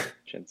 Yeah,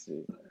 Gen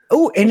Z.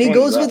 Oh, and Which he one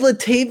goes is with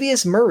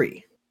Latavius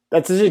Murray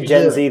that's such a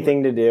Gen Z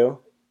thing to do.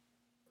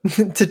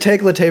 to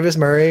take Latavius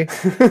Murray.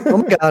 Oh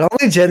my God,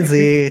 only Gen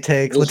Z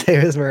takes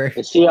Latavius Murray.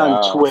 Is he on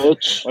Wow.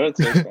 Twitch? What a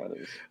taste that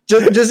is.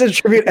 Just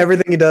attribute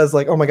everything he does.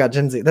 Like, oh my God,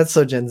 Gen Z. That's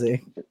so Gen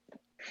Z.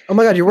 Oh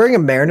my God, you're wearing a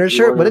Mariners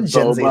shirt. What a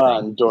Gen Z Boba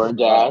thing. on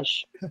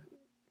DoorDash.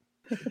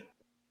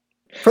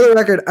 For the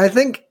record, I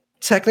think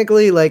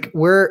technically, like,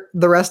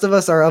 the rest of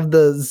us are of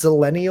the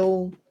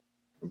Zillennial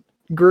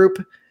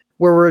group,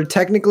 where we're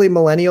technically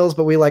millennials,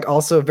 but we like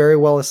also very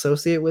well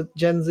associate with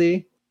Gen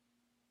Z.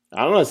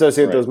 I don't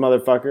associate Right. those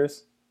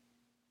motherfuckers.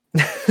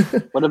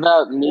 What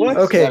about me? What?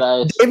 Okay,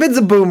 David's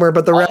a boomer,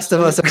 but the rest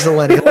of us are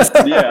Zillennials.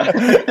 Yeah.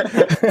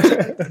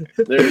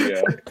 There you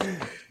go.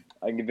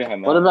 I can get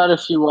behind that. What about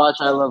if you watch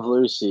I Love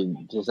Lucy?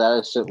 Does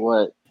that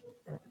what?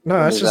 No,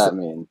 What that's does just that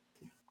mean?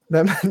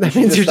 that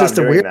means should you're just just a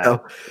stop doing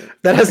weirdo.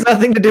 That has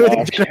nothing to do with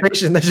your Okay.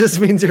 generation. That just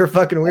means you're a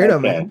fucking weirdo,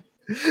 Okay. man.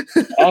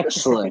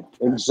 Excellent.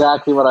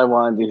 Exactly what I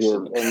wanted to hear.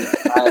 And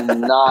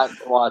I'm not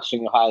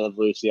watching I Love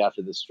Lucy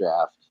after this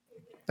draft.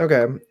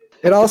 Okay.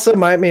 It also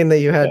might mean that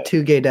you had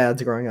 2 gay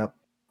dads growing up,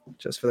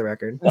 just for the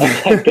record.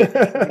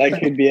 That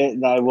could be it.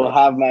 And I will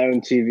have my own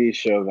TV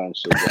show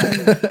eventually. Guys.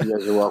 You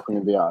guys are welcome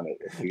to be on it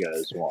if you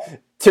guys want.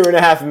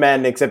 2.5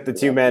 men, except the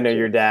 2 men are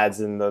your dads,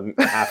 and the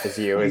half is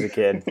you as a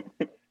kid.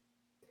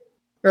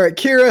 All right,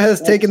 Kira has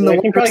taken the I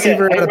can wide probably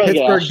receiver get- I out of can probably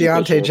get Pittsburgh, Ashton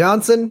Deontay Kutcher.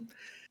 Johnson.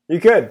 You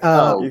could.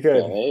 Oh, you could.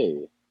 okay.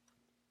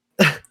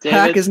 Hack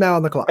David, is now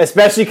on the clock.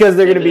 Especially because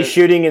they're going to be David.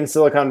 shooting in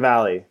Silicon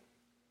Valley.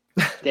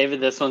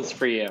 David, this one's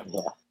for you.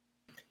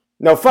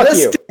 No, fuck The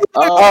you.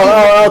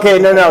 Oh, Oh, okay.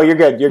 No, you're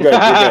good. You're good.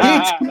 You're good.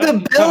 He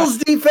took the Bills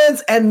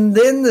defense and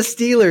then the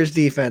Steelers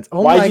defense.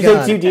 Oh Why'd my you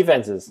God. take 2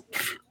 defenses?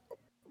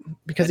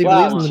 Because he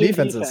wow, believes in the 2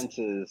 defenses.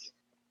 defenses.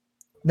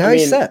 Now I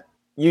he's mean- set.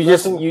 You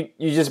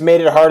just made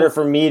it harder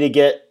for me to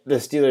get the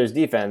Steelers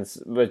defense,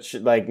 which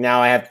like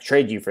now I have to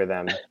trade you for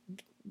them.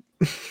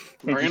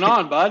 Bring it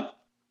on, bud.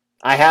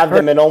 I have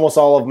them in almost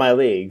all of my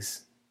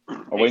leagues.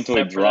 I'll wait until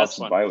he Except for drops this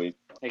one. bye week.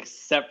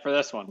 Except for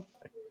this one.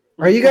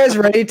 Are you guys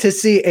ready to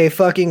see a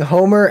fucking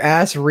Homer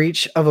ass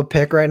reach of a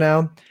pick right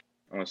now?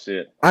 I want to see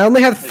it. I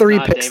only have It's 3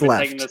 not picks David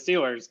left. taking the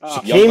Steelers.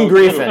 Oh. Young Team Hope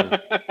Griffin.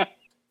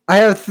 I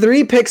have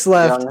 3 picks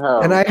left, Young Ho.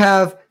 and I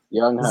have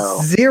Young Ho.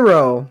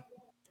 0.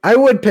 I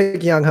would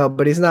pick Young Ho,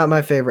 but he's not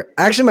my favorite.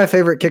 Actually, my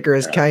favorite kicker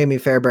is Kyumi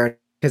Fairbairn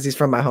because he's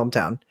from my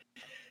hometown.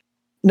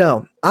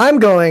 No, I'm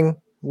going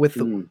with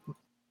Hmm.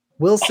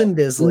 Wilson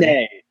Disley.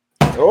 Nay.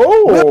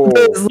 Oh, Will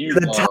Disley, you-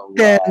 the oh,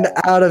 tight end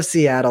wow. out of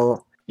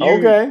Seattle.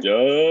 okay.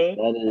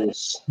 That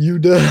is. You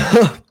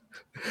dumb.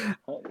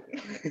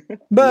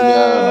 Bow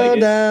I like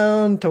it.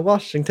 down to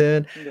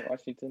Washington.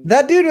 Washington.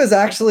 That dude was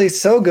actually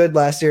so good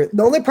last year.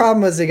 The only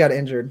problem was he got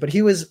injured, but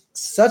he was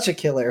such a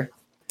killer.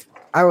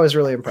 I was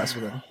really impressed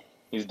with him.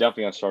 He's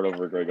definitely gonna start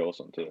over Greg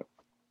Olson too.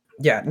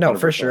 Yeah, no,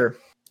 for 100%. sure.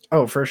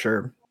 Oh, for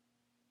sure.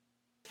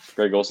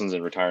 Greg Olson's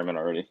in retirement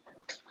already.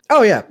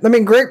 Oh yeah, I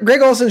mean,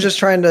 Greg Olson's just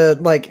trying to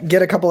like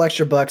get a couple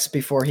extra bucks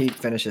before he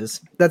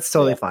finishes. That's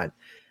totally Yeah. fine.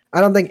 I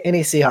don't think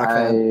any Seahawk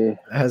fan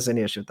I, has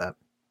any issue with that.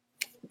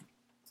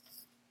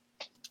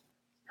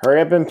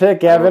 Hurry up and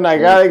pick, Evan. I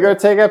gotta go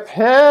take a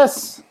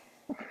piss.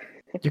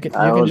 You can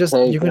I will just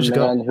take you can a just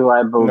man go. who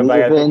I believe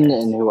Nobody got in the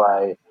and who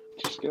I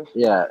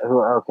Yeah.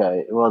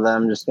 Okay. Well, then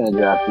I'm just gonna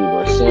draft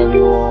Debo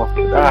Samuel.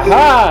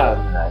 Aha!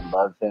 I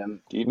love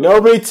him.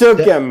 Nobody took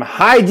him.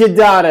 Hide your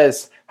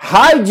daughters.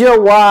 Hide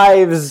your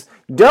wives.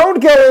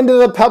 Don't go into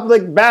the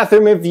public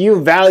bathroom if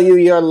you value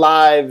your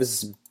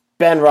lives.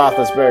 Ben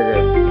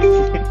Roethlisberger.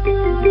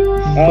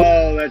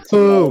 Oh, that's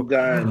well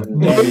done.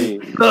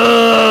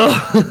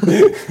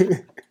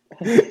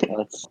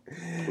 That's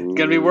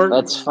Gonna be work.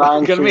 That's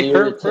fine. Gonna for be you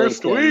her to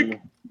first take week.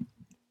 him.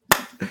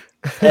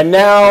 And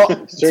now,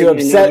 to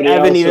Certainly upset nobody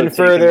Evan else even would take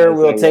further, him as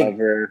we'll I take. love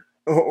her.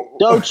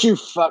 Don't you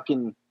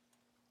fucking.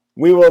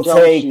 We will Don't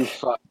take. you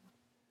fuck.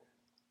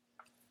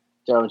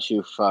 Don't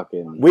you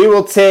fucking. We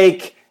will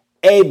take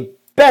a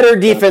better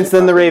defense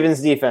than the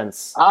Ravens'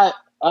 defense.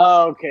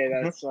 Okay,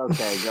 that's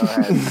okay. Go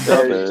ahead.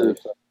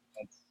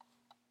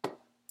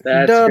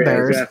 That's The great.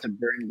 Bears.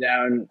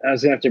 I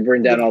was gonna have to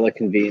burn down all the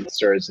convenience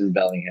stores in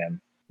Bellingham.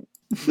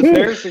 The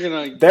Bears are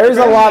gonna. There's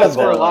a lot of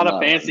score a them. lot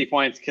of fantasy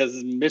points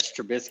because Mitch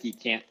Trubisky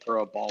can't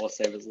throw a ball to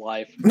save his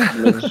life.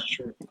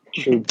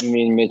 You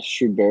mean Mitch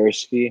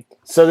Trubisky?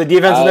 So the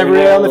defense is I never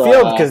really on the will,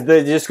 field because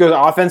they just goes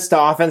offense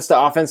to offense to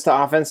offense to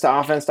offense to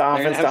offense to They're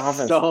offense gonna to have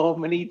offense. so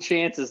many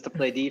chances to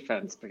play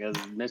defense because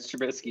Mitch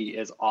Trubisky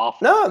is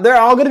awful. No, they're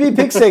all going to be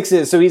pick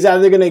sixes. So he's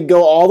either going to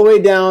go all the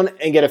way down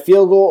and get a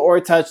field goal or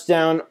a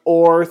touchdown,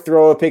 or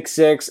throw a pick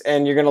six,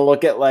 and you're going to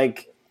look at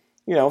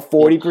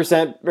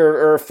 40%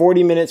 or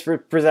 40 minutes per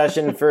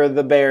possession for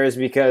the Bears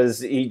because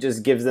he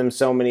just gives them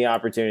so many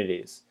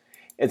opportunities.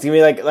 It's going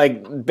to be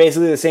like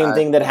basically the same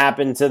thing that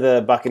happened to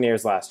the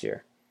Buccaneers last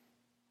year.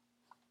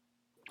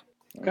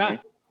 Okay.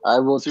 I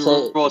will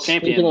Super Bowl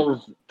speaking champion.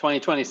 of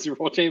 2020 Super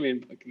Bowl champion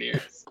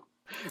Buccaneers.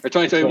 Or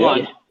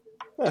 2021.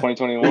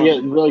 2021. we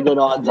get really good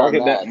odds on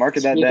that.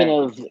 Market that Speaking day.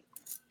 of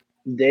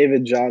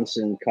David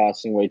Johnson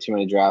costing way too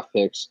many draft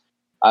picks,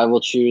 I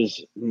will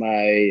choose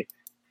my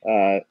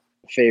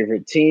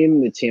favorite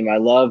team, the team I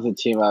love, the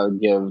team I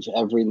would give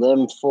every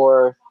limb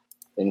for,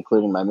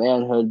 including my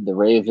manhood, the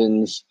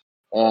Ravens,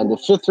 and the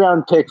 5th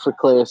round pick for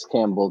Calais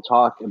Campbell.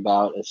 Talk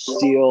about a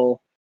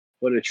steal.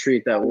 What a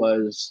treat that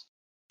was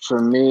for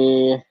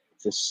me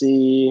to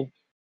see.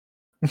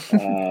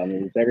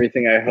 It's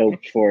everything I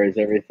hoped for. It's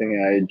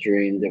everything I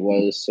dreamed. It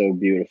was so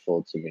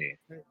beautiful to me.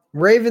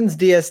 Ravens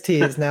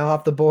DST is now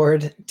off the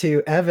board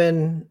to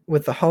Evan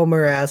with the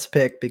Homer ass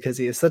pick because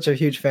he is such a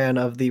huge fan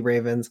of the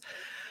Ravens.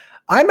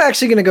 I'm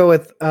actually going to go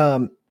with, I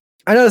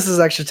know this is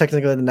actually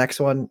technically the next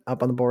one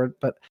up on the board,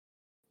 but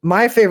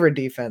my favorite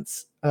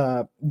defense,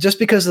 just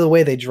because of the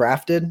way they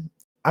drafted,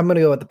 I'm going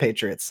to go with the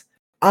Patriots.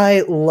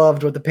 I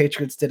loved what the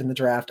Patriots did in the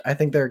draft. I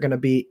think they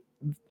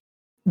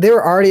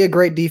were already a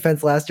great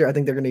defense last year. I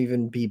think they're going to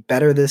even be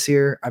better this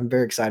year. I'm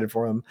very excited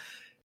for them.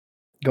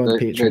 Going The the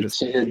Patriots.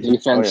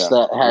 defense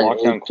that had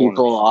Lockdown 8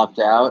 people opt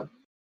out.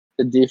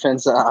 The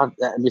defense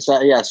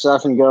besides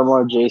Stephen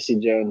Gilmore, J.C.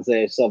 Jones,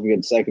 they still have a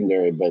good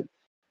secondary, but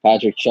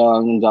Patrick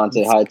Chung,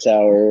 Dante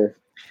Hightower.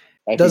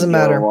 Doesn't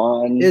matter.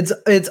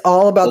 It's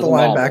all about the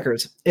Doesn't matter.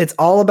 linebackers. It's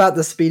all about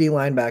the speedy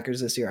linebackers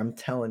this year. I'm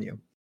telling you.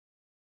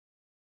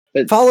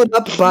 But Followed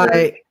up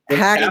by the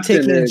Hack captain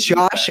taking is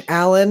Josh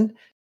Allen,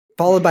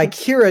 followed by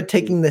Kira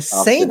taking the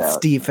Opted Saints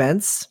out.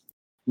 defense.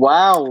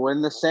 wow,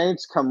 when the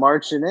Saints come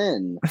marching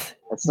in,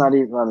 that's not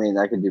even. I mean,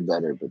 I could do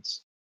better,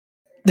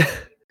 but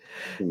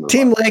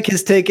Team Lake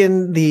has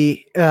taken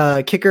the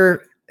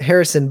kicker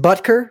Harrison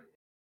Butker.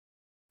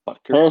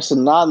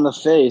 Harrison, not in the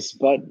face,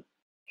 but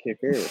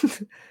kicker.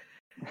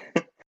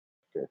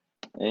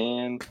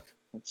 And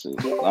let's see.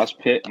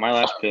 My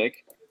last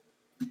pick.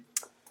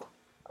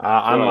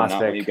 I'm What do I last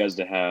not want you pick. guys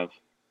to have.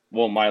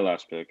 Well, my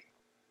last pick.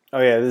 Oh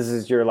yeah, this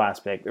is your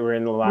last pick. We're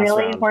in the last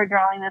Really? round. We're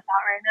drawing this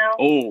out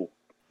right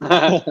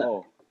now?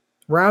 Oh.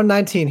 Round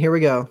 19. Here we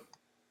go.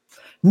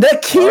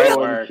 N'Keal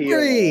work.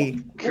 Harry,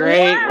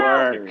 Great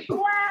Wow. work.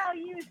 Wow,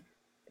 you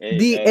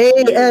the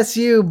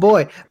ASU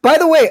boy. By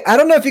the way, I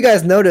don't know if you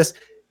guys noticed,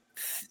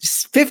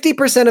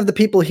 50% of the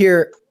people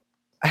here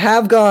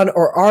have gone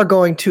or are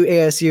going to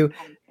ASU.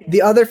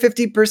 The other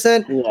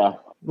 50%, Yeah.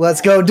 let's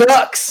go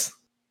Ducks.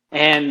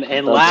 And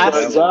That's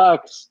last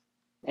Ducks.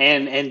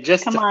 and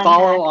just Come to on,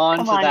 follow Max. on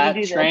Come to on, that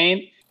you do this.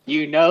 train,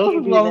 you know You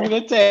who do I'm this.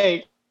 gonna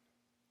take.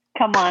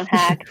 come on,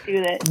 Hack, do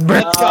this. Oh,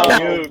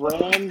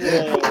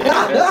 Brandon.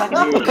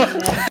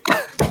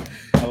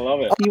 I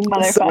love it. You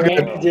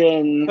motherfucker.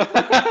 Brandon.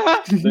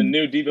 The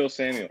new Debo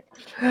Samuel.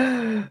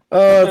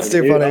 Oh, that's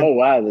too Oh, funny.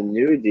 wow. The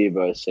new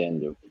Debo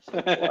Samuel.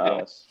 Wow.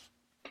 Yes.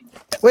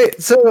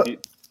 Wait, so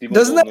Debo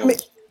doesn't that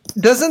Villanova.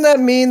 doesn't that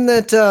mean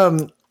that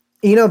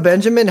Eno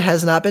Benjamin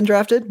has not been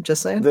drafted?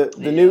 Just saying.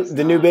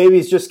 The new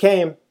babies just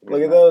came.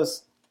 Look at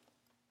those.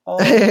 Oh,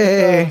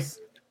 Hey. those.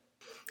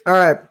 All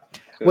right.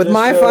 With Just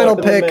my showed final up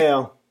in the pick,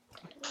 mail.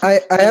 I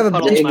have a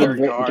Puddles big my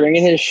regards.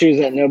 Bringing his shoes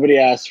that nobody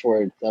asked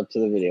for up to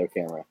the video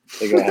camera.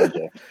 So go ahead,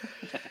 Jay.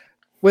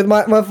 with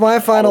my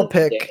final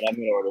pick. Damn it, I'm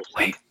gonna order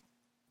some. Wait.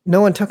 No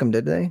one took him,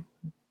 did they?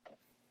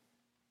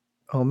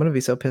 Oh, I'm gonna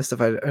be so pissed if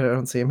I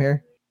don't see him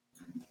here.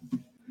 Who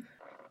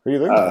are you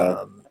looking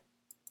at?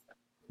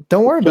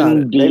 Don't worry about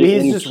it. Maybe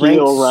he's just ranked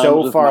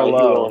so far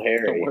low.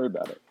 Don't worry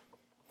about it.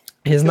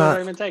 He's Who's not.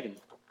 already been taken.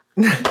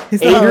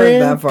 He's not really Adrian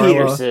that far low.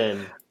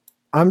 Peterson.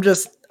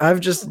 I've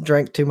just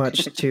drank too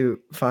much to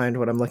find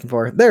what I'm looking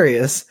for. There he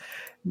is.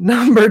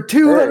 Number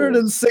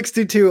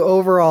 262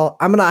 overall.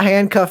 I'm gonna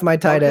handcuff my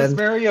tight Marcus end.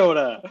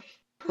 Mariota.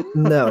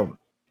 No.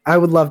 I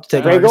would love to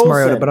take Greg Marcus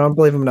Mariota, Olsen. but I don't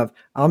believe him enough.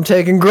 I'm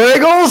taking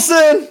Greg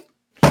Olsen.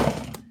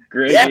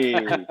 Greggy.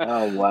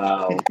 Oh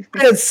wow.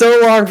 It's so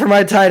long for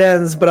my tight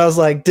ends, but I was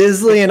like,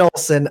 Disley and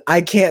Olsen,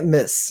 I can't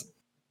miss.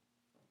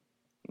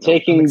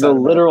 Taking the excited about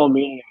it. literal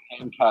meaning of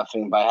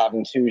handcuffing by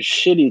having two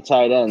shitty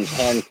tight ends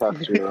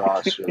handcuffed to your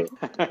roster.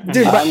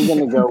 Dude, I'm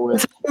gonna go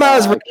with. I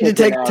was ready to kicker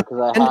take now 'cause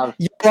I and have.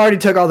 you already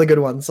took all the good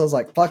ones, so I was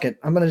like, fuck it.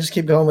 I'm gonna just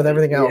keep going with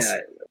everything else.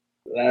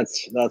 Yeah,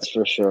 that's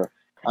for sure.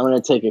 I'm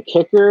gonna take a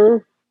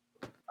kicker.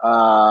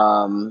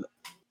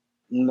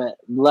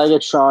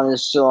 Legatron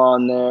is still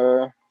on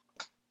there.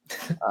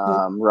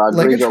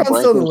 Rodrigo Legatron's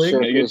still in the league?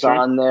 Blankenship is Megatron?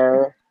 on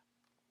there.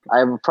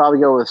 I would probably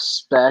go with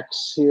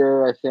Specs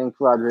here. I think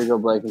Rodrigo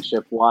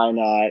Blankenship. Why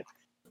not?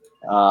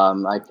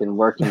 I can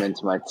work him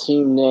into my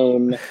team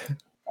name.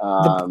 The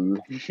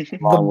along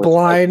with my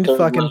blind third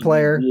fucking leg-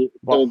 player.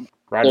 third-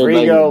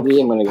 Rodrigo third leg-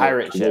 I'm gonna go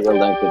Pirate Ship. Rodrigo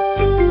Blankenship.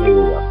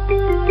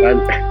 There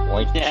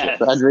we go. Yes.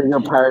 Rodrigo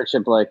Pirate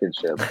Ship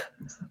Blankenship.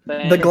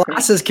 The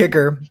glasses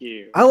kicker. Thank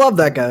you. I love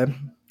that guy.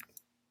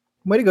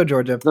 Way to go,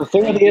 Georgia. The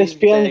thing with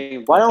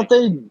ESPN, why don't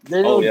they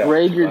don't Oh, yeah.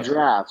 grade your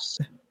drafts?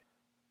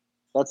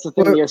 That's the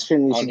thing Well, ESPN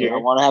needs to on do. here? I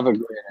want to have a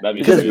grade. That'd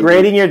be Because good.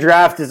 grading your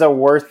draft is a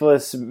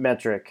worthless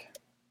metric.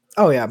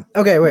 Oh yeah.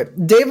 Okay,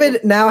 wait.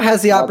 David now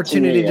has the Not to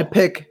opportunity me. to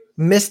pick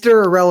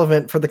Mr.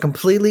 Irrelevant for the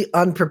completely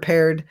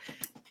unprepared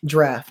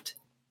draft.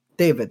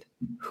 David,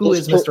 who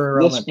is This Mr. per-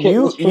 Irrelevant? this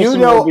You person you will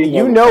know be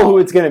you number know who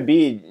five. it's gonna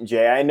be,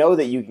 Jay. I know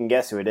that you can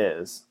guess who it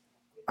is.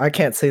 I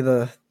can't see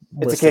the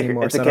It's a list kicker.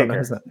 anymore, It's a so I don't know kicker.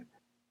 who's that.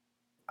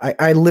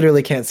 I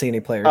literally can't see any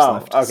players Oh,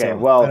 left. okay. so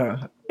Well, I don't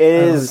know. It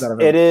know who's is that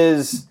over. it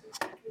is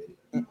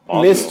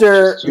Awesome.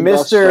 Mr. Two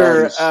best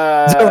Mr.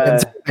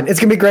 friends. Zerline. It's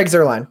gonna be Greg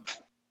Zerline.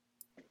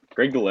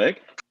 Greg the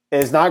Leg?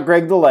 Is not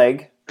Greg the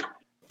Leg.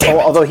 Oh,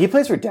 although he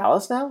plays for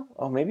Dallas now.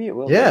 Oh, maybe it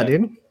will. be. Yeah,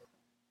 dude.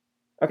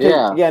 Okay.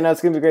 Yeah. Yeah. No,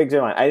 it's gonna be Greg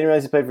Zerline. I didn't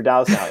realize he played for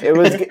Dallas now. It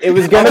was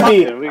gonna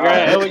be. We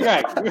got it.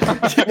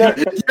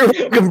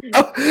 You're welcome,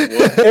 bro.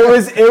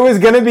 It was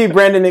gonna be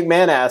Brandon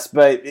McManus,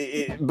 but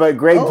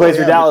Greg Oh, plays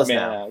for yeah, Dallas Man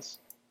now. ass.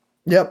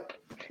 Yep.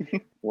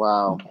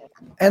 Wow.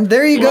 And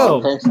there you Well,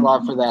 go. thanks a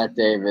lot for that,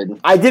 David.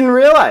 I didn't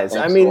realize.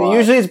 Thanks I mean, a lot.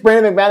 usually it's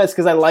Brandon McManus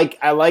because I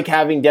like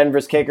having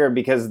Denver's kicker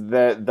because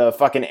the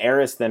fucking air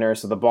is thinner,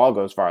 so the ball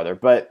goes farther.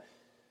 But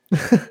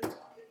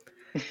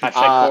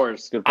Hashtag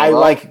fours. Good I point.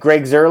 like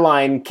Greg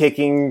Zerline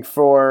kicking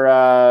for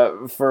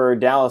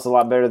Dallas a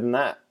lot better than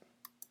that.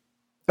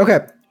 Okay,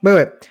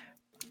 wait.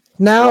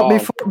 Now, Wow.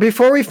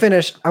 before we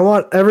finish, I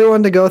want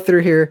everyone to go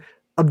through here,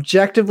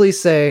 objectively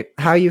say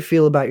how you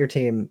feel about your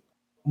team.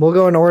 We'll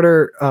go in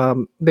order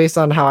based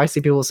on how I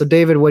see people. So,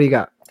 David, what do you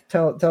got?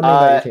 Tell me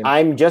about your team.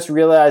 I'm just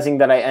realizing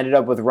that I ended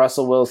up with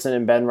Russell Wilson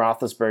and Ben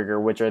Roethlisberger,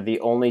 which are the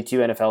only two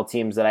NFL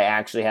teams that I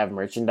actually have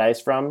merchandise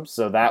from.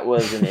 So that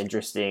was an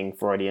interesting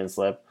Freudian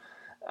slip.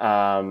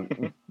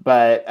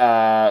 But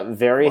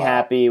very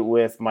happy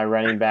with my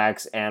running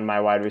backs and my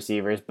wide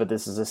receivers. But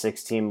this is a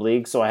 6-team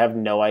league, so I have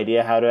no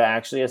idea how to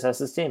actually assess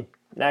this team.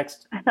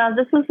 Next. I thought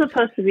this was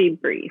supposed to be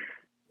brief.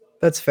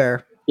 That's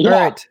fair. Yeah. All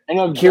right, I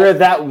know Kira,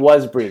 that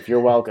was brief.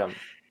 You're welcome.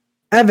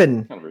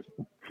 Evan,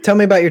 tell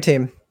me about your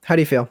team. How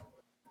do you feel?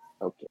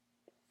 Okay.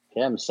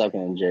 Yeah, I'm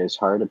second in Jay's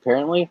heart,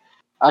 apparently.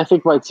 I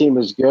think my team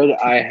is good.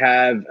 I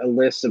have a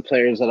list of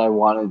players that I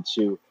wanted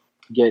to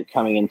get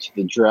coming into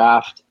the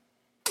draft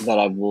that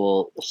I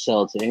will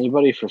sell to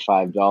anybody for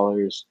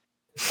 $5.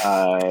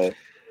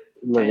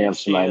 Living up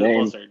to my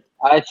name.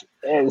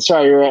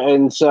 Sorry, you're right.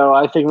 And so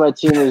I think my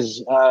team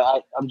is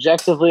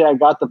objectively. I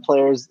got the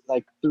players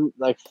like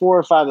 4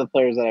 or 5 of the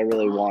players that I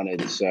really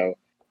wanted. So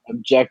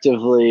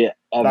objectively,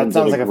 Evan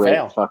sounds did like a a great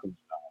fail. fucking.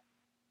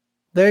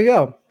 There you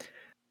go.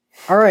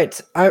 All right,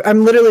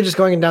 I'm literally just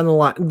going down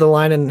the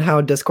line and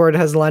how Discord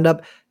has lined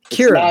up. It's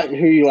Kira, not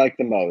who you like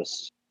the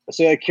most.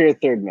 So yeah, Kira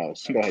third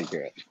most. Go ahead,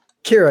 Kira.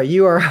 Kira,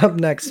 you are up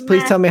next.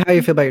 Please Meh. tell me how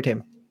you feel about your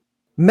team.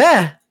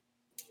 Meh.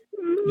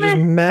 Just Meh.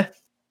 meh.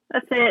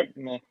 That's it.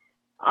 Meh.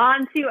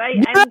 On to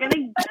I'm gonna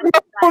guess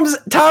Mahomes,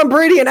 Tom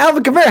Brady and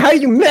Alvin Kamara. How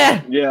you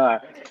meh? Yeah.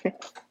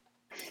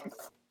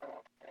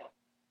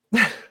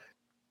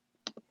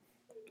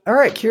 All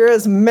right,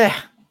 Kira's meh.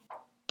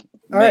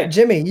 All right,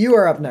 Jimmy, you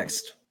are up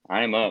next.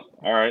 I am up.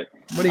 All right.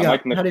 What do you I'm got?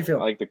 liking How do you feel?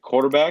 I like the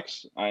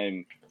quarterbacks.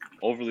 I'm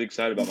overly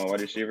excited about my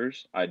wide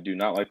receivers. I do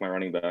not like my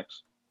running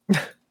backs.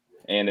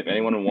 And if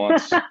anyone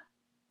wants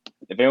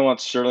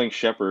Sterling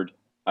Shepard,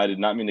 I did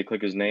not mean to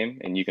click his name,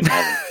 and you can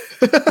have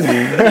him.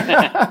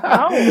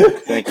 Oh.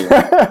 Thank you.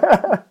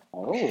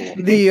 Oh.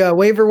 The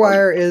waiver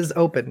wire is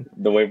open.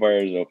 The waiver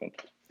wire is open.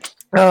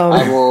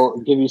 I will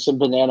give you some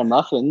banana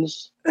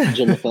muffins,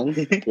 Jonathan,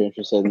 if you're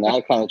interested in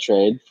that kind of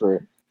trade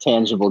for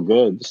tangible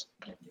goods.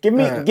 Give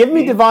me Alright.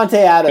 Devontae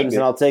Adams, Could be.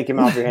 and I'll take him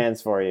off your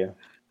hands for you.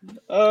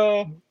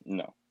 No.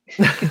 All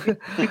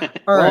right.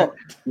 Well,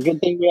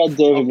 good thing we had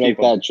David I'll make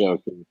keep 'em. that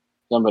joke.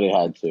 Somebody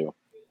had to.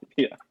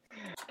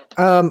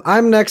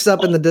 I'm next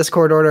up in the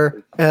Discord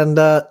order, and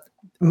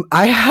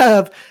I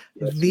have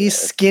the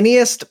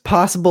skinniest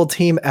possible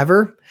team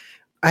ever.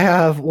 I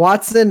have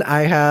Watson.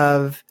 I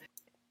have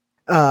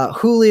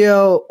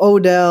Julio,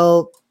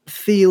 Odell,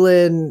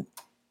 Thielen,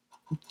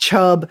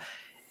 Chubb,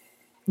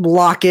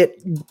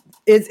 Lockett.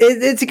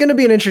 It's going to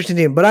be an interesting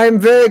team, but I'm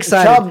very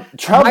excited.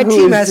 Chubb My who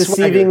team is has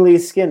swagger. deceivingly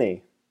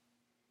skinny.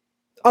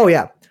 Oh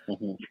yeah.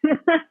 Mhm.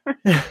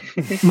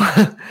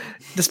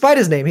 Despite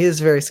his name, he is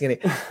very skinny.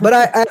 But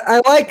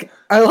I like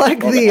I like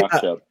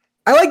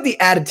the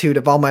attitude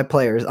of all my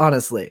players.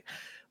 Honestly,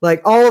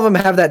 like all of them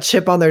have that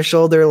chip on their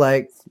shoulder.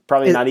 Like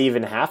Probably not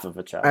even half of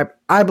a Chubb.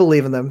 I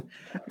believe in them.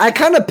 I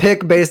kind of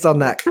pick based on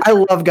that. I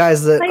love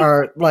guys that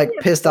are like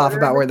pissed off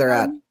about where they're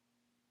at.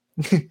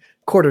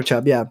 Quarter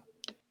Chubb, yeah.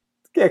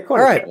 Yeah, All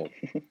right.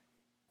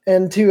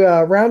 And to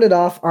round it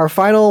off, our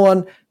final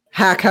one,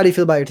 Hack. How do you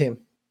feel about your team?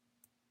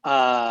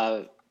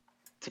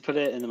 To put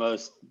it in the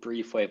most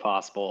brief way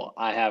possible,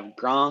 I have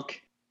Gronk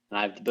and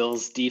I have the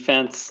Bills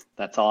defense.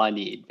 That's all I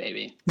need,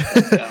 baby.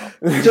 Let's go.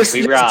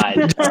 We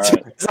ride.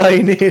 That's all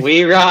you need.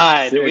 We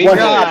ride. We One-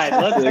 ride.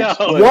 Let's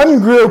go. One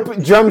group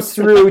jumps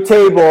through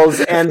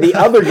tables and the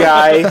other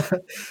guy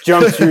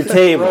jumps through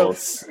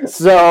tables.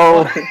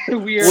 So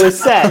We We're are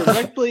set.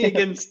 directly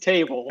against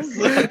tables.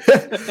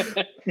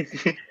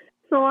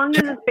 So long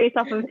as it's based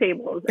off of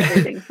tables,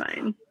 everything's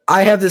fine.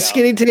 I have the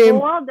skinny team.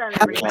 Well done,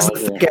 Hack is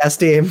everyone. the gas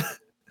team.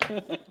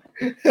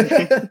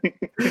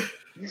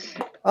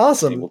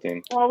 Awesome. Table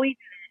team. Well, we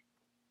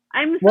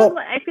did it.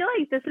 I feel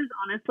like this is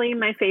honestly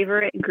my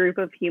favorite group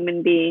of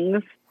human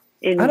beings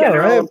in I know,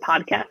 general right? to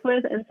podcast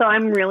with, and so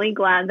I'm really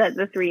glad that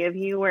the three of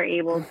you were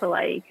able to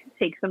like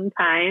take some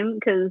time,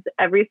 because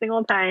every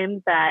single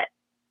time that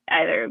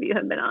either of you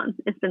have been on,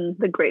 it's been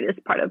the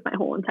greatest part of my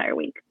whole entire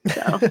week.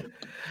 So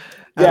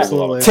Yeah.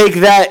 Absolutely. take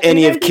that,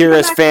 any You of guys can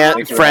Kira's come back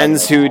on.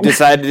 friends who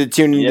decided to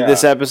tune into Yeah.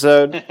 this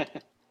episode.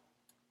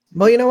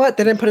 Well, you know what?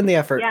 They didn't put in the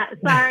effort. yeah,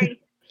 sorry,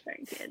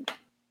 kids.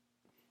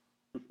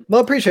 Well,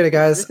 appreciate it,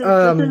 guys. This is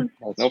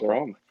That's No right.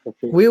 problem.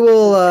 We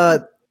will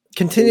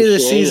continue the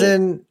Appreciate it.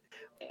 season.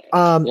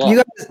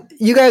 Yeah.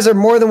 You guys are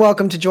more than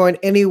welcome to join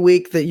any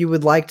week that you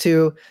would like to.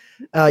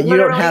 You don't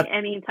literally have,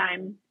 any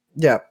time.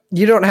 yeah,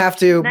 you don't have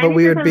to, but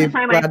we would be of the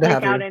time I glad to freak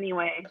have out you.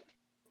 anyway.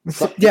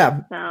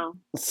 Yeah, So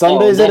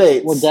Sundays at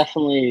 8. We'll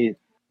definitely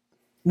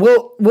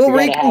we'll we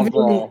gotta have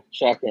reconvene.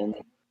 check-in.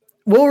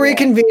 We'll yeah.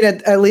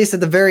 reconvene at least at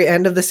the very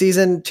end of the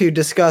season to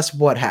discuss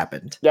what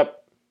happened. Yep.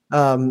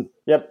 Let's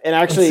Yep. And see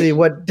actually,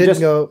 what did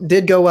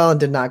go well and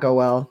did not go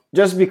well.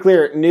 just to be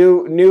clear,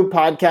 new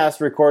podcast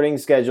recording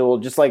schedule,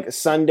 just like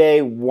Sunday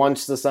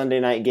once the Sunday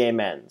night game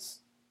ends.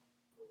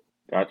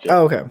 Gotcha.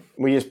 Oh, okay.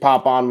 We just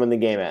pop on when the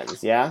game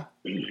ends. Yeah.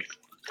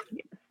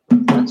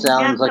 That sounds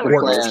Yeah, like that a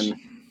works. plan.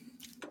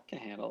 Can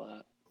handle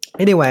that.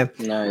 Anyway,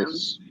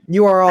 Nice.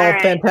 you are all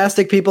right.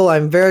 fantastic people.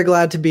 I'm very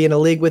glad to be in a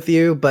league with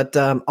you, but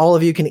all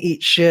of you can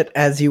eat shit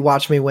as you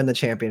watch me win the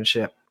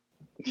championship.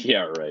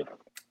 Yeah, right.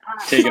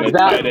 Taking a That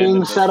tight end being in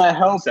the said, I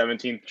hope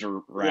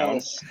 17th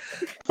round. yes.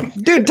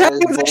 Dude, That is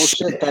Texans are bullshit.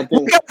 shit. That We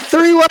being, got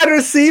 3 wide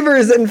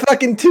receivers and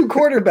fucking 2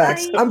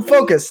 quarterbacks. I'm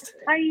focused.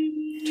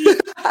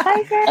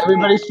 Hi, guys.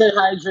 everybody stay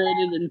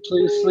hydrated and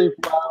please sleep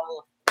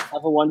well.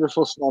 Have a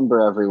wonderful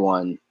slumber,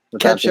 everyone.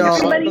 With Catch that being y'all.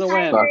 said- Everybody- For the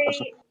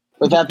win.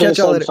 With that being Catch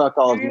y'all said, later. fuck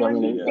all of you.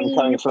 I'm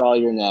coming for all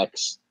your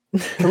necks.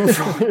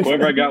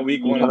 Whoever I got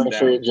week 1 is Coming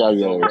for your down.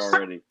 It's over jugulars.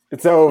 already.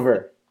 It's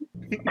over.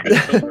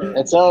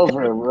 It's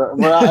over. We're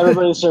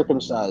everybody's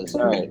circumcised.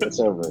 All right, it's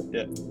over.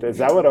 Is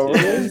that what over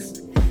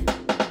is?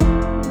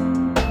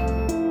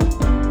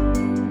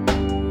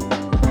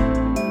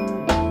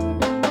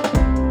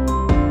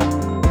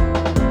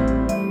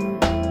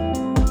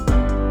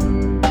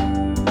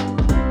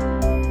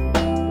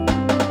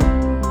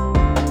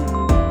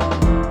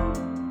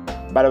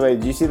 By the way,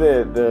 did you see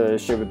the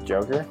shit with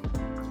Joker?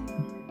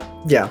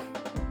 Yeah.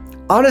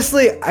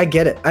 Honestly, I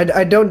get it.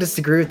 I don't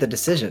disagree with the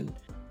decision.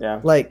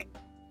 Yeah. Like,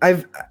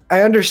 I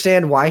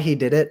understand why he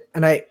did it,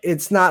 and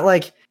it's not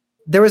like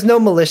there was no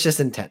malicious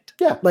intent.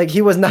 Yeah. Like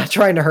he was not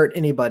trying to hurt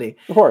anybody.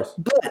 Of course.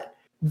 But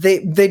they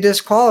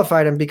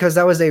disqualified him because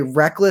that was a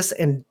reckless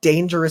and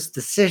dangerous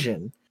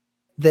decision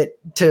that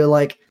to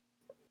like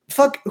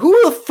fuck who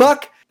the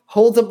fuck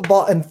holds up a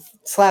ball and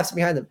slaps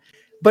behind them.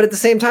 But at the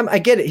same time, I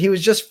get it. He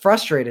was just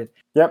frustrated.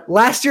 Yep.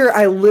 Last year,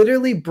 I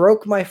literally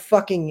broke my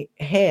fucking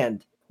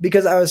hand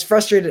because I was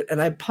frustrated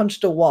and I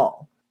punched a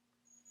wall.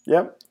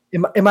 Yep.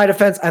 In my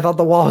defense, I thought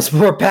the wall was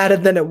more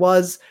padded than it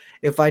was.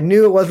 If I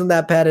knew it wasn't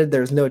that padded,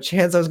 there's no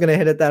chance I was going to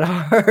hit it that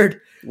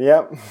hard.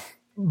 Yep.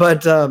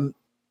 But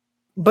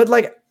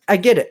like, I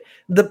get it.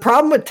 The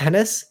problem with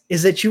tennis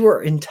is that you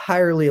are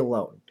entirely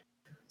alone.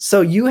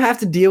 So you have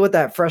to deal with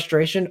that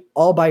frustration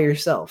all by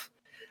yourself.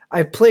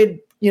 I played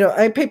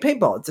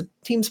paintball. It's a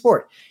team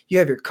sport. You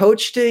have your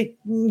coach to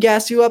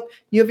gas you up.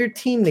 You have your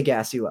team to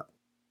gas you up.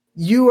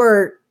 You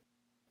are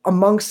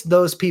amongst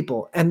those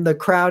people and the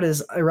crowd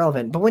is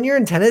irrelevant. But when you're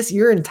in tennis,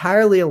 you're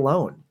entirely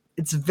alone.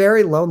 It's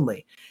very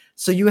lonely.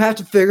 So you have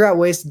to figure out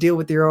ways to deal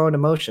with your own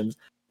emotions.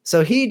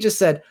 So he just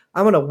said,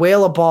 I'm going to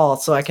whale a ball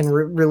so I can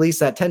release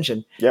that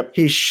tension. Yep.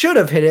 He should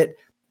have hit it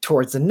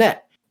towards the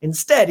net.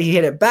 Instead, he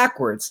hit it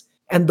backwards.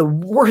 And the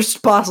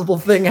worst possible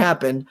thing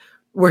happened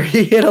where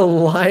he hit a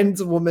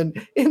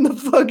lineswoman in the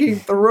fucking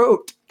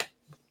throat.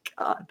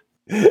 God.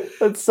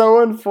 That's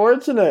so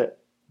unfortunate.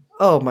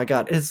 Oh my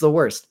God. It's the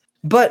worst.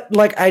 But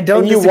like, I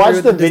don't. And you disagree watch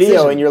with the video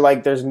decision. and you're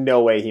like, "There's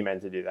no way he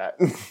meant to do that."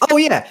 Oh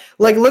yeah,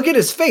 like look at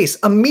his face.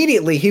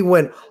 Immediately he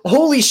went,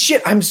 "Holy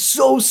shit! I'm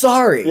so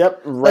sorry."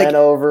 Yep, ran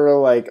over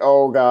like,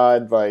 "Oh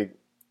God!" Like,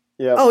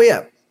 yeah. Oh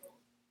yeah.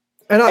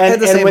 And at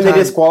the and same when time, they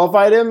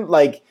disqualified him,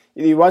 like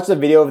you watch the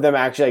video of them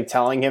actually like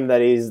telling him that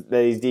he's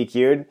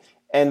DQ'd,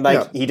 and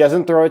like he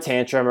doesn't throw a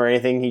tantrum or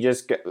anything. He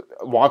just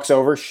walks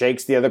over,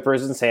 shakes the other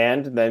person's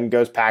hand, then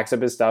goes, packs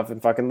up his stuff,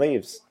 and fucking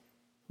leaves.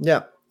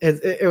 Yeah.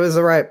 It was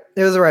the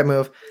right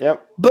move.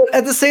 Yep. But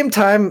at the same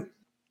time,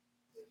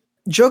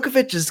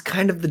 Djokovic is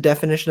kind of the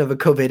definition of a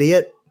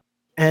COVIDiot,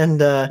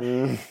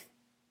 and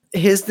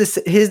his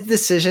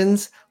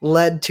decisions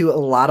led to a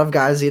lot of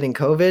guys getting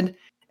COVID,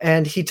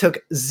 and he took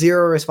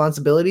zero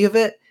responsibility of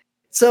it.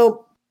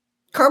 So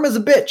karma's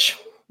a bitch.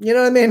 You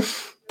know what I mean?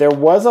 There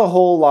was a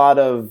whole lot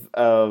of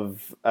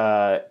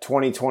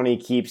 2020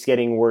 keeps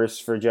getting worse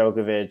for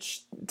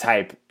Djokovic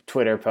type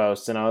Twitter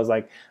posts, and I was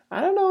like, I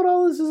don't know what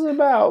all this is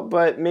about,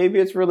 but maybe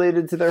it's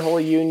related to their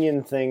whole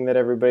union thing that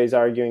everybody's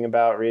arguing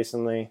about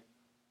recently.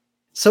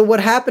 So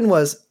what happened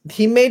was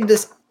he made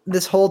this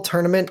whole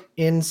tournament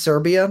in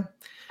Serbia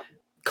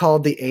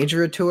called the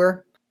Adria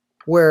Tour,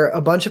 where a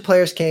bunch of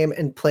players came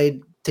and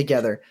played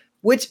together,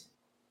 which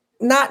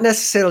not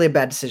necessarily a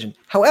bad decision.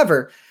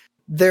 However,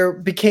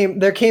 there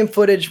came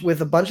footage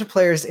with a bunch of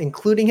players,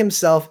 including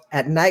himself,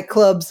 at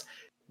nightclubs,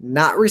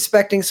 not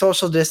respecting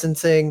social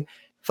distancing,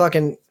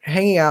 fucking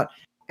hanging out.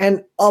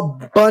 And a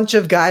bunch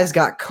of guys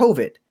got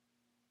COVID.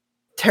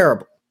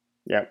 Terrible.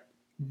 Yep.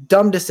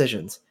 Dumb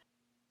decisions.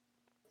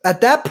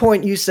 At that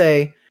point, you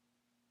say,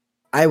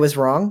 I was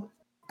wrong.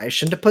 I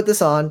shouldn't have put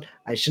this on.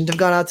 I shouldn't have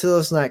gone out to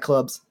those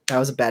nightclubs. That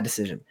was a bad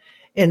decision.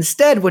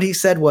 Instead, what he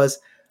said was,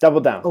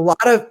 double down.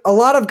 A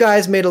lot of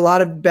guys made a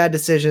lot of bad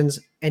decisions,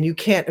 and you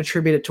can't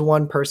attribute it to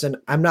one person.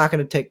 I'm not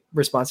going to take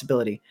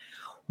responsibility.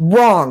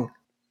 Wrong.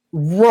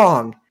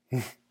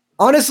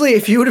 Honestly,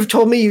 if you would have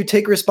told me you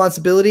take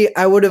responsibility,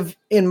 I would have,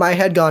 in my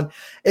head, gone,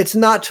 it's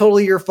not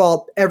totally your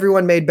fault.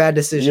 Everyone made bad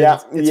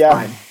decisions. It's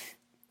fine.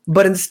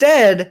 But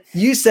instead,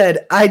 you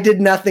said, I did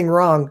nothing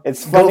wrong.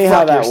 It's funny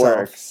how that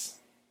works.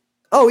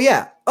 Oh,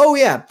 yeah.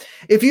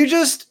 If you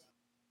just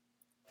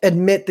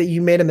admit that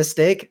you made a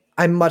mistake,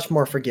 I'm much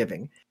more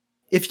forgiving.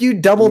 If you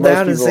double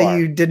down and say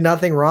you did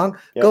nothing wrong,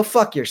 go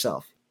fuck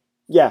yourself.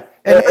 Yeah.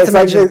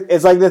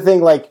 It's like the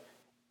thing, like,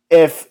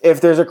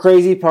 If there's a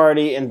crazy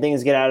party and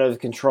things get out of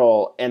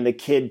control and the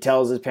kid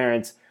tells his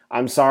parents,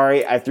 I'm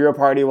sorry, I threw a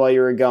party while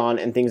you were gone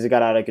and things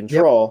got out of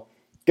control,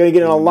 going to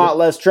get in a lot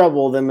less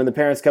trouble than when the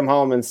parents come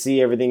home and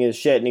see everything is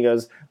shit and he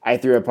goes, I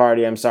threw a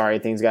party, I'm sorry,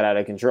 things got out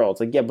of control.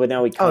 It's like, yeah, but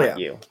now we caught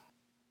you.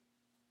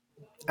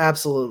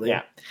 Absolutely.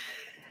 Yeah.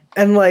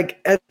 And like,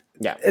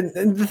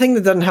 and the thing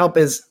that doesn't help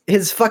is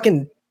his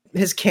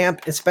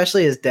camp,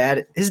 especially his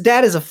dad. His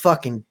dad is a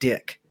fucking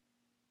dick.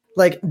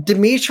 Like,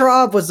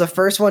 Dimitrov was the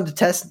first one to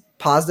test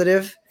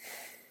positive.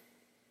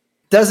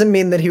 Doesn't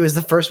mean that he was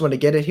the first one to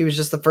get it. He was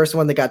just the first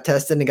one that got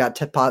tested and got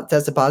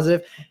tested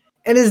positive.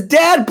 And his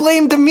dad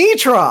blamed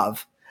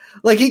Dimitrov.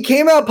 Like, he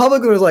came out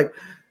publicly and was like,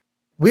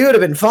 we would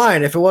have been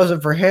fine if it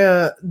wasn't for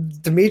him,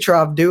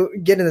 Dimitrov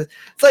getting this.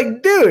 It's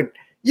like, dude,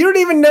 you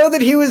don't even know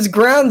that he was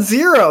ground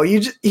zero.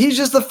 He's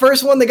just the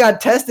first one that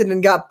got tested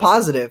and got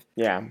positive.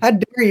 Yeah. How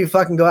dare you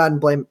fucking go out and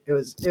blame? It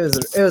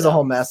was a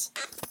whole mess.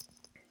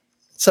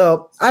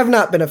 So I've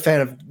never been a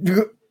fan of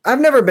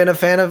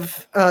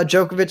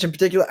Djokovic in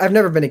particular. I've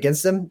never been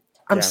against him.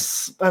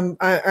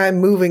 I'm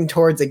moving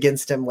towards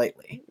against him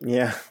lately.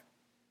 Yeah.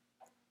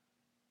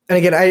 And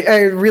again,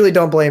 I really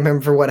don't blame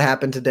him for what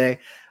happened today.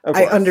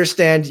 I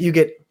understand you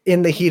get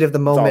in the heat of the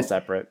moment. It's all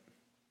separate.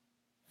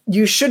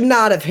 You should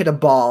not have hit a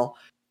ball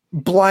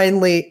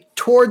blindly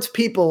towards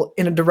people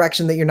in a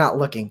direction that you're not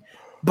looking.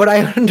 But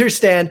I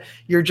understand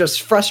you're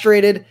just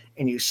frustrated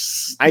and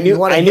I knew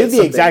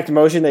the exact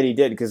motion that he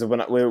did because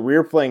when we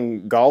were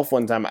playing golf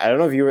one time, I don't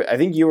know if you were, I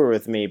think you were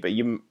with me, but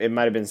it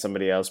might have been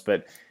somebody else.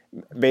 But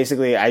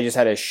basically, I just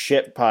had a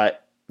shit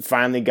putt,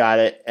 finally got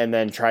it, and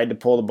then tried to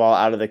pull the ball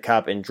out of the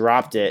cup and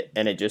dropped it,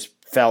 and it just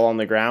fell on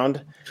the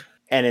ground.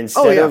 And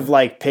instead of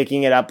like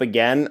picking it up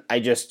again, I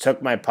just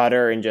took my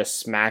putter and just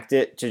smacked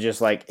it to just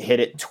like hit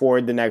it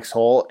toward the next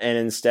hole, and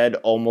instead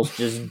almost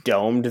just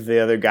domed the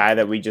other guy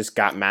that we just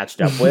got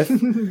matched up with.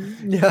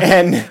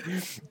 And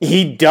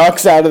he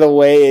ducks out of the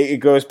way, it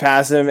goes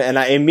past him, and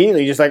I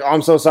immediately just like, oh,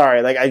 I'm so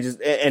sorry. Like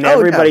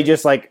everybody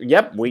just like,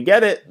 yep, we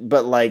get it,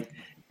 but like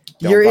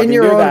you're in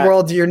your own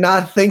world, you're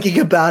not thinking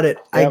about it.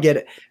 Yep. I get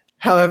it.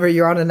 However,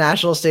 you're on a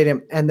national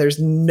stadium, and there's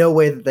no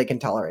way that they can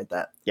tolerate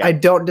that. Yep. I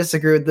don't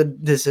disagree with the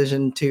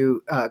decision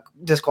to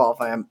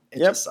disqualify him. It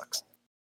just sucks.